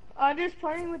 I'm just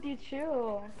playing with you,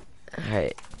 chill.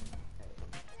 Alright.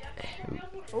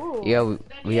 Ooh. Yeah,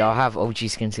 we all have OG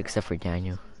skins except for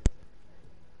Daniel.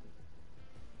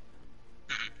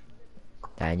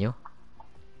 Daniel?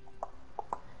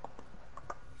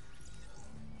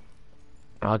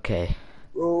 Okay.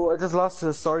 Bro, I just lost to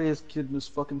the sorriest kid in this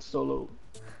fucking solo.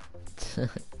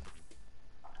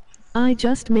 I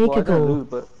just make Well, I a didn't goal. lose,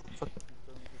 but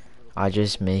I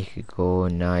just make it go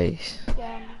nice.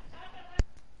 Damn.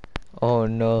 Oh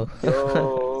no.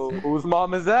 Yo, whose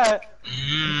mom is that?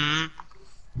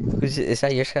 Is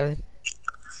that yours, Kevin?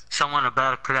 Someone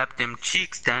about to clap them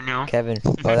cheeks, Daniel. Kevin.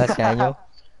 Oh, that's Daniel.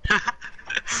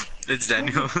 It's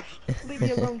Daniel. Leave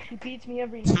me alone. She beats me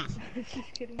every night.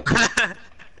 Just kidding.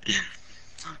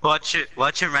 Watch it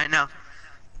right now.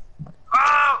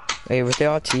 Oh! Wait, were they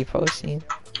all T-posting?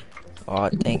 Oh,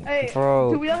 thank Hey, do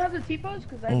bro. we all have the T-pose?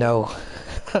 Cause I No.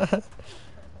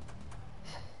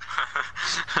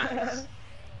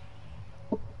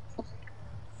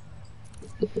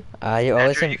 I Andrew,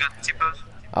 wasn't. you got the T-pose?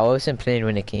 I wasn't playing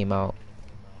when it came out.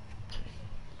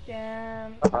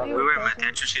 Damn. We were at my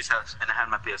Tantrish's house, and I had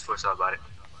my PS4, so I bought it.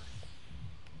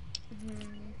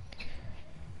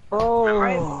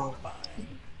 Oh.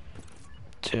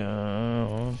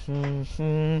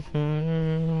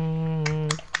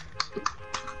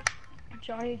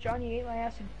 Johnny ate my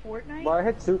ass in Fortnite. Bro, I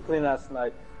hit 2 clean last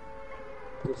night.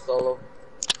 Just solo.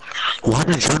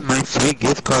 Wanna join my free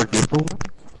gift card giveaway?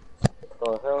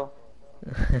 Oh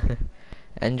hell.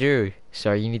 Andrew,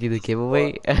 sorry, you need to do the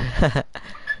giveaway.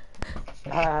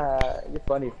 You're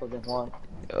funny, fucking Juan.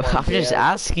 I'm just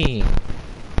asking.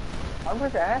 I'm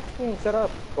just asking. Shut up,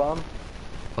 bum.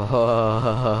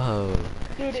 Oh,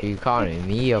 Dude, so you calling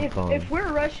me a bum? if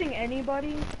we're rushing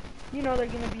anybody, you know they're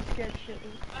gonna be scared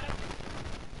shitless.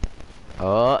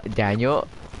 Oh, Daniel.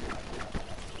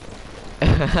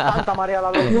 Santa Maria la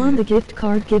Luz. Won the gift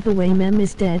card giveaway. Mem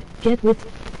is dead. Get with.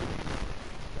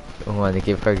 Oh, the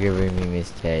gift card giving me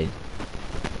Miss Ted.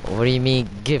 What do you mean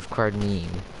gift card mean?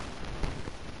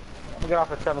 I'm gonna get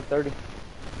off at 7:30.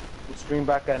 We'll stream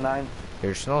back at 9.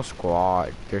 There's no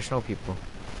squad. There's no people.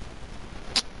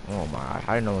 Oh my,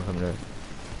 I didn't know what I'm doing.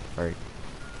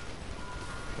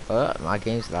 Alright. My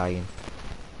game's lagging.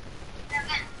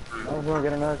 I'm gonna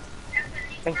get another.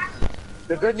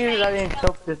 The good news is I didn't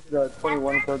choke this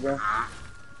 21 kill game.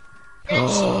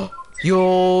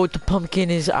 Yo, the pumpkin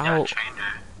is out.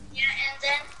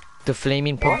 The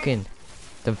flaming pumpkin.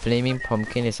 The flaming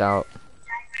pumpkin is out.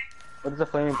 What is a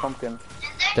flaming pumpkin?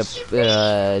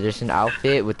 There's an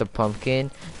outfit with the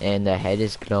pumpkin and the head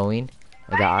is glowing.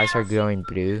 The eyes are glowing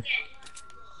blue.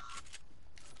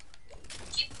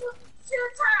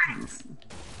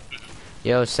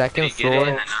 Yo, second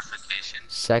floor.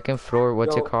 Second floor,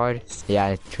 what's it called?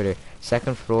 Yeah, Twitter.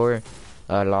 Second floor,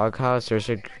 log house. There's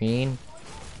a green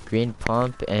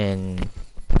pump and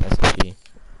SG.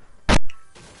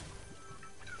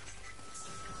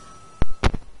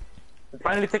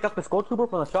 Finally pick up the skull trooper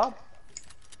from the shop?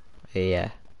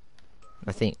 Yeah,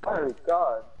 I think. Oh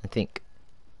god. I think.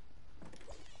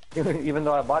 Even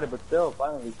though I bought it, but still,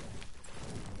 finally.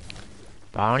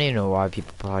 But I don't even know why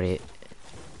people bought it.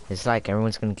 It's like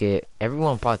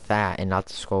everyone bought that and not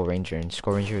the Skull Ranger, and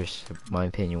Skull Ranger is, in my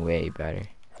opinion, way better.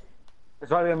 It's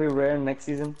probably gonna be rare next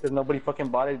season because nobody fucking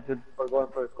bought it just for going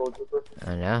for a skull trooper.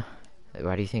 I know.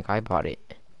 Why do you think I bought it?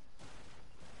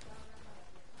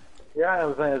 Yeah, I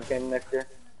was playing this game next year.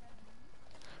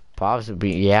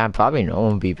 Possibly, yeah, probably no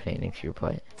one will be playing next year,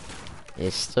 but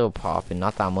it's still popping,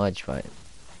 not that much, but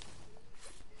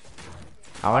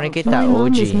I want to get that My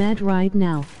mom is OG. mad right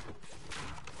now.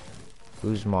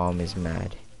 Whose mom is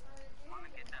mad?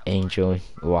 Angel,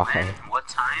 why? What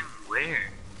time? Where?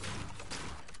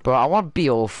 Bro, I want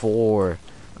BO4.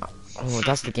 Oh,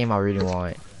 that's the game I really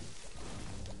want.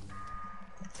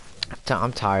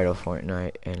 I'm tired of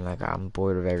Fortnite, and like I'm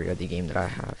bored of every other game that I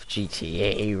have.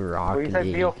 GTA, What Rocket you said,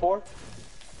 League. BO4?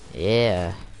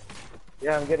 Yeah.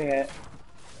 Yeah, I'm getting it.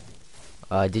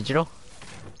 Digital?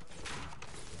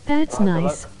 That's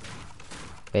nice.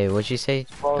 Wait, what'd you say?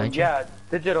 Well, Angel? yeah,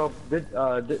 digital,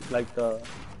 like the...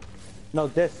 No,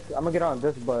 disc. I'm gonna get on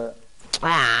disc, but...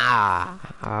 Ah!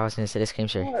 I was gonna say this game,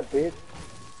 sure. Yeah, bitch.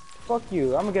 Fuck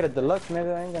you. I'm gonna get a deluxe,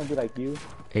 nigga. I ain't gonna be like you.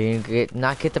 You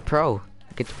not get the pro.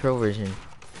 Get the pro version.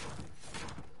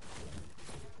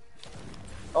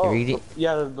 Oh, Read it.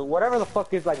 yeah, whatever the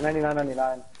fuck is like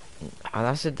 99.99. Oh,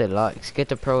 that's a deluxe. Get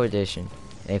the pro edition.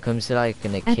 And it comes to like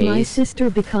in a At my case. sister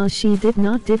because she did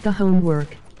not did the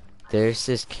homework. There's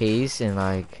this case and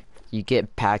like you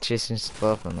get patches and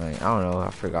stuff and like I don't know,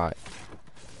 I forgot.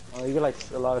 Oh, you get like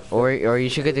a lot of shit. Or you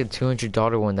should get the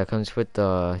 $200 one that comes with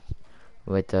the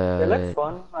It looks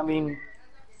fun. I mean,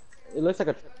 it looks like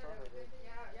a...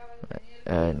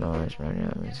 no, it's right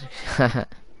now.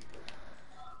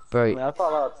 Bro, I mean, I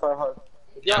thought I would try hard.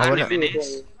 Yeah, I how wanna- many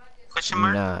minutes? Question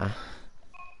mark? nah.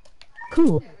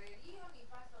 Cool.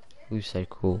 Who said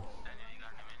cool?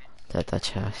 That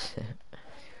chest.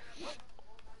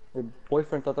 Your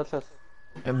boyfriend thought that's just...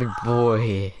 A big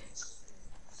boy.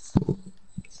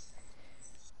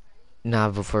 Nah,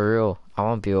 but for real, I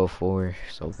want BO4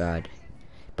 so bad.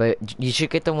 But you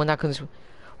should get the one that comes.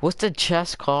 What's the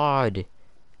chest called?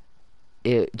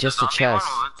 Just the chest,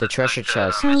 the treasure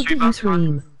chest. How do you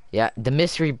stream? Yeah, the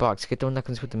mystery box. Get the one that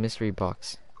comes with the mystery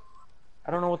box. I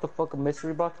don't know what the fuck a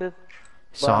mystery box is.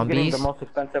 But I'm getting the Zombies. most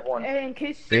expensive one. Hey, in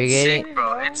case You're you getting- didn't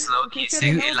bro. know, It's low in key case you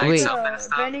sick. didn't It know, lights there's up and a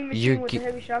stuff. vending You machine with a get-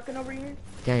 heavy shotgun over here.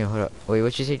 Daniel, hold up. Wait,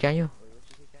 what you say, Daniel?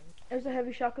 There's a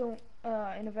heavy shotgun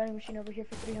in a vending machine over here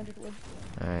for 300 wood.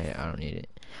 Alright, I don't need it.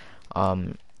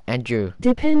 Andrew,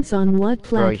 Depends on what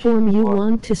platform you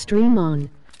want to stream on.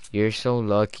 you're so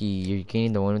lucky. You're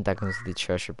getting the one that comes with the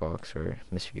treasure box or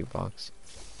mystery box.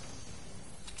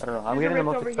 I don't know. I'm There's a getting the rift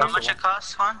most over here. How expensive much one. it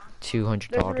costs, Juan? There's a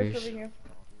rift over $200. here.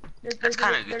 That's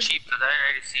kind of cheap because I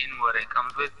already seen what it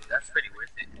comes with. That's pretty worth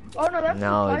it. Oh no, that's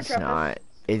No, supply it's trap. not.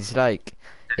 It's like,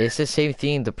 it's the same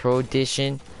thing, the Pro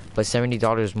Edition, but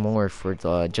 $70 more for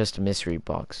the just a mystery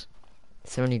box.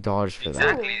 $70 for that.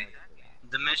 Exactly.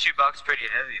 The mystery box is pretty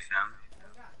heavy, fam.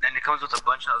 And it comes with a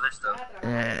bunch of other stuff.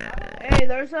 Hey,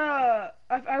 there's a.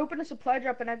 I opened a supply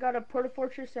drop and I got a Porta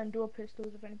Fortress and dual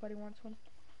pistols if anybody wants one.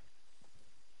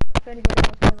 If anybody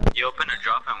wants one. You open a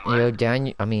drop and what? Yo,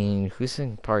 Daniel, I mean, who's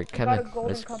in park? I got a Kevin, golden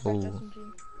let's compact go.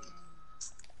 SMG.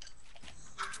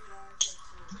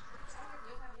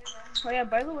 Oh yeah,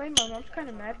 by the way, my mom's kind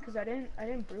of mad because I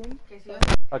didn't broom. So.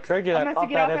 I'll trade you I'm that gonna have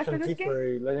to get compact off after this SMG for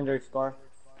a legendary scar.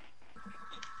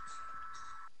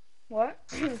 What?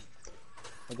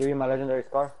 I'll give you my legendary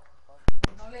scar.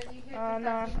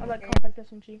 Nah, I like compact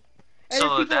SMG. Hey, there's So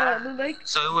people that, at Loot Lake.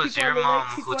 so it was People your at Loot mom Lake,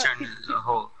 who people at- turned into the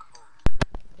Hulk.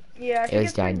 Yeah, she It was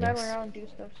gets pretty mad Daniels. when I don't do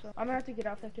stuff, so I'm gonna have to get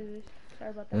off after this.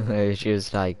 Sorry about that. She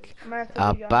was like, I'm gonna have to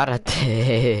leave you out.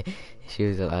 apárate. She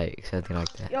was like, something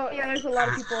like that. Yo, yeah, there's a lot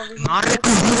of people over here. Not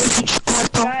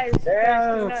Guys,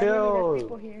 Damn, do not hear me, chill. there's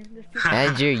people here. There's people.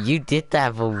 Andrew, you did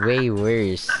that but way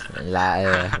worse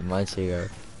like months ago.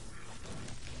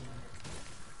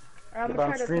 I'm But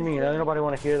I'm streaming and nobody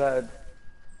want to hear that.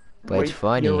 But it's rape,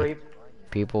 funny. ear rape.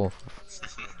 People,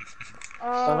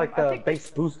 Sounds like I the think bass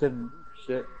boosted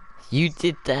shit. you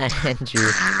did that, Andrew.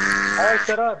 Alright,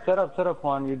 shut up,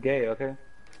 Juan. You're gay, okay?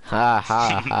 Ha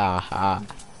ha ha ha.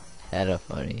 That a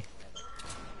funny.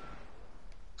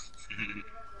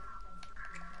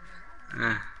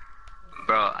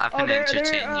 Bro, I've been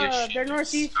entertaining your they're streams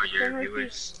northeast. or your They're viewers.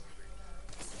 northeast.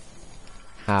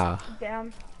 How?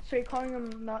 Damn. So you're calling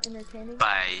them not entertaining?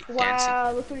 By dancing.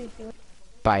 Wow, look what he's doing.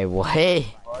 By what? Hit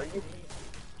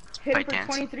By him for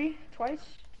dancing. 23 twice.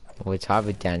 What type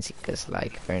of dancing? Cause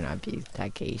like, fair not be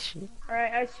that gay shit.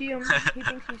 Alright, I see him. He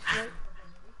thinks he's slick.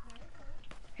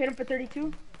 Hit him for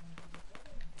 32.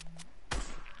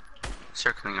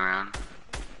 Circling around.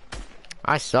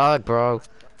 I saw it, bro.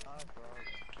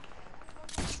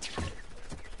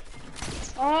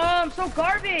 Oh, I'm so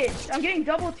garbage. I'm getting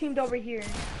double teamed over here.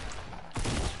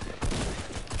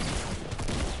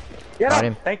 Get Got up.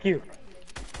 him. Thank you.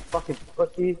 Fucking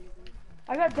pussy.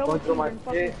 I got double Going through teamed my and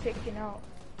fucking shit. taken out.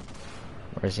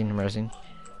 Resin. Alright,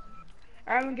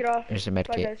 I'm gonna get off. There's a Bye,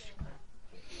 medkit. guys.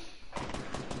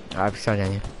 I've saw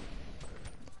Daniel.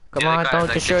 Come Yeah, the on, guy don't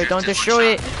that destroy it, don't drifted destroy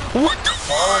one it. shot. What the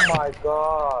Oh my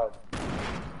god.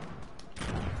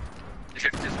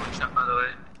 Drift is one shot, by the way.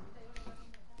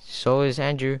 So is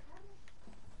Andrew.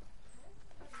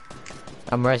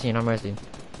 I'm resting. Or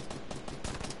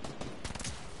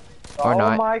Oh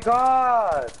not. my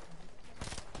god.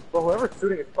 Bro, whoever's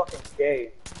shooting is fucking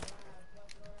gay.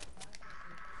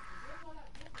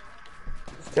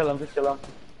 Just kill him.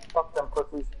 Fuck them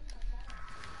pussies.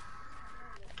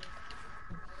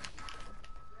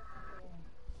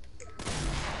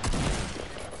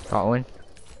 Got one.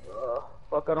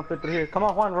 Fuck, I don't fit through here. Come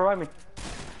on, Juan, revive me.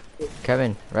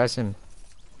 Kevin, rest him.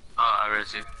 Oh, I read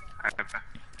you. Alright, bro.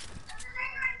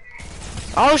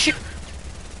 Oh shit!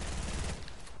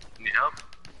 Need help?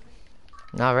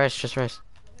 Nah, rest, just rest.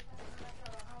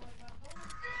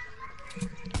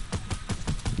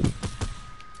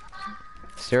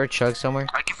 Is there a chug somewhere?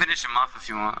 I can finish him off if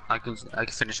you want. I can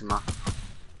finish him off.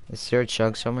 Is there a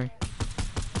chug somewhere?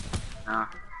 No.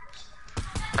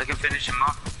 I can finish him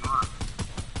off if you want.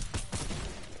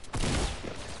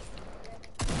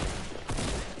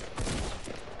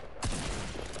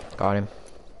 Got him.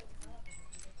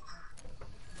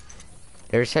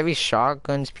 There's heavy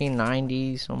shotguns,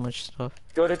 P90, so much stuff.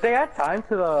 Yo, did they add time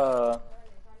to the...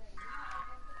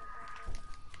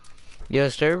 Yo,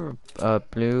 is there a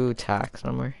blue tack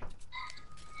somewhere?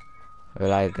 Or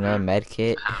like another med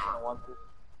kit? I don't want to.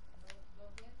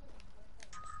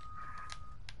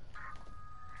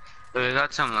 But we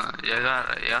got some,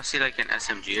 y'all see like an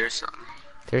SMG or something?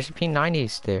 There's a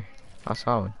P90s there. I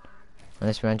saw one.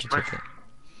 Unless Andrew took it.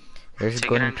 There's a Take it,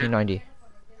 golden Andrew. P90.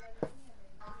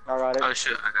 I got it. Oh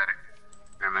shoot, I got it.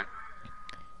 Never mind.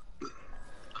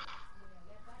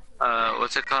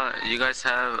 What's it called? You guys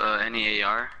have any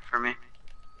AR for me?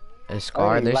 A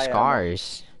scar? Hey, There's light ammo.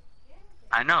 scars.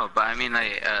 I know, but I mean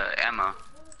like ammo.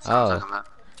 That's what I'm Oh. talking about.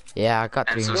 Yeah, I got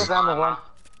And some 300. Where's small ammo, one? ammo.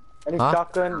 I need Huh?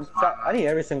 shotgun. I need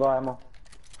every single ammo.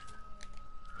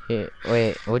 Here,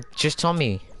 wait, what? Just tell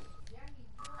me.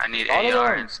 I need All of AR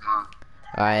them. and small.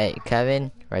 Alright,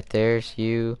 Kevin, right there's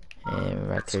you, and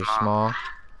right That's there's small. small.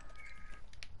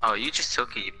 Oh, you just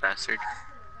took it, you bastard.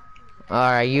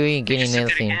 Alright, you ain't You getting just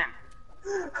took it anything.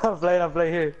 again. I'm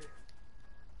playing here.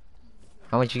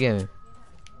 How much you giving?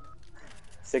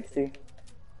 60.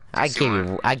 I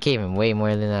gave him way more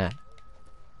than that.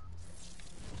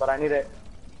 But I need it.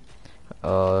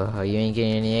 Oh, you ain't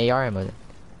getting any AR ammo then.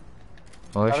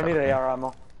 Or I don't need shotgun. AR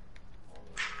ammo.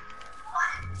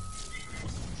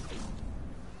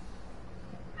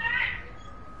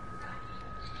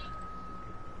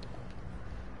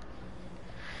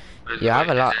 Yeah, I have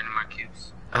a Is lot. there any more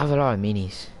cubes? I have a lot of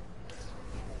minis.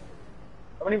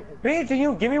 How many? Bitch, can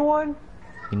you give me one?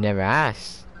 You never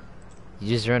asked. You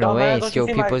just run Dumbass, away and don't you steal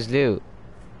see my- people's loot.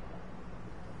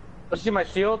 Let's see my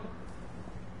shield.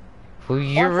 Well,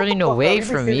 you're Juan, shut running the fuck away up. You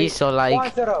from be me, silly. so Juan,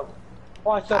 like, shut up.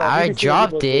 Juan, shut up. I You be silly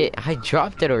dropped people it. do. I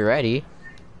dropped it already.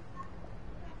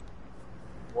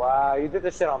 Wow, you did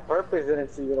this shit on purpose, didn't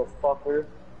you, little fucker?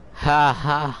 Ha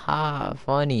ha ha,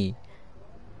 funny.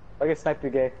 I get sniped, you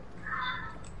gay.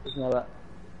 Just know that.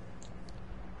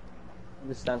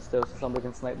 Just stand still so somebody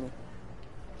can snipe me.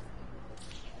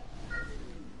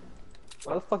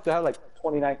 Why the fuck do I have like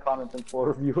 29 comments and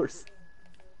 4 viewers?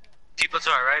 People to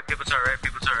our right, people to our right,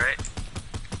 people to our right.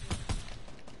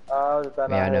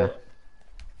 Yeah, I know.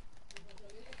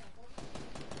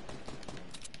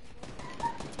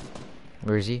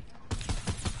 Where is he?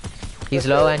 He's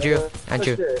low, Andrew.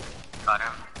 Andrew. Got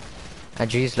him.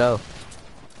 Andrew, he's low.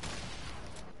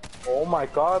 Oh my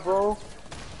god, bro.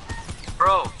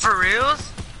 Bro, for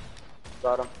reals?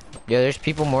 Got him. Yeah, there's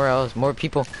people more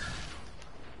people.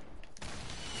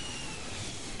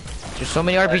 There's so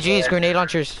many RPGs, grenade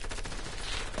launchers.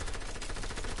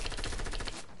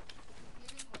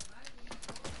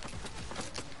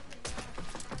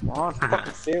 Come on,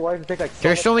 fucking shit. Why does it take like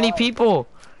There's so much many time? people.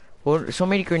 Well, so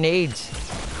many grenades.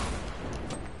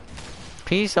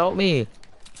 Please help me.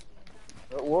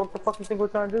 What the fuck you think we're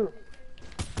trying to do?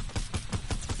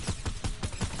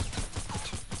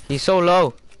 He's so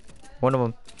low. One of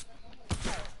them.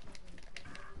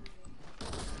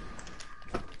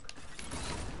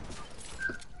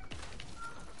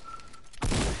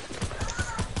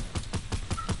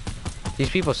 These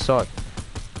people suck.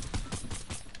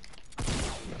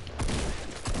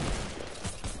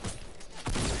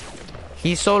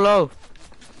 He's so low.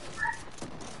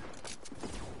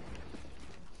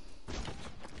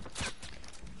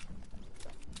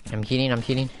 I'm healing.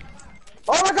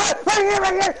 Oh my god!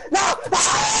 Right here! No!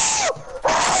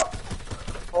 No!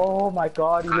 Oh my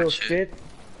god, you little shit.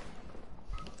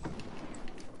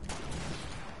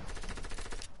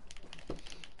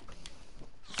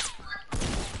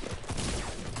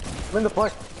 I'm in the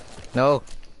push. No.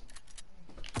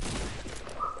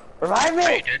 Revive me!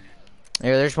 Hey, dude.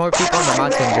 Here, there's more people on the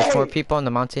mountain. There's more people on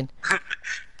the mountain.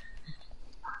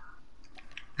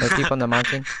 More people on the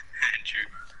mountain.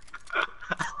 Andrew.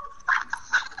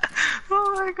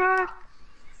 Oh my god.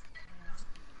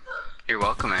 You're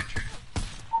welcome, Andrew.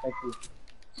 Thank you.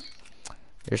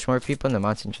 There's more people on the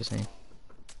mountain, just saying.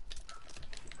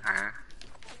 Alright.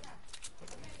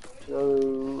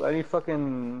 So, I need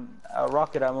fucking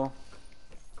rocket ammo.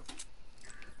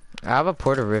 I have a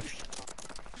portal rift.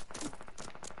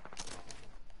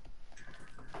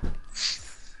 I'm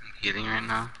healing right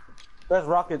now. There's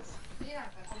rockets.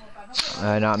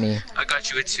 Not me. I got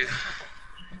you with two.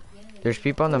 There's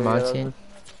people on the Yeah, mountain.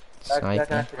 That can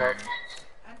Sniping. actually help.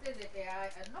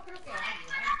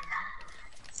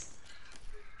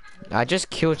 I just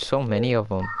killed so many of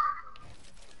them.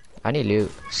 I need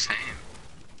loot. Same.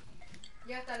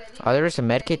 Oh, there's a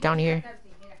medkit down here.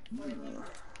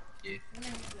 Yeah.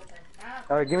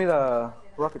 Alright, give me the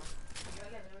rockets.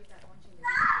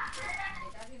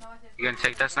 You gonna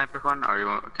take that sniper one,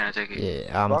 or can I take it?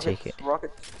 Yeah, I'm gonna take it.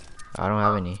 Rockets. I don't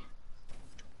have any.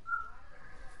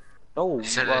 Oh, You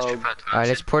said there's people at the Alright,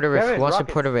 let's port a rift. Kevin, Who wants to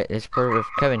rockets. port a rift? Let's port a rift.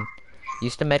 Kevin,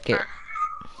 use the medkit.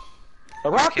 the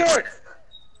rockets!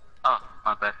 Oh,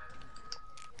 my bad.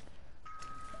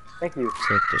 Thank you.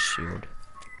 Take the shield.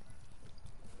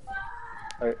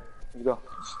 Alright, let's go.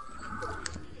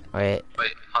 Alright,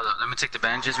 Wait, hold up. Let me take the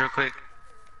bandages real quick.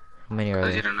 how many are Cause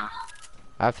you there? don't know.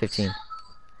 I have 15.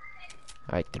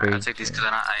 Alright, 3. I'll take these because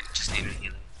I just need a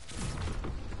healing.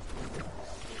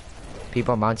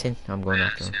 People mountain. I'm going Yeah,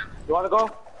 after see them. him. You wanna go?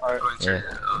 Alright. Going to Yeah.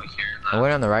 over here. I Left.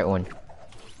 went on the right one.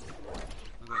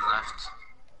 I'm going left.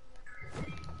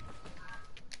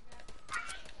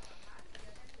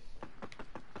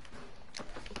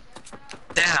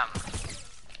 Damn.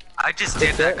 I just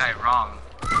did that guy wrong.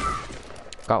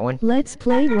 Got one. Let's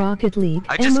play Rocket League.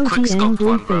 I just quick Emoji scoped angry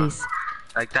one, bro. face.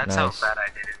 Like, that's Nice. how bad I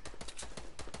did it.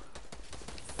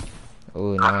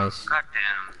 Ooh, nice. God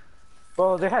damn.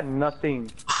 Bro, they had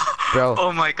nothing. Bro,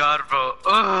 Oh my god, bro.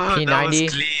 Oh, that was P90.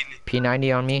 clean.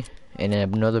 P90 on me, and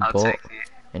then another I'll bolt, take it.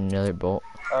 and another bolt.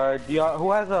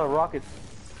 Who has a rocket?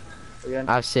 Again.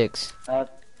 I have 6. Alright,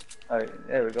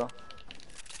 there we go.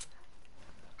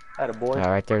 Had a boy.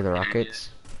 Right there, the rockets.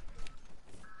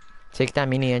 Take that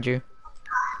mini, Andrew.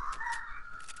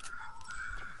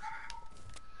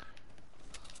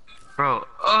 Bro,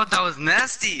 oh, that was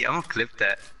nasty. I'm gonna clip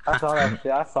that. I saw that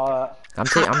shit. I saw that. I'm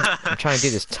trying to do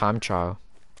this time trial.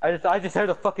 I just heard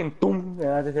a fucking boom, and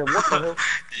I just said, what the hell?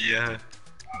 Yeah.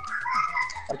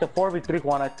 It's a 4v3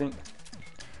 one, I think.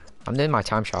 I'm doing my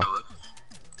time trial. Oh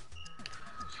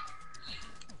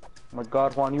my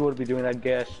god, Juan, you would be doing that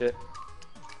gas shit.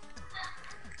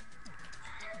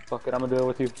 Fuck it, I'm gonna do it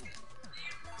with you.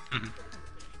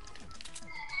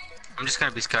 I'm just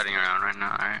gonna be scouting around right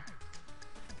now, alright?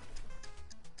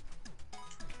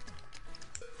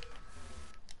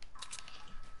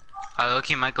 I look,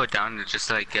 he might go down and just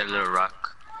like get a little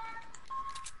rock.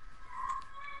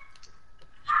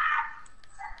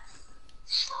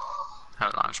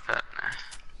 Have a launch pad. Nah.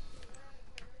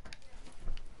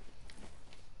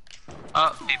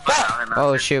 Oh, people down in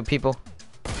Oh shoot, people.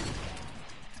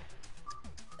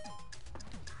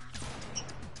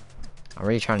 I'm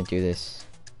really trying to do this.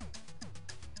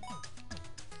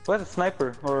 Who has a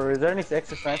sniper? Or is there any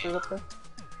extra snipers up there?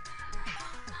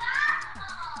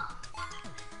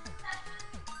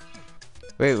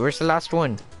 Wait, where's the last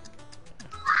one?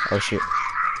 Oh shoot.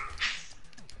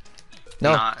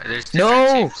 No. Nah, there's No!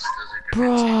 different teams. Those are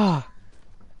different teams. Bruh!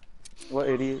 What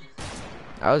idiot?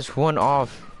 I was one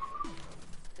off.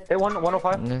 Hey,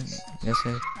 105? Yes,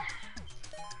 sir.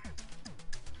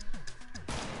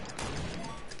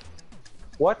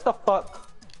 What the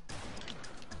fuck?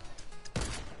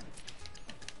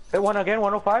 Hey, one again,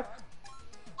 105?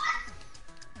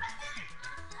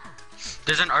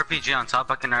 There's an RPG on top.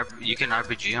 You can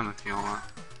RPG him if you want.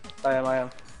 I am.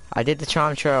 I did the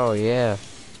charm trail, yeah.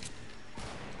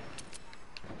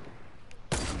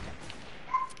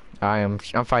 I'm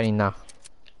fighting now.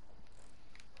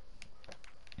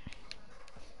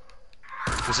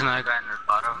 There's another guy in the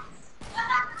bottom.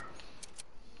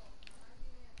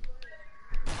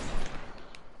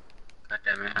 God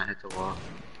damn it, I hit the wall.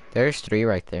 There's 3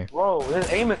 right there. Whoa,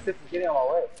 this aim assist is getting on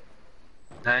my way.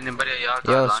 Anybody y'all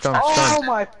Yo, got Storm, launch pads? Oh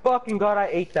my fucking god, I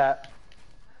ate that.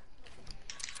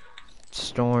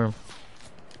 Storm.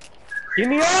 Give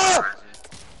me up!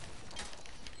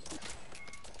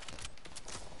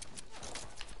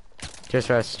 Just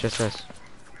rest, just rest.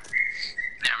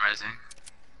 Yeah, I'm rising.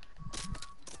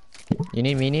 You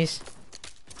need minis?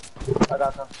 I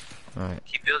got them. Alright.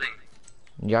 Keep building.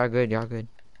 Y'all good, y'all good.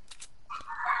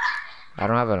 I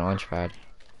don't have a launch pad.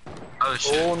 Oh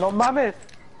shit. Oh, no mames.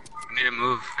 I need to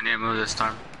move. I need to move this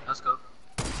storm. Let's go.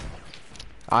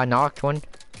 I knocked one.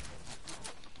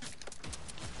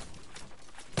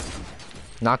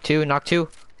 Knock 2, knock 2.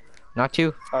 Knock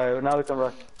 2. Alright, now we can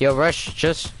rush. Yo, rush,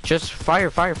 just fire.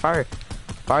 Fire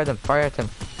them, fire at them.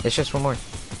 It's just one more.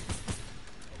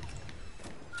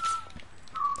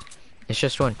 It's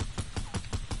just one.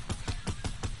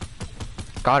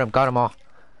 Got him all.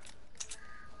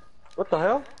 What the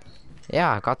hell?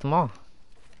 Yeah, I got them all.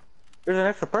 There's an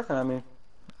extra person, I mean.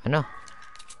 I know.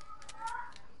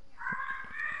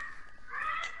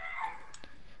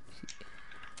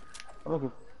 I'm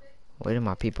looking. What do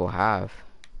my people have?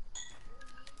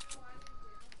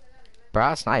 Bro,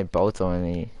 I sniped both on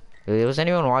me. Was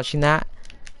anyone watching that?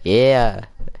 Yeah.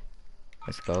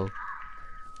 Let's go.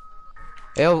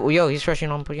 Yo, he's rushing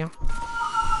on Puyo.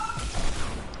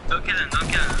 Don't kill him, don't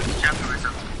kill him. Chapter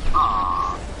myself.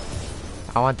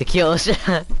 Aww. I want the kills.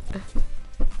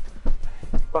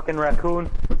 Fucking raccoon.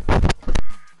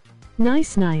 Nice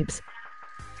snipes.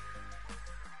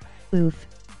 Oof.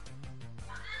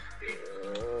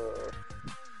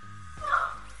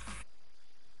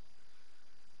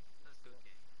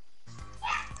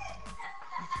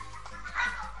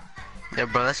 Yeah,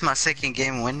 bro, that's my second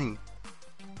game winning.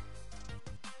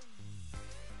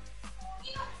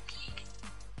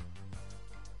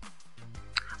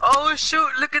 Oh shoot,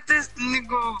 look at this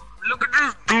nigga. Look at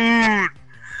this dude.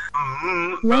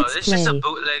 Bro, Let's it's just a play.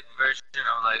 bootleg version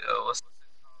of like, what's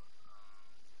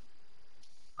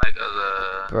like the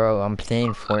Bro, I'm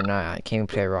playing Fortnite. I can't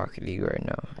play Rocket League right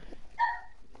now.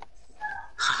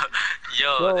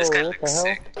 Yo, this guy Yo, what the looks hell?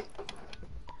 sick.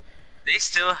 They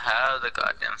still have the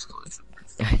goddamn school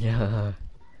troopers. I know.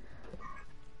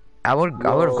 I would have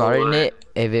Yo. gotten it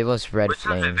if it was Red Which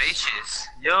one's Flames. Vivacious?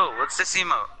 Yo, what's this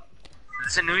emote?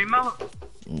 Is this a new emote?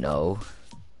 No.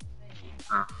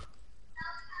 Huh.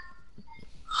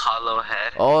 Hollow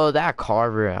head. Oh, that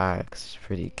Carver axe is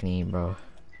pretty clean, bro.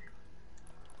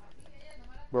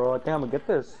 Bro, I think I'm gonna get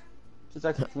this. It's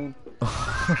actually clean.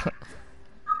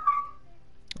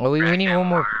 Oh, we need one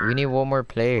more. We need one more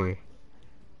player.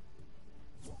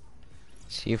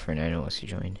 See if Fernando wants to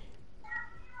join.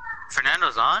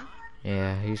 Fernando's on?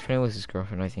 Yeah, he's playing with his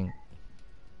girlfriend, I think.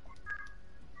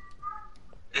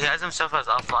 He has himself as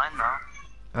offline now.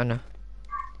 I know.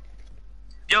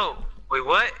 Yo, wait,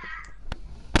 what?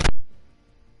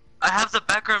 I have the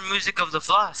background music of the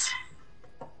floss.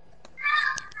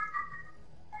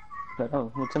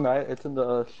 Oh, it's in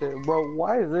the shit. Bro,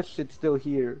 why is this shit still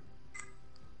here?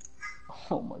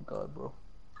 Oh my god, bro.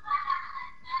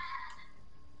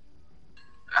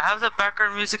 I have the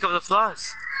background music of the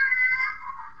floss.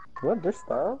 What, this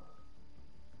style?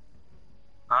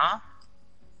 Huh?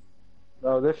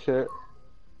 No, this shit.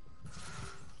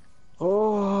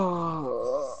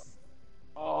 Oh.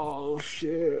 Oh,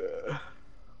 shit.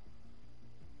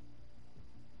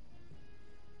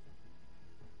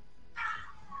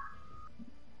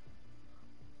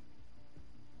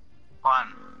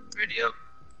 Juan, video.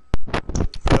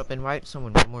 Put up, invite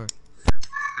someone, one more.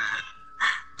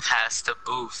 Pass the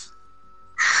booth.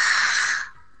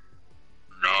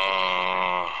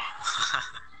 No.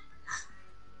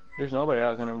 There's nobody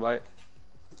I can invite.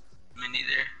 Me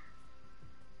neither.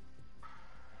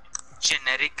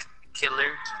 Genetic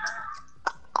killer.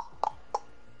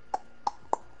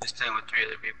 Just playing with 3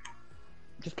 other people.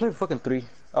 Just play fucking 3.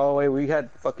 Oh, wait, we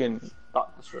had fucking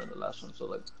thought this in the last one, so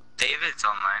like. David's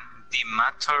online. The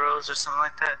Matoros or something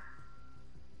like that.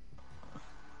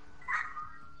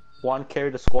 Juan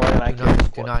carried the squad and I carried the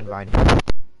squad. Do not invite him.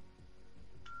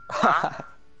 Huh?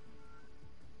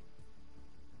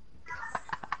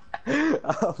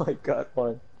 Oh my god,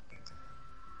 Juan.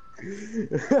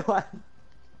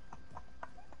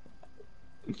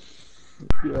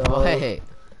 Yo. Wait.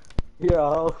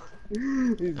 Yo.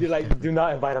 You're like, do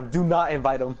not invite him. Do not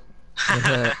invite him.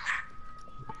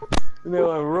 And they're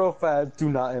like, real fast, do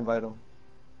not invite him.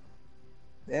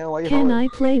 Damn, why you Can holding? I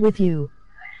play with you?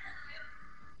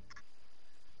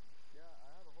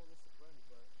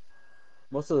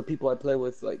 Most of the people I play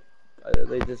with, like,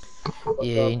 they just.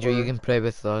 Yeah, Angel, you can play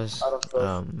with us. Out of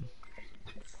stuff.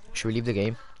 Should we leave the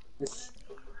game?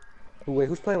 Wait,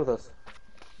 who's playing with us?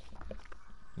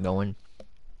 No one.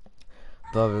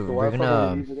 But So why the fuck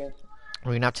would we leave the game?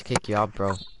 we're gonna have to kick you out,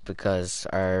 bro, because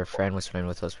our friend was playing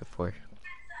with us before.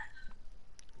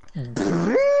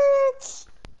 Bitch!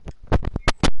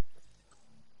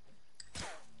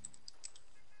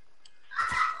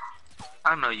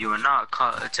 I know you were not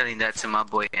telling that to my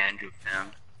boy Andrew,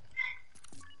 fam.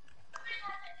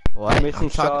 What? Missing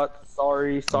shot.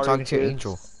 Sorry, I'm sorry. talking to kids.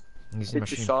 Angel. He's in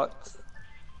Hit your machine. shot.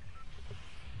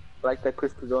 Like that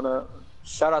Chris Pizona.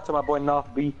 Shout out to my boy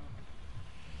Noff B.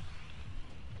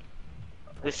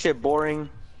 This shit boring.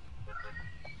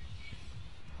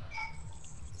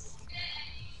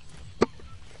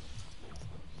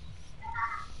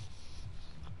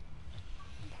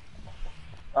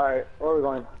 Alright, where are we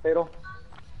going? Fatal?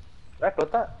 Did I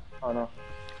put that? Oh no.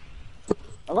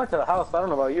 I'm going to the house, I don't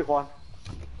know about you, Juan.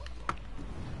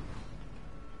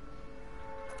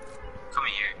 Come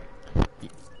here.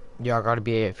 Yeah, I gotta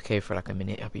be AFK for like a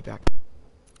minute. I'll be back.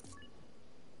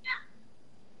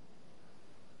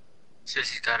 Says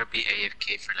he's gotta be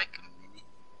AFK for like a minute.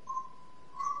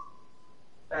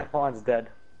 That Juan's dead.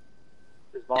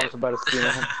 His mom's about to scream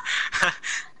at him.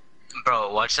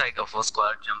 Bro, watch like a full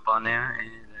squad jump on there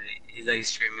and he's like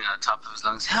screaming on top of his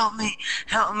lungs, "Help me!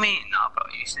 Help me!" Nah, bro,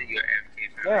 you said you're AFK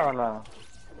for a Hell minute. no.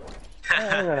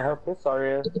 I ain't gonna help you,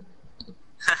 sorry ass.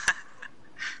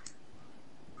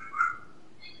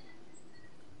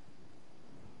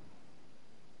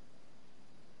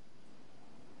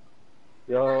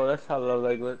 Yo, that's how love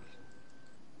language.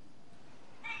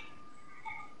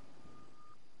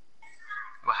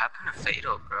 What happened to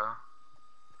Fatal, bro?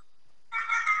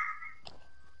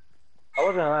 I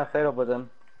wasn't on that fatal, but then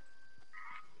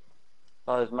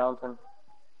saw this mountain.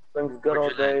 Brings good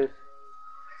Where'd old you land? days.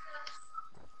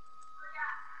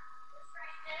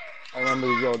 I remember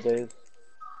these old days.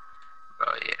 Bro,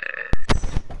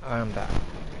 yeah. I'm back.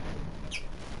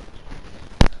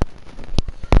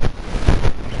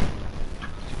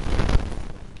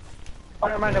 Oh,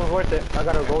 never mind, it was worth it. I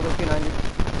got a golden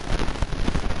P90.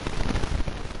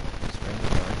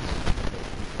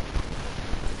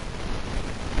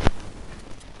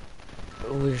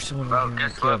 there's someone Bro, over here.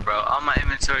 guess what, bro? All my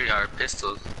inventory are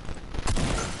pistols.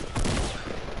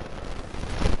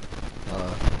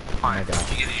 Oh Fine. my god.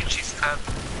 You get your cheese cup?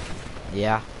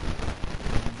 Yeah.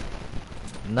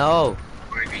 No.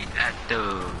 Where you at,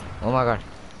 dude? Oh my god.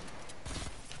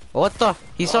 What the?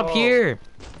 He's up here.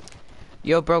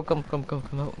 Yo, bro, come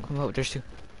out. There's two.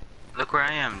 Look where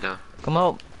I am, though. Come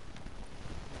out.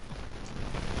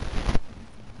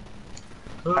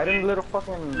 I didn't little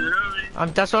fucking.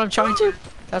 That's what I'm trying to.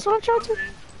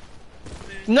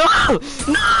 No!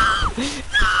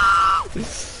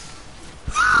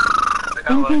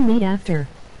 Envy me after.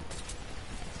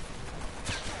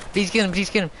 Please get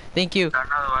him. Thank you. Got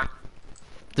another one.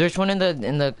 There's one in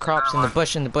the crops, in the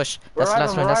bush. That's the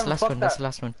last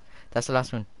one. That's the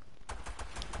last one.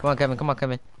 Come on, Kevin.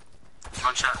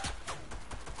 One shot.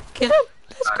 Get him.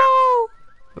 Let's go.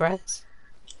 Rats.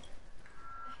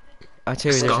 I'll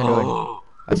tell you there's another one.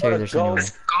 I'll tell you there's another one.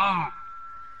 Let's go.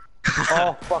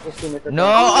 Oh fuck! It's teammate. No!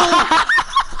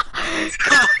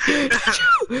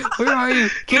 Where are you?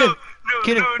 Get him!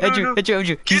 Get him!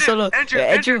 Andrew! He's solo!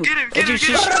 Andrew!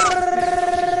 Shush!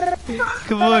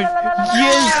 Come on!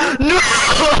 Yes! No!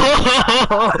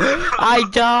 I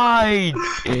died!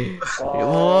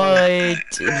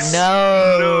 What?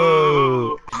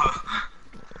 No!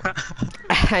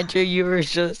 Andrew, you were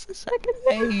just a second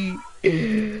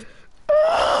late!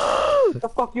 What the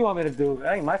fuck you want me to do? It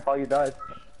ain't my fault you died.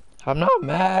 I'm not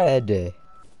mad.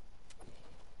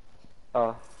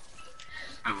 Why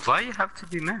you have to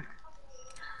be mad?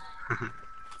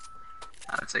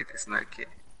 I'll take this med kit.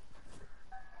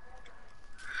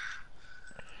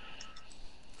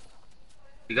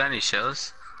 You got any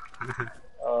shells?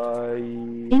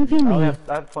 Envy me. I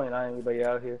have 29, but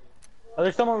yeah, out here. Oh,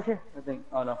 there's some over here, I think.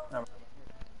 Oh no, never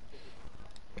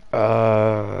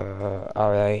mind.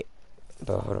 Alright.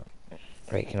 But hold up.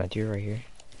 Right, can I do it right here?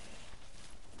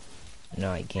 No,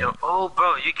 I can't. Yo, oh,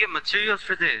 bro, you get materials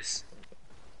for this.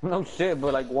 No shit,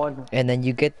 but like one. And then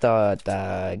you get the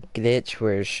glitch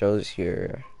where it shows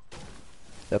the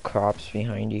crops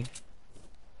behind you.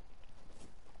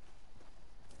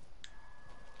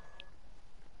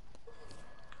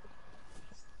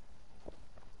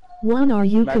 One, are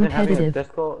you Imagine having a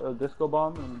competitive? disco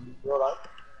bomb in real life.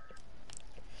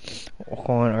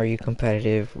 Juan, are you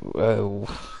competitive?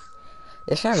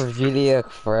 Is that really a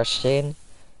question?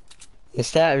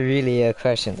 Is that really a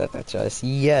question that that's us?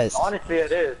 Yes. Honestly,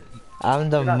 it is. I'm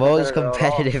the You're not most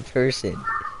competitive competitive person.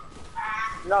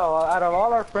 No, out of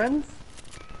all our friends,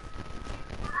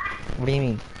 What do you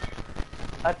mean?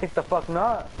 I think the fuck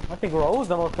not. I think Ro's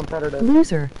the most competitive.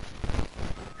 Loser.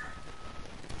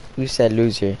 Who said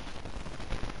loser?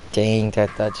 Dang,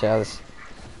 that's jealous.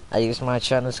 I use my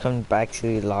channels coming back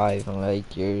to live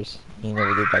unlike yours. You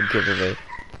never did that giveaway.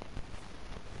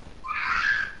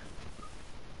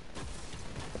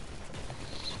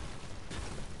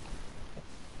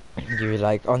 You were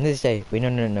like, on this day, wait,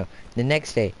 no. The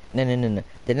next day, no.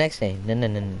 The next day,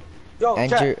 no. Yo,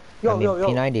 Andrew, chat. Yo.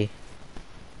 P90.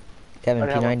 Kevin,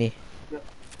 P90.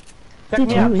 Check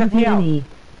me out, check me out.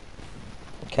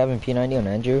 Kevin, P90 on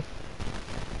Andrew.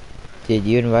 Did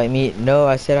you invite me? No,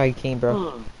 I said I came,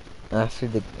 bro. After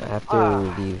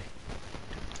leave.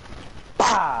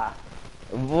 Bah!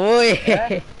 Boy!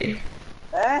 Eh? You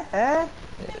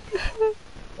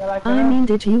like I that? mean,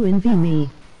 did you envy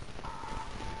me?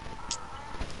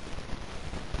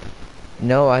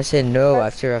 No, I said no.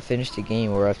 After I finish the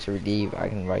game or after we leave, I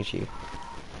can invite you.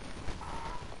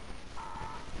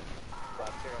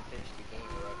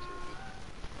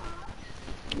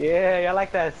 Yeah, I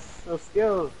like that. So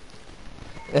skills.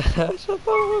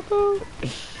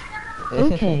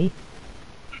 Okay.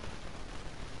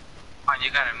 Man,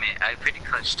 you gotta admit, I pretty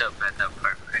clutched up at that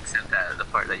part, except that the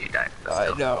part that you died. But I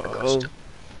still, know. clutched up.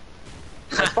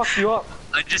 I fucked you up.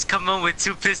 I just come on with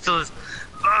 2 pistols.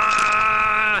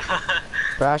 Ah!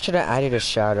 But I should have added a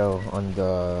shadow on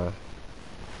the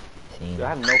scene. Dude, I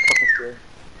have no fucking skill.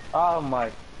 Oh my.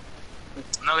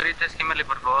 No grites, Kimberly,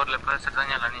 por favor, le puede hacer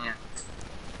daño a la niña.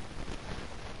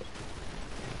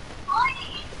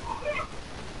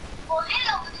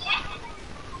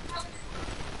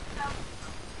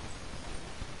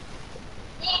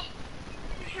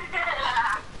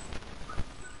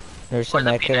 There's some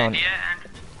Where's the medkit on P90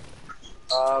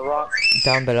 at? Rock.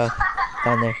 down below,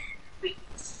 down there,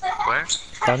 Where?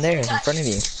 down there in front of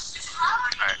you.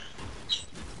 Alright.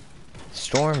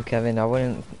 Storm, Kevin. I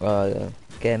wouldn't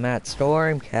get mad.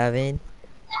 Storm, Kevin.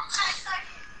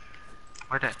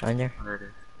 Where that? Down there. There it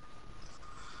is.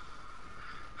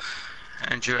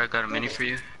 Andrew, I got a mini for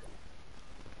you.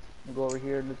 I'll go over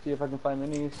here. Let's see if I can find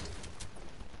minis.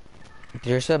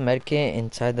 There's a medkit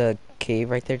inside the cave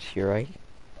right there to your right.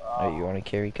 Oh, you want to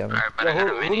carry, Kevin? Alright, but Yo, I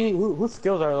got a mini. whose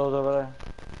skills are those over there?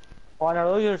 Oh, are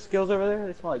those your skills over there?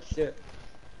 They smell like shit.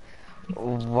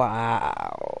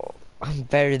 Wow. I'm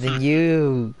better than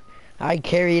you. I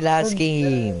carried last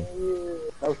game.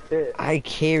 No shit. I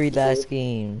carried last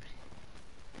game.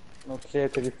 No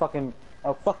shit, cause you fucking.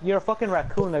 Oh fuck, you're a fucking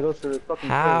raccoon that goes to the fucking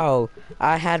kills. How?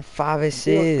 I had 5 You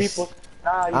steal assists. people.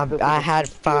 Nah, you steal I people. had You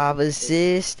steal 5 people.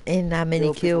 assists and that many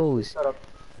Steal people. kills. Shut up.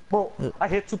 Bro, I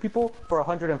hit 2 people for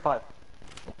 105.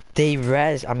 They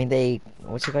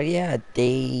what's it called? Yeah,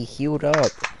 they healed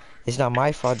up. It's not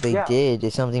my fault they Yeah. did.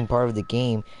 It's something part of the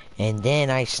game. And then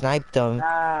I sniped them.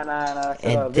 Nah, shut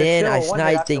And up. There's then still I a one hit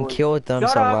sniped and afterwards. killed them.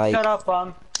 Shut So up, like,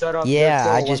 bum. Shut up. There's yeah,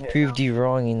 still I a one just hit. proved you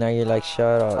wrong. And now you're like,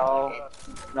 shut up.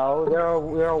 No,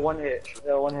 they're a one hit.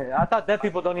 They're a one hit. I thought dead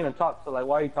people don't even talk. So like,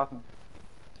 why are you talking?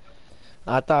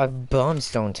 I thought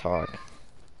bums don't talk.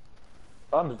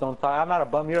 Bums don't talk. I'm not a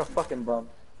bum. You're a fucking bum.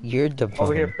 You're the Over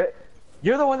bum. here,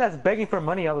 you're the one that's begging for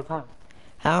money all the time.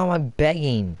 How am I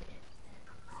begging?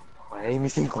 Hey, mi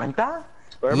 50?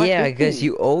 Where are my Yeah, 50? because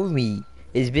you owe me.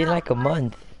 It's been like a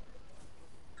month.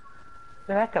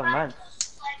 Like a month.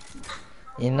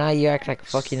 And now you act like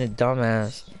fucking a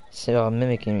dumbass. So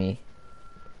mimicking me.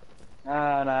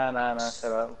 Nah,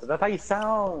 shut up. That's how you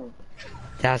sound.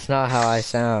 That's not how I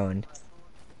sound.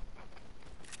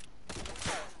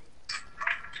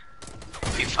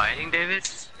 You fighting, David?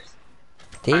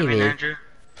 I mean, David? Andrew?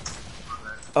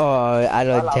 Oh, I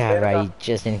don't Hola, damn verga. right.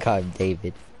 Just didn't call him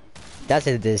David. That's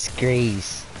a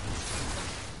disgrace.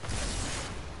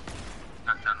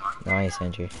 Not that one. Nice,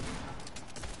 Andrew.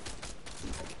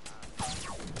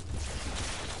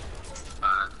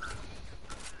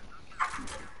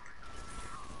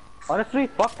 Honestly,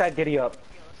 fuck that giddy up.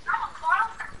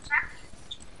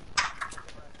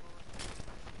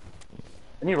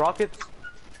 Any rockets?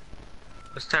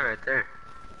 What's that right there?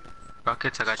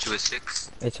 Rockets, I got you with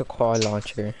 6. It's a quad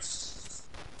launcher.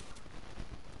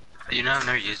 You know, I've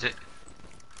never used it.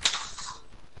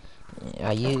 Yeah,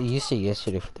 I used it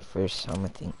yesterday for the first time, I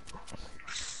think.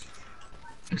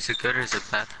 Is it good or is it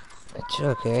bad? It's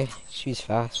okay. She's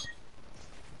fast.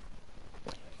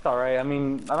 It's alright. I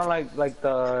mean, I don't like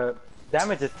the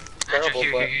damage is Andrew, terrible,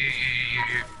 here, but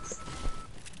here.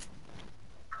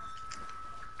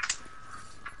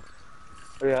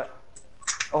 oh, yeah.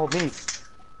 Oh, me.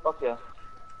 Fuck yeah.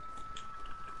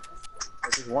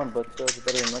 This is one, but still it's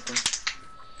better than nothing.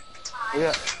 Oh,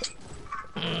 yeah.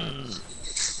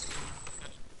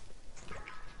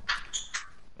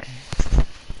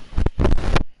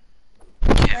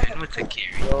 Kevin with the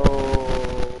carry.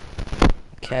 Yo.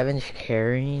 Kevin's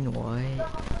carrying what?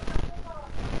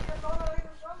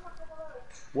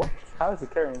 What? How is he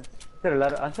carrying?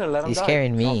 I should've let him He's die.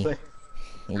 carrying No, I'm me. playing.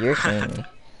 You're carrying me.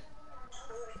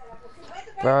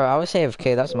 Bro, I was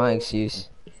AFK. That's my excuse.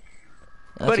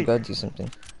 I have to Buddy. go do something.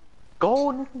 Go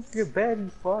into your bed, you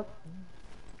fuck.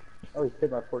 Oh, he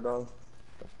hit my poor dog.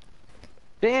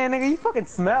 Damn, nigga, you fucking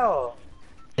smell.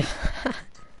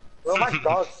 Bro, my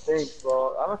dog stinks,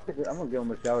 bro. I'm gonna give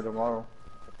him a shower tomorrow.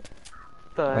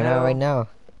 What the Right hell? now, right now.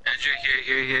 Andrew,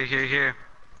 here.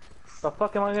 The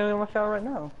fuck am I gonna give him a shower right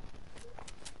now?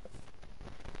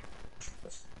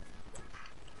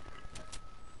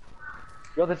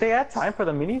 Yo, did they add time for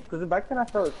the minis? Because back then I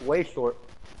felt it's way short.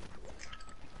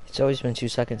 It's always been 2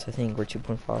 seconds, I think, or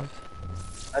 2.5.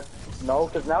 No,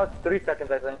 because now it's 3 seconds,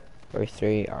 I think. Or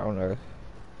 3, I don't know.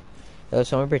 It was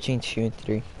somewhere between 2 and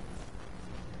 3.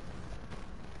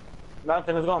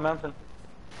 Mountain, let's go on mountain.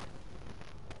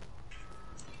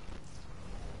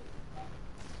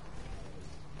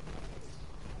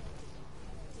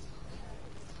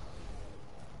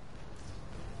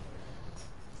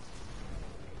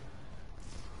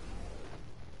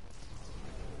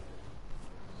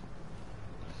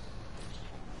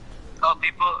 Oh,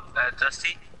 people,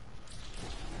 Dusty.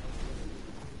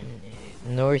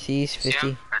 Northeast, See 50.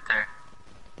 him? Right there.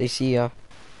 They see y'all.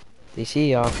 They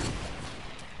see y'all.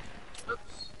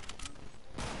 Oops.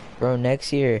 Bro,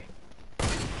 next year.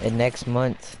 And next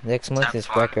month is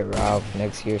F1. Wreck-It Ralph.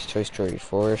 Next year's Toy Story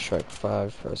 4, Shrek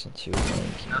 5, Frozen 2, Lion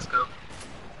King. Let's go.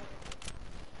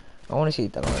 I want to see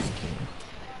the Lion King.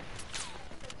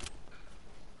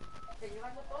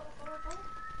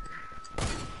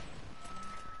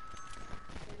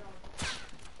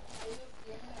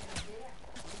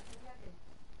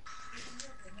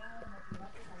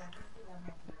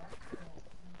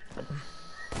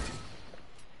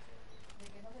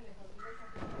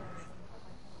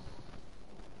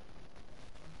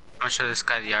 I'm gonna show this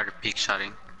guy the art of peak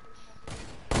shotting.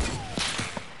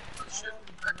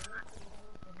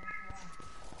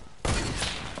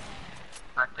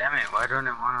 God damn it, why don't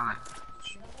it wanna like...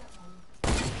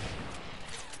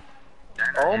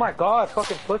 Oh my god,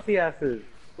 fucking pussy asses.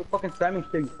 Quit fucking spamming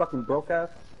shit, you fucking broke ass.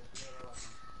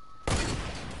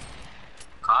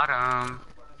 Got him.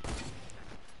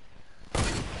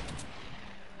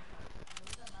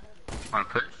 Wanna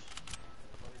push?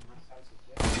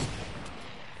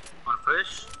 Wanna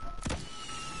push?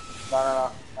 No,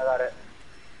 I got it.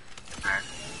 Alright.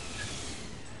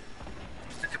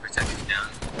 I can protect you down.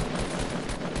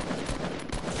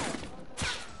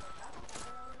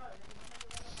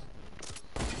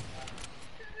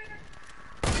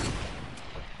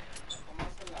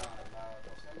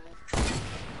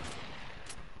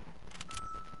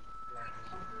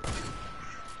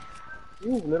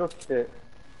 You little shit.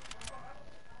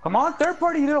 Come on, third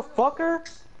party, you little fucker.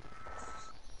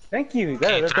 Thank you.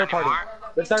 There, you they're throw third any party.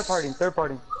 more? They're third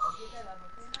party.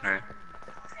 Alright.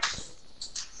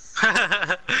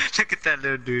 Look at that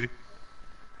little dude.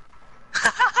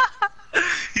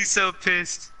 He's so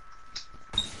pissed.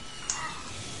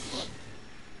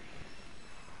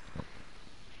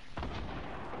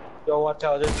 Yo, watch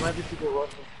out, there might be people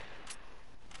rushing.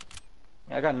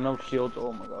 Yeah, I got no shields.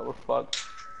 Oh my god, we're fucked.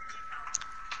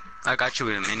 I got you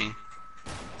with a mini.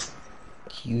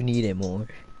 You need it more.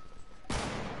 I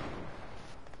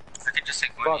can just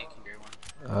take one, you can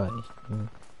get one.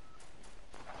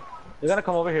 You gotta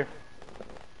come over here.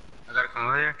 I gotta come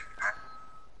over there?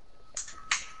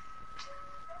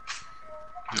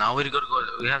 Now we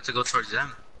have to go towards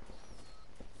them.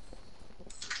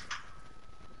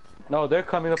 No, they're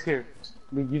coming up here.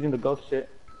 We're using the ghost shit.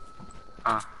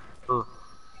 Ooh.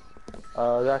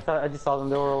 I just saw them.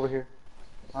 They were over here.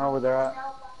 I don't know where they're at.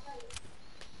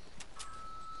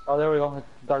 Oh, there we go. It's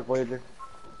Dark Voyager.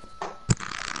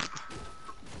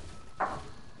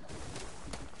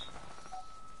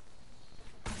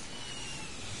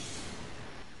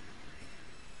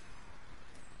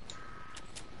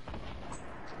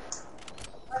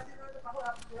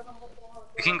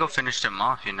 We can go finish them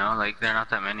off, you know? Like, they're not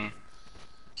that many.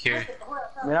 Here.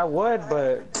 I mean, I would,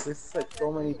 but there's like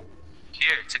so many.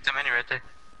 Here, take the mini right there.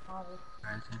 Right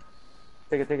there.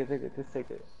 Take it. Just take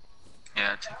it.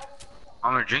 Yeah, take it.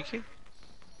 Want me to drink it?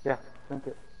 Yeah, drink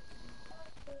it.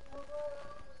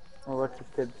 Oh, what's this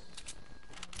kid?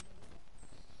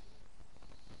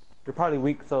 You're probably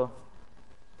weak, so.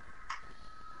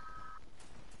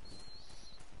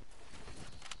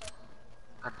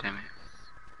 God damn it.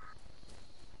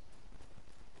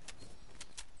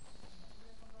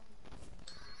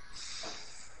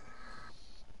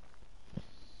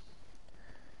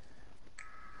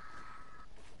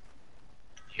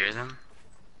 Hear them?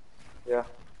 Yeah.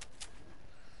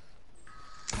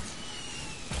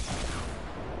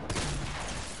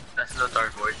 That's the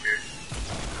Dark Voyager.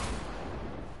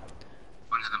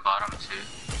 One's in the bottom too.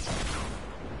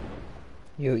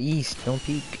 Yo, east, don't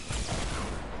peek.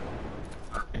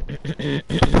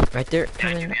 Right there,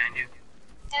 Behind you, coming. behind you.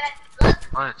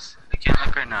 What? I can't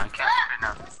look right now,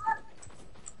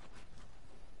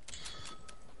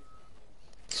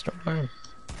 Storm.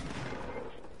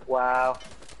 Wow.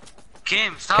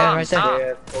 Kim, Kim, stop, right stop!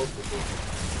 there.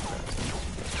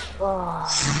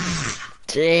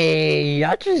 Dang,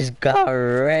 I just got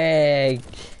wrecked.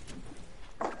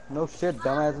 No shit,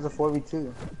 dumbass is a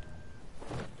 4v2.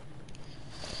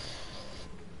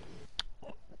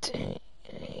 Dang.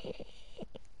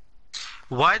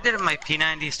 Why did my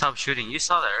P90 stop shooting? You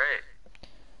saw that,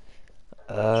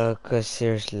 right? Cause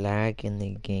there's lag in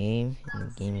the game,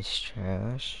 and the game is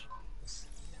trash.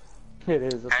 It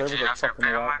is. The Aren't servers you are not fair fucking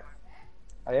play no whack.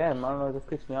 more? I am. I don't know. It just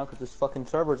kicks me out because this fucking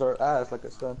servers are ass, like I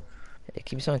said. It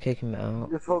keeps on kicking me out.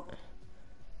 Just hope.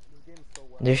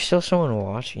 There's still someone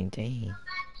watching, dang.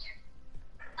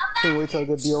 Can't wait till I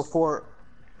get BO4.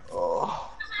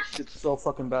 Oh, this shit's so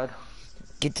fucking bad.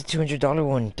 Get the $200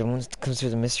 one, the one that comes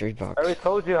with a mystery box. I already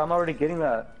told you, I'm already getting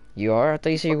that. You are? I thought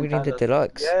you said you were getting the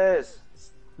deluxe. Yes.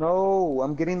 No,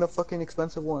 I'm getting the fucking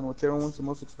expensive one, whichever one's the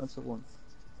most expensive one.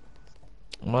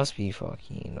 Must be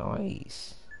fucking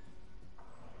nice.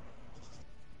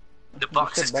 The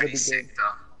box shit is better pretty be sick, good.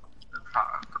 though.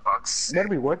 The box. It better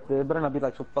be worth it. It better not be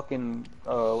like some fucking,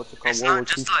 what's it called? It's World War not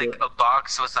just II like shit. a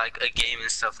box with like a game and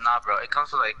stuff, nah, bro. It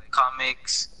comes with like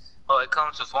comics. Oh, it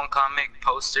comes with one comic,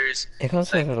 posters, It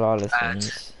comes like, with a lot of ads.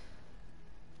 things.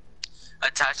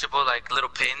 Attachable like little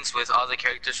pins with all the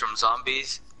characters from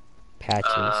Zombies. Patches.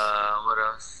 What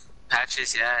else?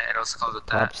 Patches, yeah. It also comes with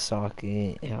that. Pop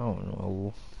socket. I don't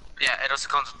know. Yeah, it also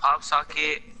comes with pop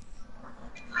socket.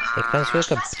 It comes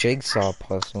with a jigsaw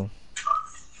puzzle.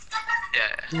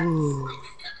 Yeah.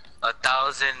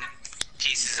 1,000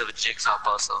 pieces of a jigsaw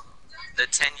puzzle. The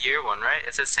 10-year one, right?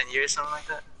 It says 10 years, something like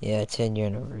that. Yeah, 10-year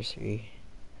anniversary.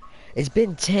 It's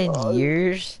been 10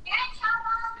 years?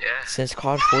 Yeah. Since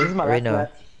COD 4, This is my or last no,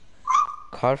 match.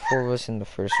 COD 4 was in the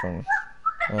first one.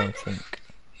 I don't think.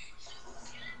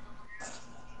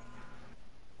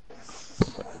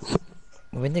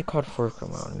 When did COD 4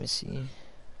 come out? Let me see.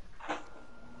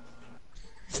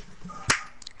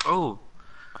 Oh,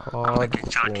 I'm gonna COD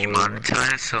get y'all 4.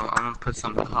 demonetized, so I'm gonna put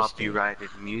some copyrighted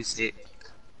music.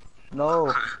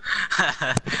 No.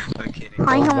 I'm kidding.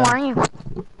 Hi, Oh, how that. are you?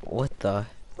 What the?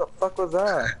 What the fuck was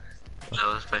that? That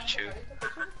was but you.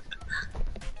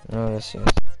 No, that's it.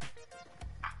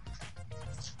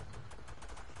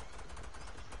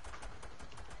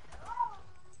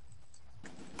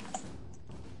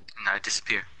 Now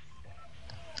disappear.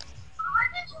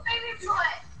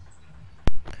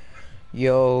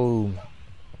 Yo,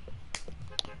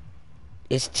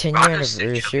 it's 10-year Bro, there's two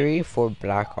chubby. anniversary for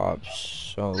Black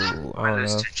Ops, so I Bro, don't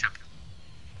there's know. two chubby.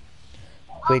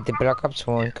 Wait, did Black Ops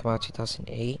 1 come out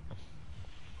 2008?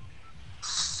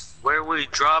 Where we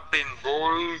dropping,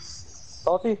 boys?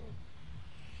 Salty?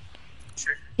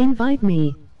 Sure. Invite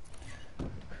me.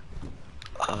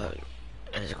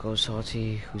 Let's go,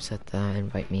 Salty. Who said that?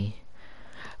 Invite me.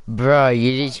 Bro,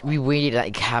 we waited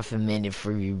like half a minute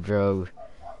for you, bro.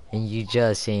 And you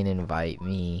just ain't invite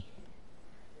me.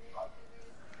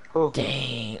 Who?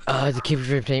 Dang. The kid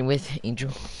we were playing with, Angel.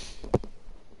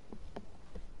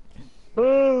 Do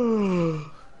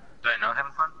I know him,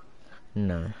 fun?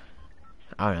 No.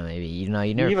 I don't know, maybe. You know, you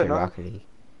You never even played know? Rocket League.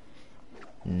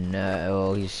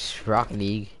 No, he's Rocket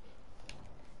League.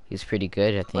 He's pretty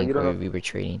good, I you think, don't where know? we were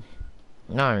trading.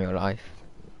 Not in real life.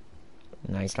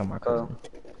 No, he's not my cousin.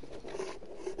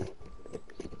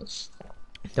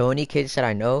 The only kids that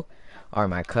I know are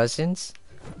my cousins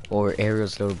or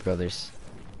Ariel's little brothers.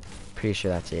 Pretty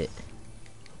sure that's it.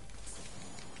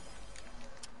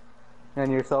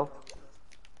 And yourself?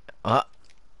 Uh,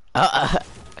 uh.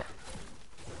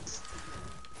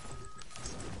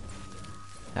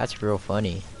 That's real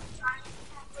funny.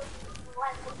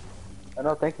 I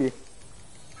know, thank you.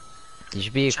 You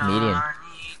should be a comedian.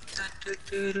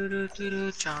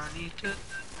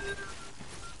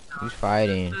 Who's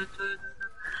fighting?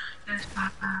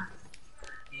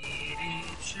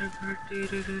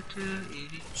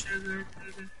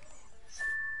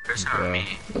 Person or me?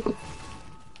 You don't want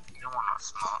no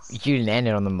smoke. You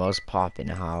landed on the most pop in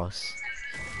the house.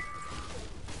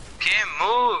 Can't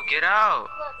move. Get out.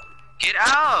 Get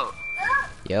out.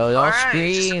 Yo, don't Alright,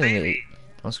 it's just a scream. baby.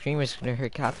 Don't scream, it's gonna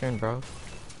hurt Catherine, bro.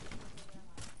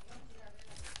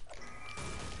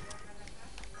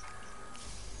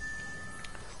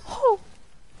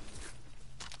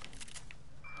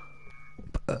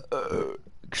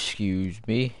 Excuse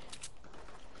me.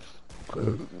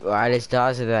 Alright, let's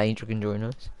die so that Angel can join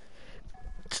us.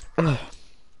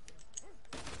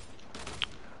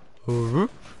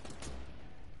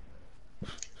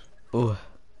 Oh.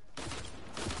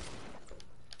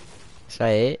 Is that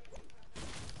it?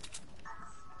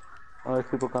 Oh, there's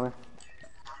people coming.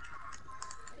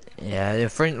 Yeah, the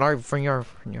front yard, front yard.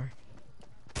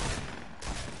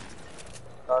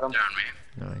 Got him. They're on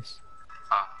me. Nice.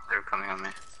 Oh, they're coming on me.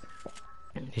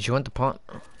 Did you want the pump?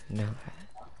 No.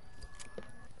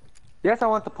 Yes, I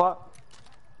want the pot.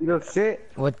 You know shit.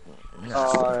 What?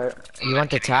 Alright. You want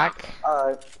the tack?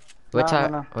 Alright. What Nah,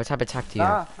 type? nah, nah. What type of tack do you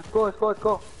Nah, have? let's go, let's go, let's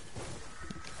go.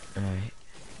 Alright.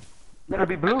 Gonna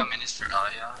be blue. I'm in this for all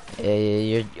y'all.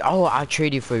 Yeah. Oh, I'll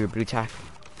trade you for your blue tack.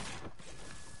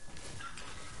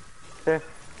 Okay.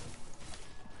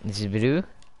 Is it blue?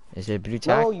 Is it blue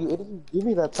tack? No, you idiot. Give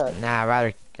me that tag. Nah,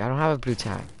 rather. I don't have a blue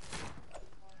tack.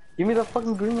 Give me the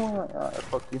fucking green one.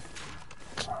 Fuck you.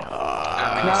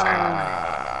 Nah.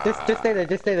 Nah. Just stay there,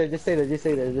 just stay there, just stay there, just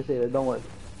stay there, just stay there. Don't worry.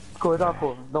 It's cool, it's all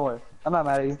cool. Don't worry. I'm not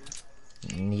mad at you.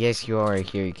 Yes, you are.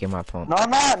 Here, you get my pump. No, I'm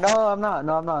not. No, I'm not.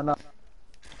 No, I'm not. No.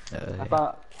 I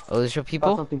found, Oh, there's your found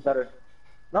people? something better.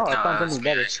 No, I No, found it's something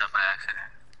me. I better. shot by accident.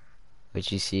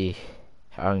 What you see?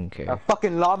 I don't A care.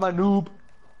 fucking llama noob.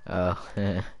 Oh.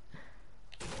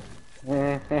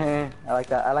 I like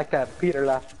that. I like that Peter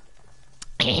laugh.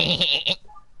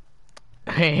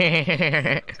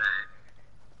 I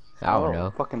don't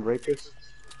know. Fucking rapist.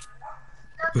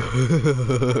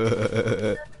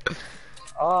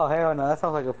 Oh hell no, that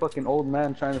sounds like a fucking old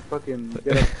man trying to fucking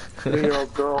get a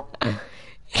 3-year-old girl.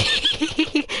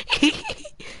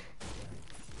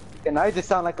 And I just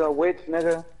sound like a witch,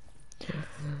 nigga.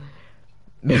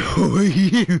 Yeah.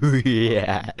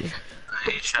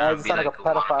 You trying to just be sound like like a a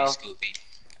wannabe pedophile. Scooby.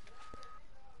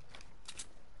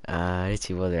 Let's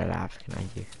see what they're laughing at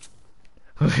you.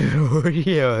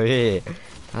 Yeah.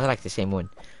 I like the same one.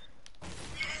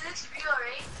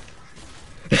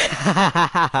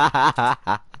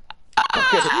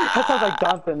 Okay, that sounds like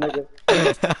Johnson, nigga.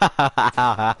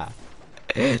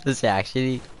 This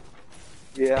actually.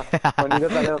 Yeah, when he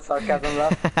does that little sarcasm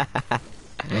laugh.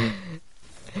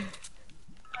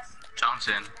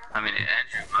 Johnson. I mean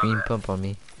Andrew. My Green bad. pump on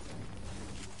me.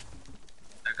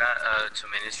 I got 2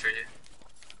 minutes for you.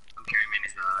 I'm carrying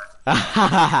minis by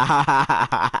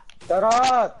Shut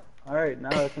up! Alright, now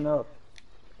that's enough.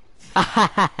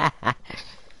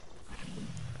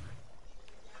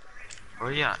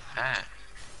 Where you at?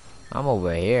 I'm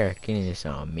over here getting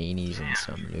some minis and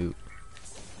some loot.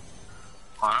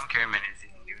 Well, I'm carrying minis. You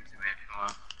can give it to me if you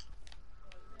want.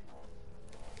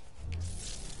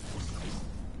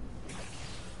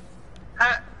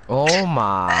 Oh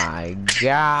my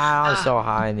god, I'm so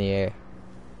high in the air.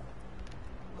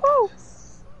 Woo!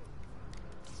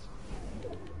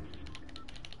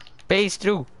 Base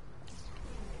through.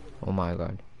 Oh my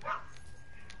god.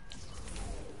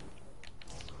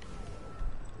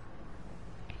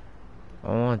 I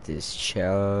want this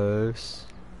chest.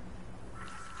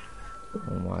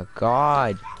 Oh my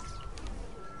god.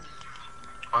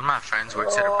 One of my friends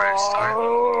works at a bread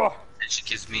store, and she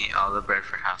gives me all the bread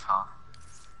for half off.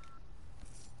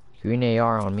 Green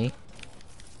AR on me.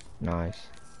 Nice.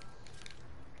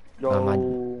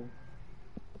 Yo.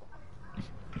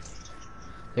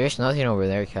 There's nothing over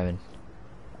there, Kevin.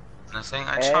 Nothing.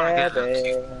 I just want to get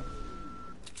lucky.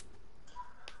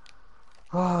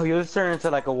 Oh, you just turn into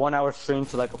like a 1 hour stream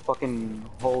to like a fucking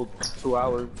whole 2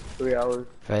 hours, 3 hours.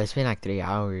 But it's been like 3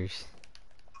 hours.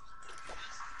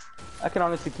 I can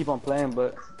honestly keep on playing,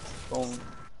 but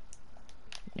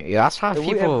Yeah, that's how If we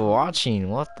people have- are watching.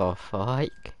 What the fuck?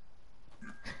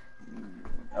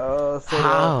 so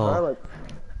How?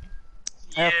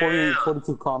 I have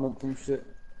 42 comments and shit.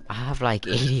 I have like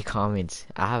 80 comments.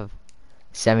 I have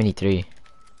 73.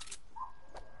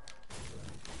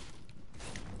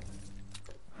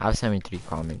 I have 73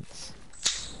 comments.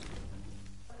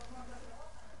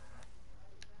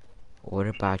 What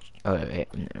about? Oh wait,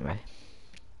 never mind.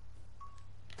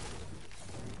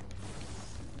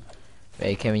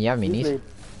 Wait, Kevin, you have minis? Usually,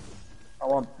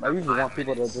 I usually want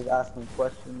people to just ask me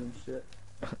questions and shit.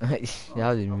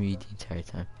 That was me the entire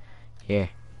time. Here.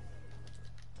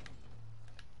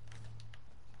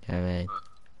 Yeah, man.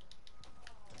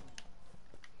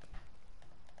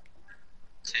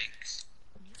 Thanks.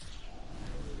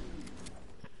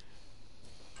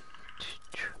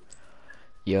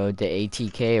 Yo, the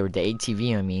ATK or the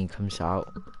ATV, I mean, comes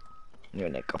out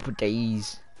in a couple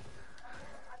days.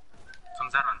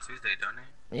 Comes out on Tuesday, don't it?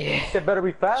 Yeah. It better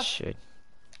be fast. Should.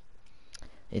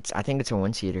 I think it's a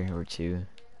 1-seater or 2.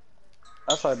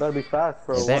 That's why it better be fast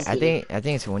for a I think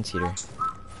it's a 1-seater.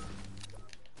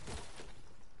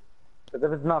 Because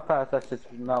if it's not fast, that's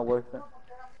just not worth it.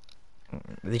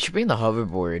 They should bring the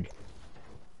hoverboard.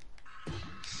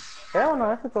 Hell no,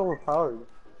 that's just overpowered.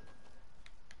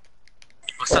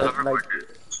 What's the hoverboard?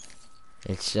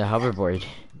 It's a hoverboard.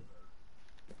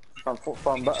 From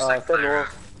like fly Federal. around.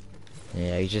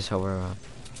 Yeah, you just hover around.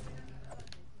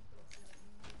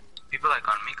 People like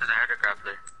on me because I heard a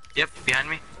grappler. Yep, behind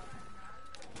me.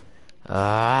 Keep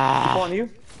Ah! on you?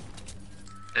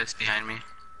 That's behind me.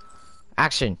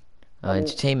 Action!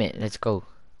 Entertainment, let's go.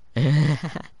 Let him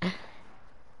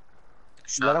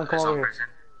come There's over one here. person.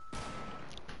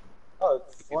 Oh,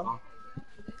 it's one?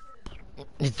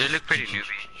 They look pretty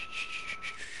newbie.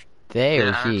 There Yeah,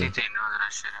 I don't he. think they know that I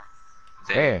shit him.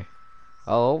 There.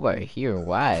 Oh, over here,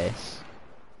 Wise.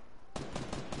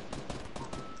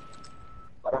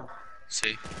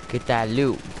 See? Get that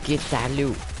loot. Get that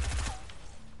loot.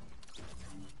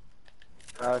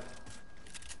 I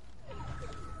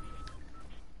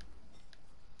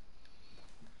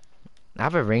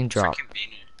have a raindrop. Freaking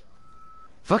beaner.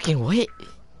 Fucking what?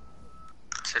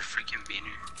 I said freaking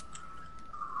beaner.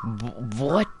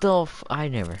 What the I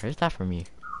never heard that from you.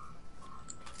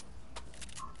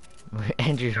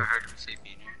 Andrew. You heard him say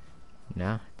beaner?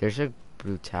 No, there's a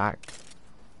blue tack.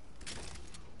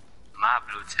 My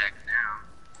blue tech now.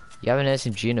 You have an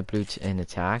SMG and a and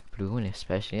attack, blue and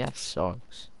especially, that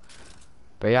sucks.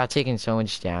 But y'all taking so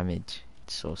much damage.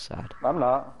 It's so sad. I'm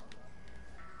not.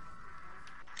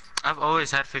 I've always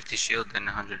had 50 shield and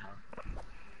 100.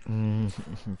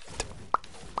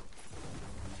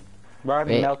 Bro, I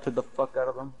Wait. melted the fuck out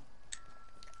of them.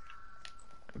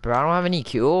 Bro, I don't have any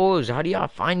kills. How do y'all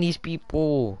find these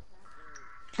people?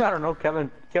 I don't know,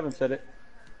 Kevin said it.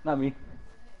 Not me.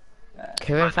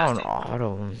 Kevin found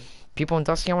auto. People in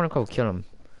Dusty, I want to go kill him.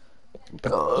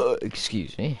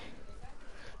 Excuse me.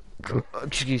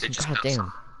 Excuse me. God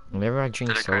damn. Whenever I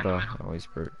drink soda, I always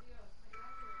burp.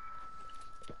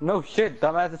 No shit,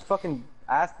 dumbass is fucking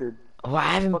bastard. Oh, I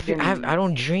haven't. I Fucking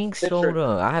don't drink citrus.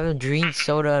 soda. I haven't drank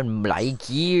soda in like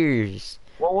years.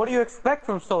 Well, what do you expect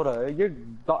from soda? You're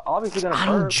obviously gonna I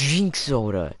don't burp. drink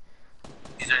soda.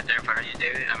 He's right there in front of you,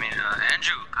 David. I mean,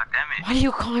 Andrew. God damn it. Why do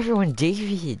you call everyone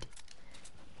David?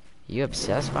 You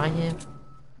obsessed by him?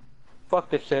 Fuck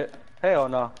this shit. Hell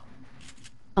no.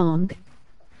 I'm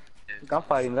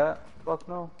fighting that. Fuck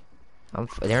no.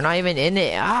 They're not even in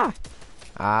it. Ah,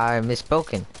 I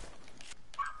misspoken.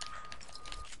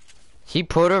 He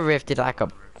put a rifted like a.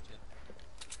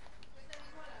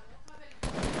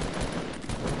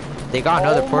 They got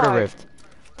another Oh portal my. rift.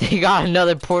 They got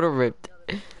another portal rift.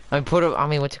 I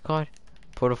mean, what's it called?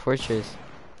 Portal fortress.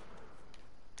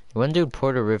 One dude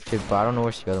portal rifted, but I don't know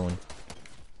where's the other one.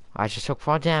 I just took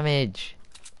 4 damage.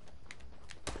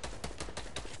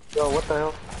 Yo, what the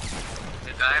hell?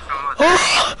 The guy from over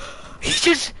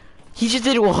He just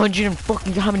did 100 and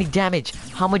fucking how many damage?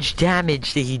 How much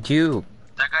damage did he do?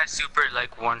 that guy's super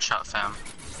like one shot fam.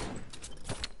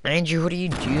 Andrew, what are you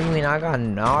doing? I got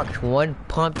knocked, one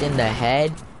pumped in the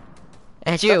head.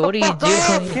 Andrew, what are you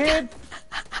doing? Kid?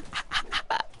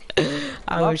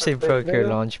 I wish they broke your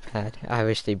launch pad. I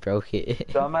wish they broke it.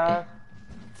 Dumbass.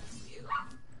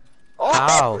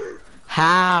 How?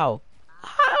 How?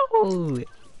 How?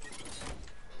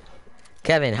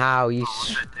 Kevin, how? You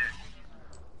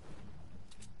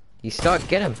stuck.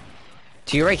 Get him.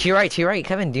 To your right, to your right, to your right.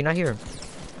 Kevin, do you not hear him?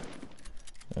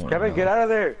 Oh, Kevin, no. get out of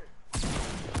there.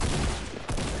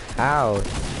 How?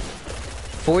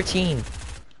 14.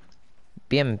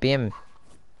 BM, BM.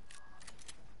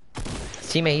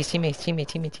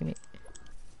 Teammate.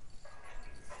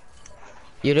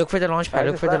 You look for the launch pad,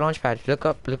 look for the launch pad. Look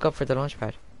up for the launch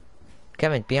pad.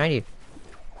 Kevin, behind you.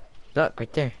 Look,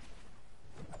 right there.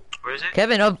 Where is it?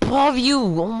 Kevin, above you!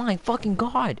 Oh my fucking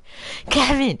god!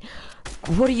 Kevin!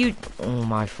 What are you... Oh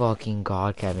my fucking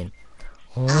god, Kevin.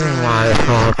 Oh my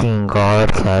fucking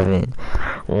god, Kevin.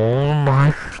 Oh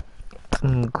my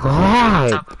fucking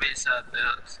god! Top of his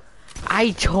builds.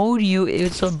 I told you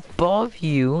it's above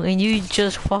you, and you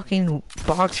just fucking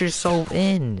box yourself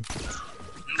in.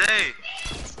 Hey.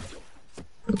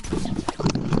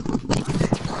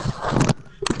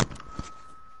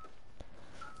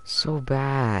 So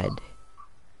bad.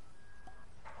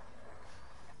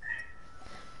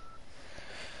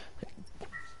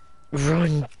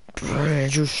 Run,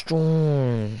 Andrew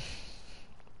Storm.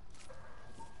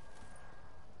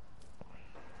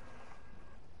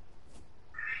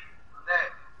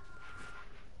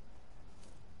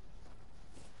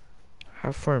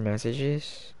 Have 4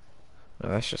 messages? No,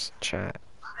 that's just a chat.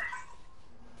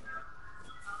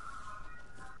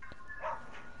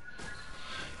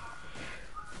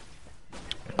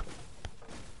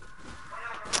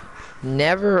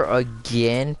 Never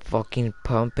again fucking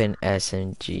pump an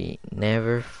SMG.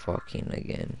 Never fucking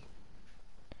again.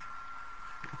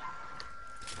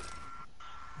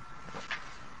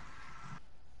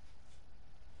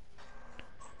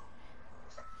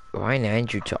 Why ain't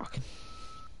Andrew talking?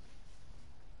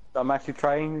 I'm actually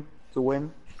trying to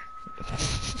win.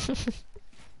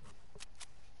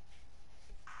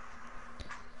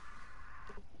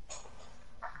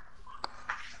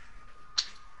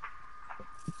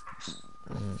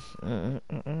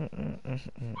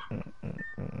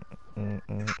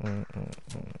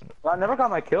 I never got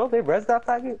my kill. They res that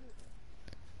faggot.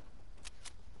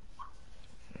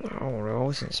 Oh, I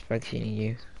wasn't expecting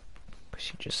you.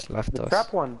 Cause you just left The us.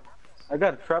 trap one. I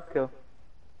got a trap kill.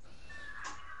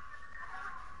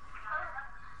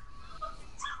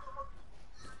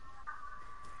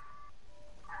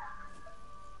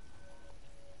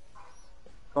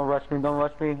 Don't rush me, don't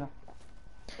rush me.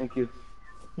 Thank you.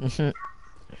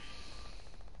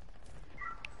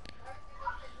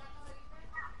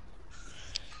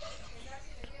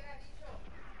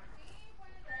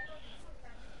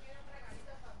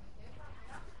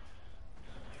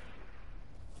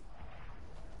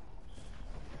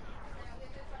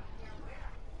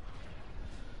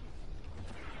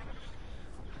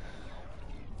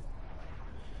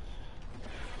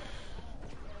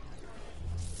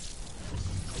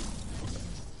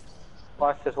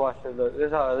 Watch this, watch this. Look, this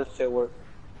is how this shit works.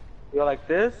 You go like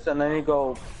this, and then you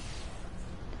go.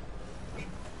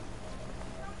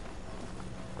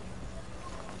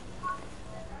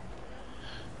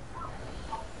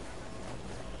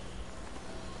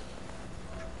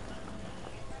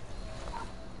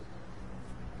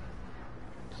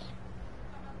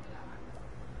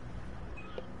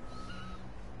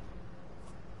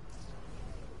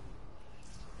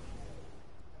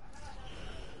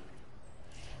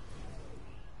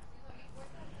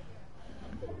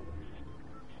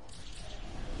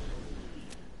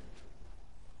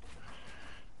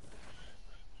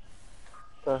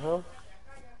 the hell?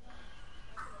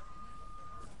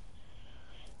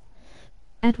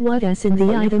 At what S in the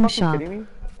Are you item fucking shop? kidding me?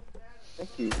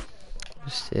 Thank you.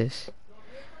 What's this?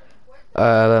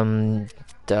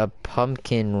 The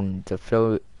pumpkin, the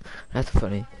float. That's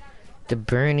funny. The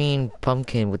burning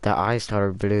pumpkin with the eyes that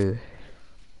are blue.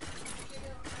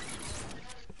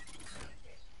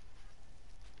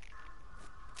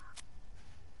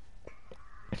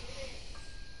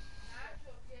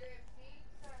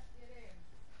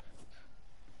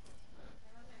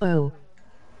 Oh.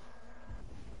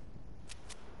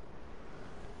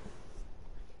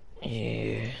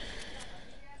 Yeah.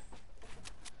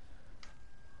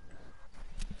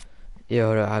 Yo,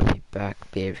 hold on, I'll be back.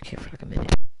 Be AFK for like a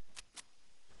minute.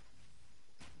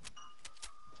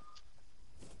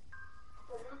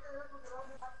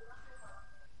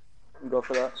 Go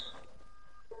for that.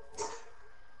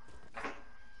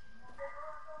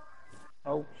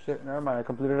 Oh shit, never mind. I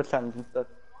completed a challenge instead.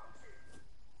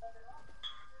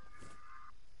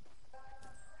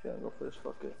 Yeah, go for this.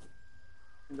 Fuck it.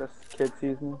 I guess kid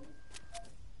sees me.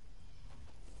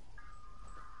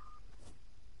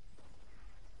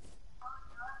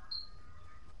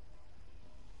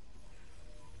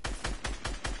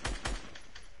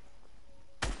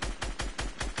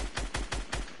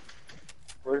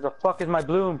 Where the fuck is my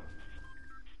bloom?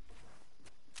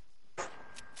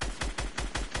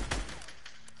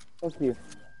 Thank you.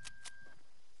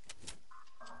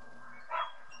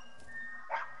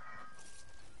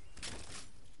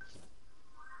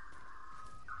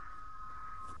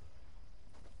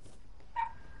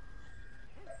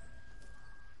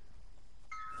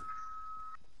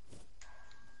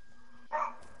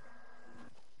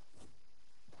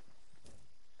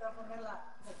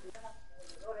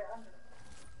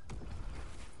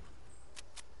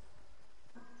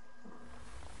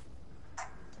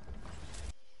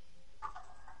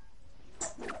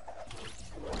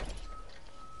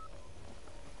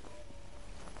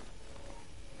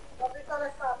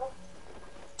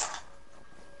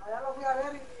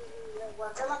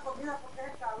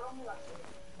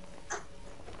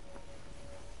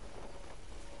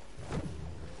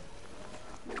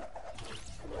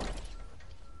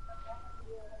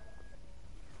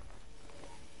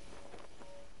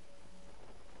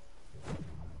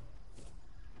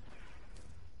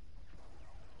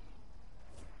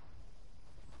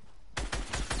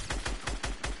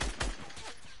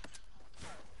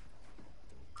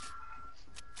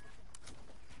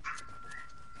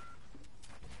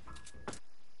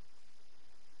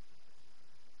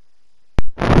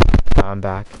 I'm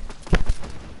back.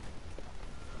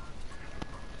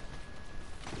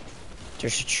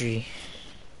 There's a tree.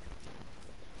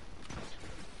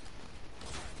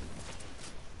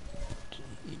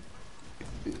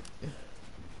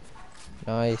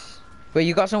 Nice. Wait,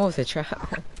 you got someone with a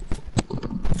trap?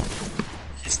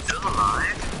 He's still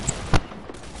alive?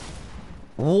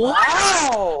 What?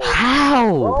 Wow!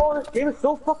 How? Bro, this game is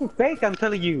so fucking fake, I'm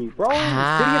telling you. Bro,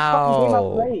 shittiest fucking game I've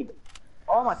How? played.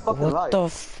 All my fucking What life.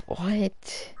 the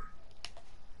what?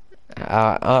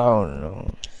 I don't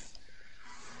know.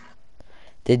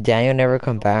 Did Daniel never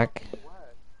come back?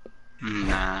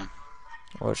 Nah.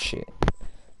 Oh shit.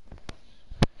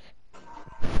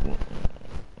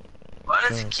 Why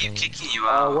does it keep kicking you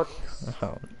out?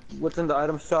 Oh. What's in the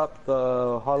item shop?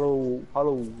 The hollow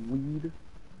weed?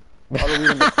 Hollow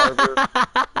weed in the carver.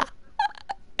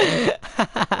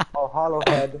 Oh, hollow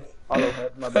head. Hollow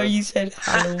head, my Oh, bad. you said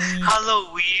Halloween.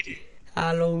 Halloween.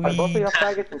 Alright, both of Halloween. y'all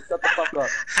faggots and shut the fuck up.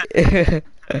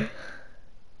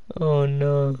 Oh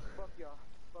no. Fuck y'all.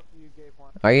 Fuck you, gay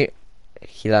porn. Are you?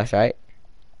 He left, right?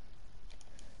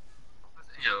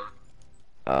 Yo.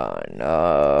 Oh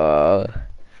no.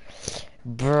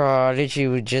 Bro, literally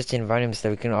we just invite him so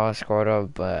we can all squad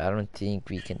up, but I don't think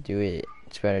we can do it.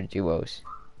 It's better duos.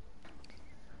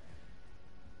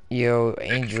 Yo,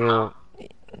 Angel.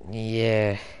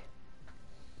 Yeah.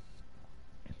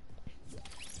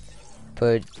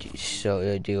 Put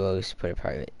solo duos, put it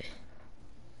private.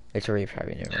 It's already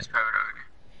private, never mind. It's private already.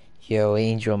 Yo,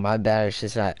 Angel, my bad. It's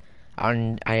just that I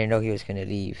didn't know he was gonna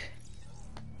leave.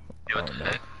 Yo, what Oh the no.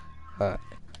 heck?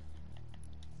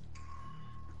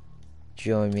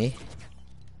 Join me.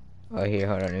 Oh, here,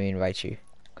 hold on. Let me invite you.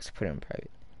 Let's put it in private.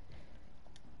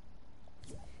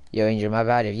 Yo, Angel, my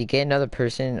bad. If you get another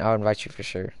person, I'll invite you for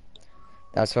sure.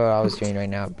 That's what I was doing right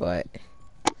now, but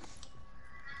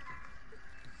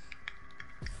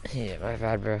yeah, my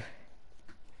bad, bro.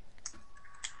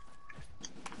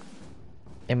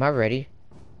 Am I ready?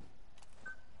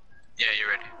 Yeah, you're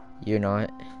ready. You're not.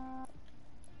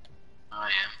 I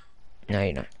am. No,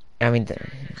 you're not. I mean,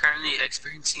 Currently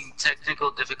experiencing technical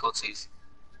difficulties.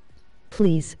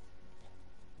 please.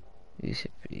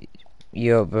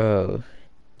 Yo, bro.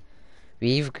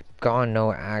 We've gone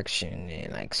no action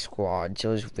in like squads. It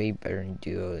was way better than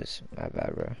duos. My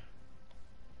bad, bro.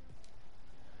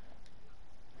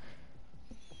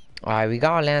 Alright, we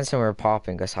gotta land somewhere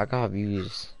popping because I got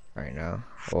views right now.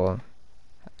 Well,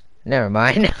 never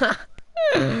mind.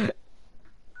 How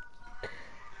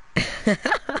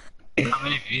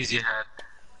many views you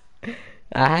had?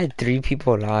 I had 3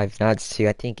 people live, not 2.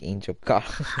 I think Angel got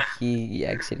he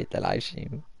exited the live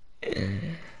stream.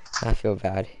 I feel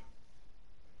bad.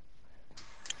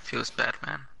 Feels bad,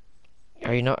 man.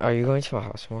 Are you going to my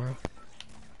house tomorrow?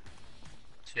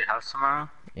 To your house tomorrow?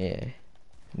 Yeah.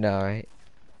 No, right?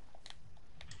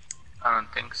 I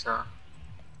don't think so.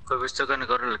 But we're still gonna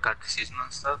go to the Kaki season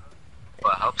and stuff?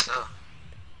 Well, I hope so.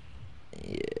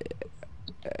 Yeah.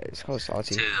 It's called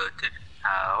salty. 2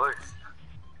 hours.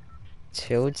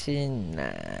 Tilted?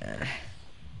 Nah.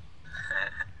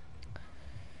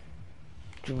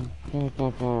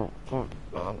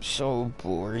 I'm so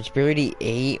bored. It's barely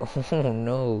 8. Oh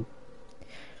no.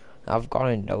 I've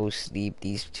gotten no sleep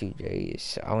these 2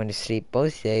 days. I went to sleep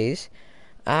both days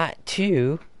at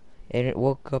 2 and it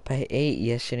woke up at 8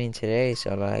 yesterday and today,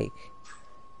 so like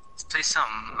Let's play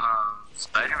some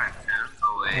Spider-Man, fam.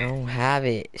 Oh I wait. don't have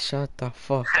it. Shut the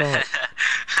fuck up.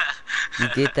 You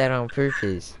did that on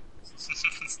purpose.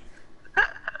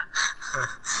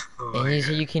 Oh And my you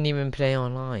said God. you can't even play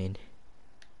online.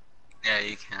 Yeah,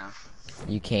 you can.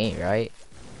 You can't, right?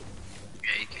 Yeah,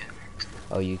 you can.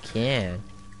 Oh, you can.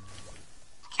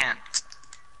 Can't.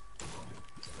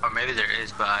 Or maybe there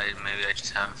is, but maybe I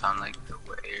just haven't found like the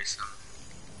way or something.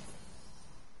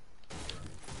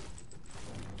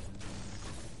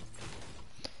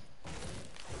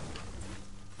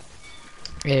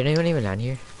 Hey, did anyone even land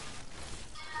here?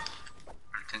 I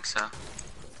don't think so.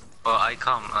 Well, I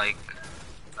come like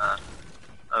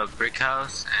a brick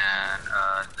house and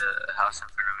the house in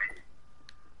front of me.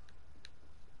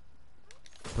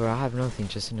 Bro, I have nothing,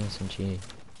 just an SMG.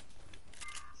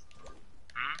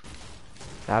 Hmm?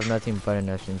 I have nothing but an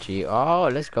SMG. Oh,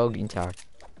 let's go, green tower.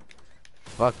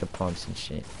 Fuck the pumps and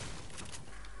shit.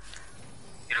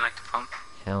 You don't like the pump?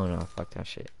 Hell no, fuck that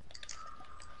shit.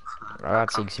 I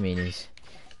got 6 minis.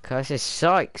 Cause it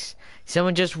sucks.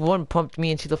 Someone just one pumped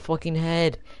me into the fucking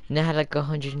head, and I had like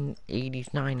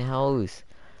 189 health.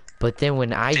 But then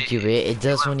when I do it, it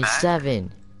does went only back?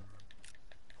 7.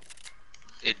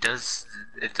 It does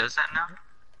that now?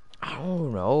 I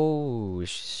don't know.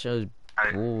 It's just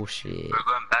Alright, bullshit. we're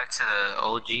going back to the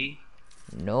OG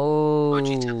No.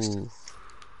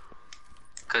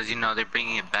 because you know they're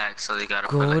bringing it back, so they gotta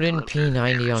put like a Golden little bit of P90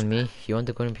 damage on me. back. You want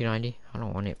the golden P90? I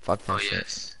don't want it. Fuck that Oh shit.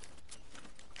 yes.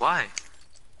 Why?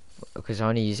 Because I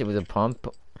want to use it with a pump.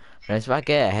 And if I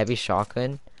get a heavy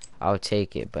shotgun, I'll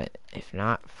take it. But if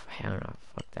not, hell no.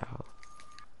 Fuck that hoe.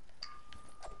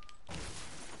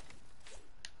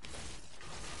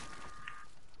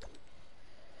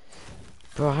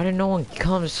 Bro, how did no one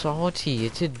come salty?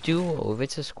 It's a duo. If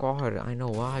it's a squad, I know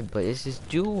why. But it's just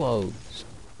duos.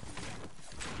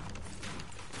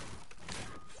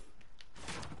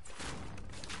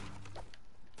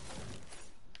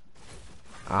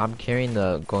 I'm carrying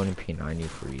the golden P90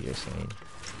 for you, just saying.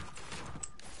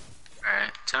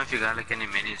 Alright, tell me if you got like any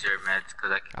minis or meds,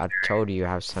 cause I can I carry. told you I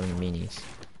have 7 minis.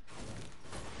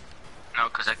 No,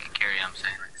 cause I can carry, I'm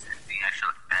saying like anything extra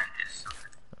like bandages or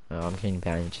something. I'm carrying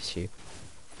bandages too.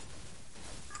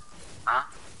 Huh?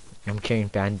 I'm carrying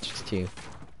bandages too.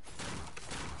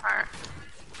 Alright.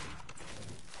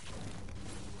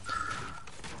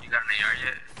 You got an AR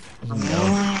yet?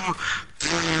 No.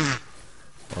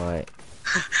 What?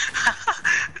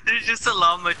 There's just a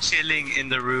llama chilling in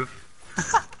the roof.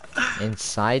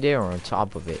 Inside it or on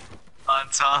top of it? On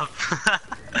top.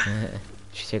 Did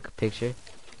you take a picture?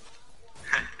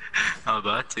 I'm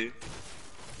about to.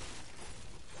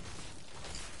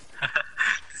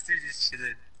 This dude just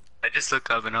chilling. I just look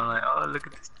up and I'm like, oh, look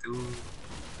at this dude.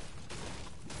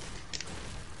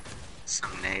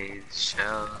 Some nades,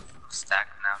 shell, stack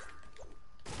now.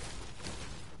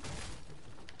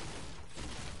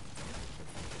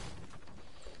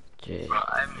 Yeah, Bro,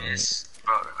 I miss.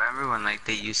 Bro, remember when like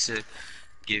they used to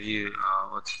give you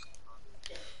what's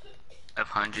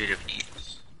 500 of each?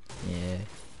 yeah.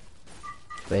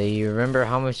 But you remember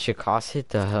how much it costed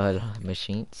the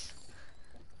machines?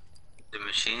 The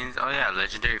machines? Oh yeah,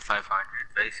 legendary 500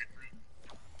 basically.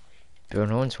 Bro,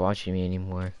 no one's watching me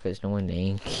anymore because no one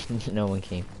no one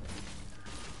came.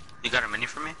 You got a mini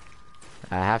for me?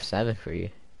 I have 7 for you.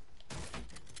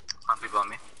 How many people on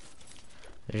me?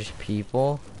 There's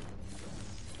people.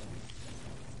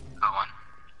 Got one.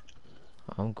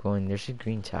 I'm going. There's a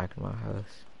green tack in my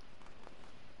house.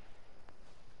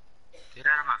 Get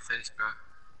out of my face, bro.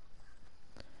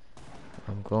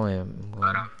 I'm going. I'm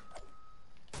Got going. him.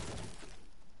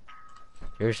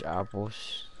 Here's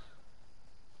apples.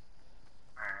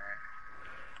 Alright.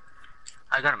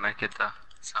 I got a med kit though.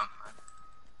 So,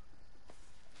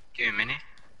 give me a mini.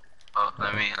 Oh,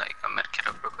 let me like a med kit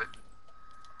up real quick.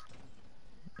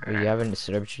 Are you having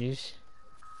syrup juice?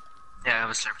 Yeah, I have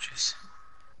a slurp juice.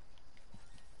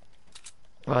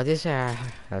 Well, this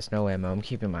has no ammo. I'm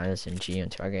keeping mine SMG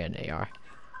until I get an AR.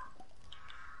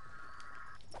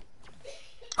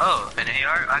 Oh, an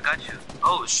AR? I got you.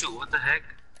 Oh shoot, what the heck?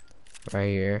 Right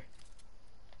here.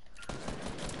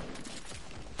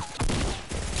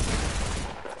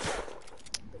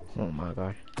 Oh my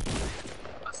god.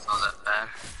 That's not that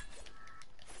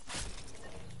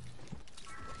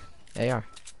bad. AR.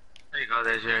 There you go,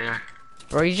 there's your AR.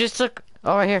 Bro, you just took.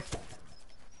 Oh, right here.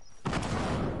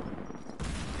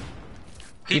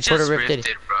 He He put a just rift ripped in. it,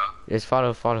 bro. Just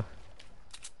follow, follow.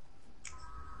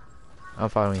 I'm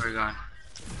following. Where you going?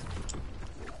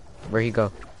 Where'd he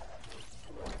go?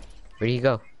 Where'd he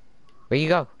go? Where'd you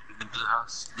go? The blue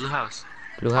house. Blue house.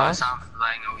 Blue Oh, I house? saw him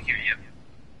flying over here, yep.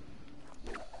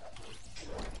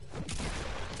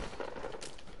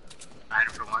 I hit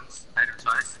him for once. I hit him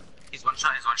twice. He's one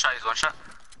shot, he's one shot, he's one shot.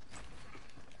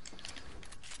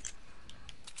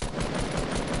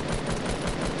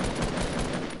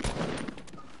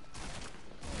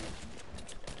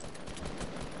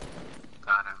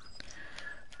 Got him.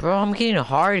 Bro, I'm getting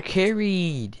hard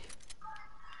carried.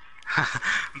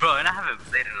 Bro, and I haven't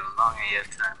played in a long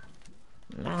AF time.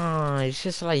 Nah, it's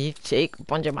just like you take a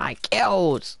bunch of my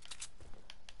kills.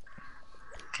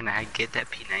 Can I get that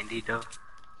P90 though?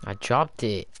 I dropped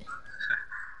it.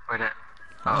 Where that?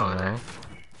 I don't there. know.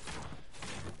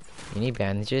 You need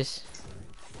bandages?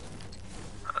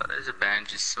 There's a band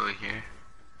just over here.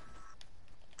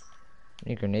 How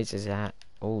many grenades is that?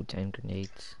 Oh, 10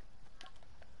 grenades.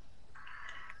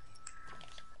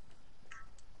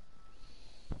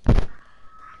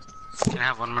 Can I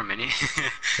have one more mini?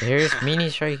 Here's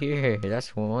minis right here.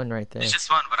 That's one right there. It's just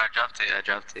one, but I dropped it. I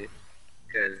dropped it.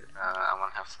 Because I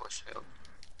want to have full shield.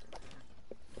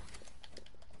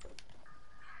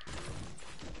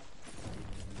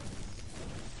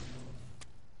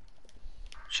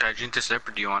 Should I drink this up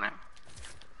or do you want it?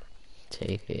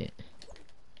 Take it.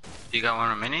 You got one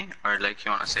more mini? Or like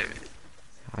you want to save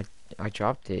it? I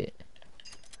dropped it.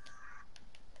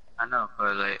 I know,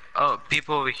 but like, oh,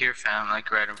 people over here, fam, like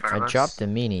right in front of I us. dropped the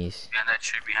minis. Behind that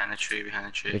tree, behind the tree, behind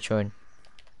the tree. Which one?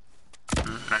 Right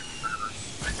in front of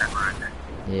us. Like that one right there.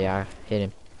 Yeah, I hit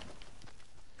him.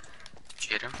 Did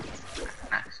you hit him?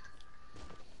 Nice.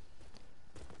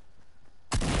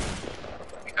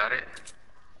 You got it?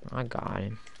 I got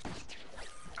him.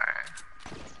 Alright.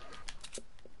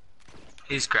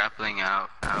 He's grappling out.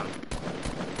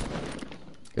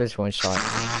 He was one shot.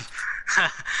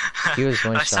 He was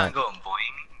one I saw him shot. going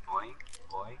boing,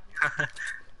 boing,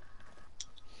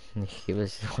 boing. He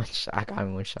was one shot. I got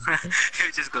him one shot. He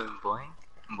was just going boing,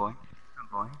 boing,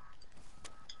 boing.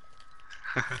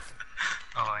 Oh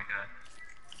my god.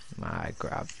 My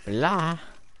grappler.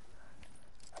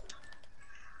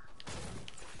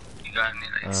 You got any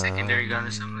like secondary gun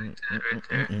or something like that right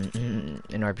there?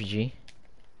 An RPG.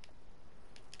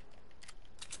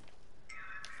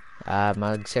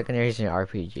 My secondary is an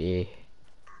RPG.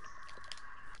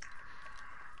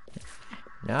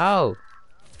 No.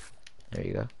 There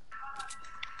you go.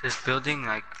 This building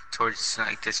like towards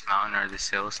like this mountain or this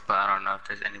hills, but I don't know if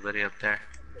there's anybody up there.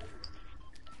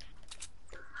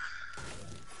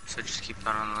 So just keep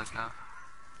on the lookout.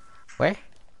 Where?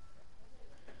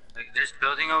 Like there's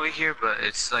building over here, but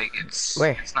it's like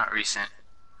Where? It's not recent.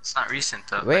 It's not recent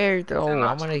though. Where Like, though? they're I'm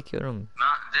not- gonna kill him.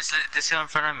 This hill in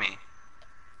front of me.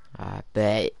 I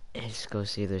bet. Let's go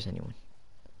see if there's anyone.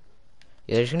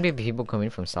 Yeah, there's gonna be people coming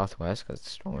from southwest because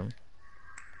it's storm.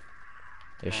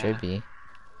 There should be.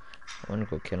 I wanna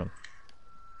go kill them.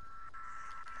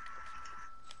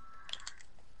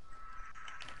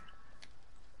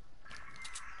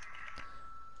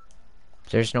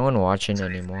 There's no one watching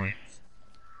anymore.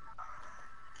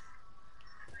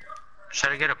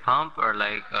 Should I get a pump or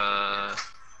like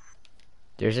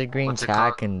There's a green What's it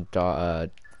tack and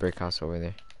brick house over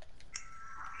there.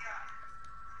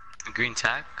 a green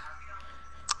tack?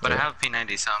 But I Yeah. have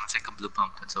P90, so I'm gonna take a blue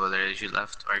pump that's over there as you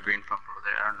left, or a green pump over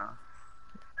there. I don't know.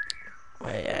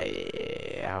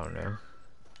 I don't know.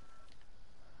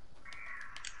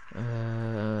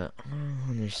 I don't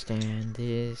understand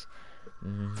this.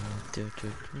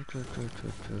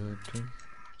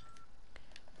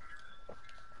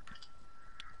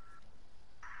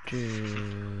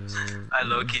 I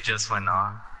low-key just went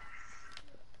off.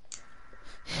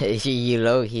 You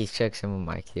low, he took some of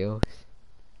my kills.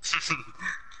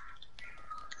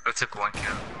 I took 1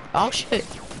 kill. Oh shit,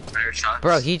 Fire shots.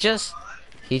 bro, he just.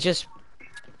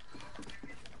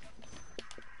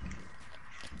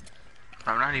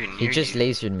 I'm not even He near just you.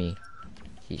 lasered me.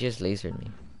 He just lasered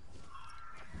me.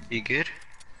 You good?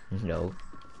 No.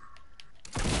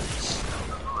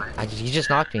 He just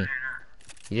knocked me.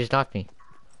 He just knocked me.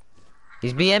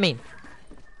 He's BMing.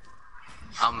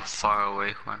 I'm far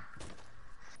away, Juan.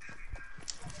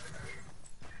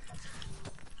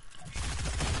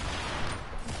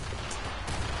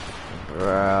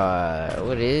 Bruh,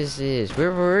 what is this?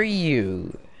 Where were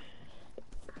you?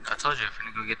 I told you I'm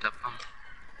finna go get that pump.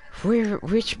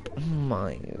 Which, oh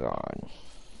my god.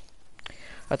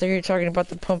 I thought you were talking about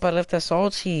the pump I left at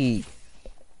Salty.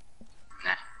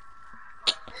 Nah.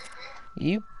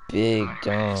 You big I'm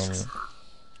dumb.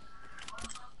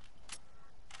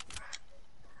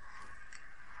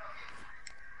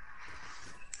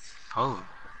 Oh.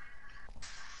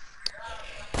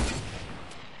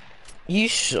 You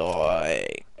suck.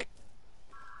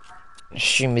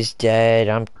 Stream is dead.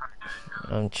 I'm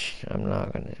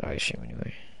not gonna stream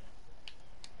anyway.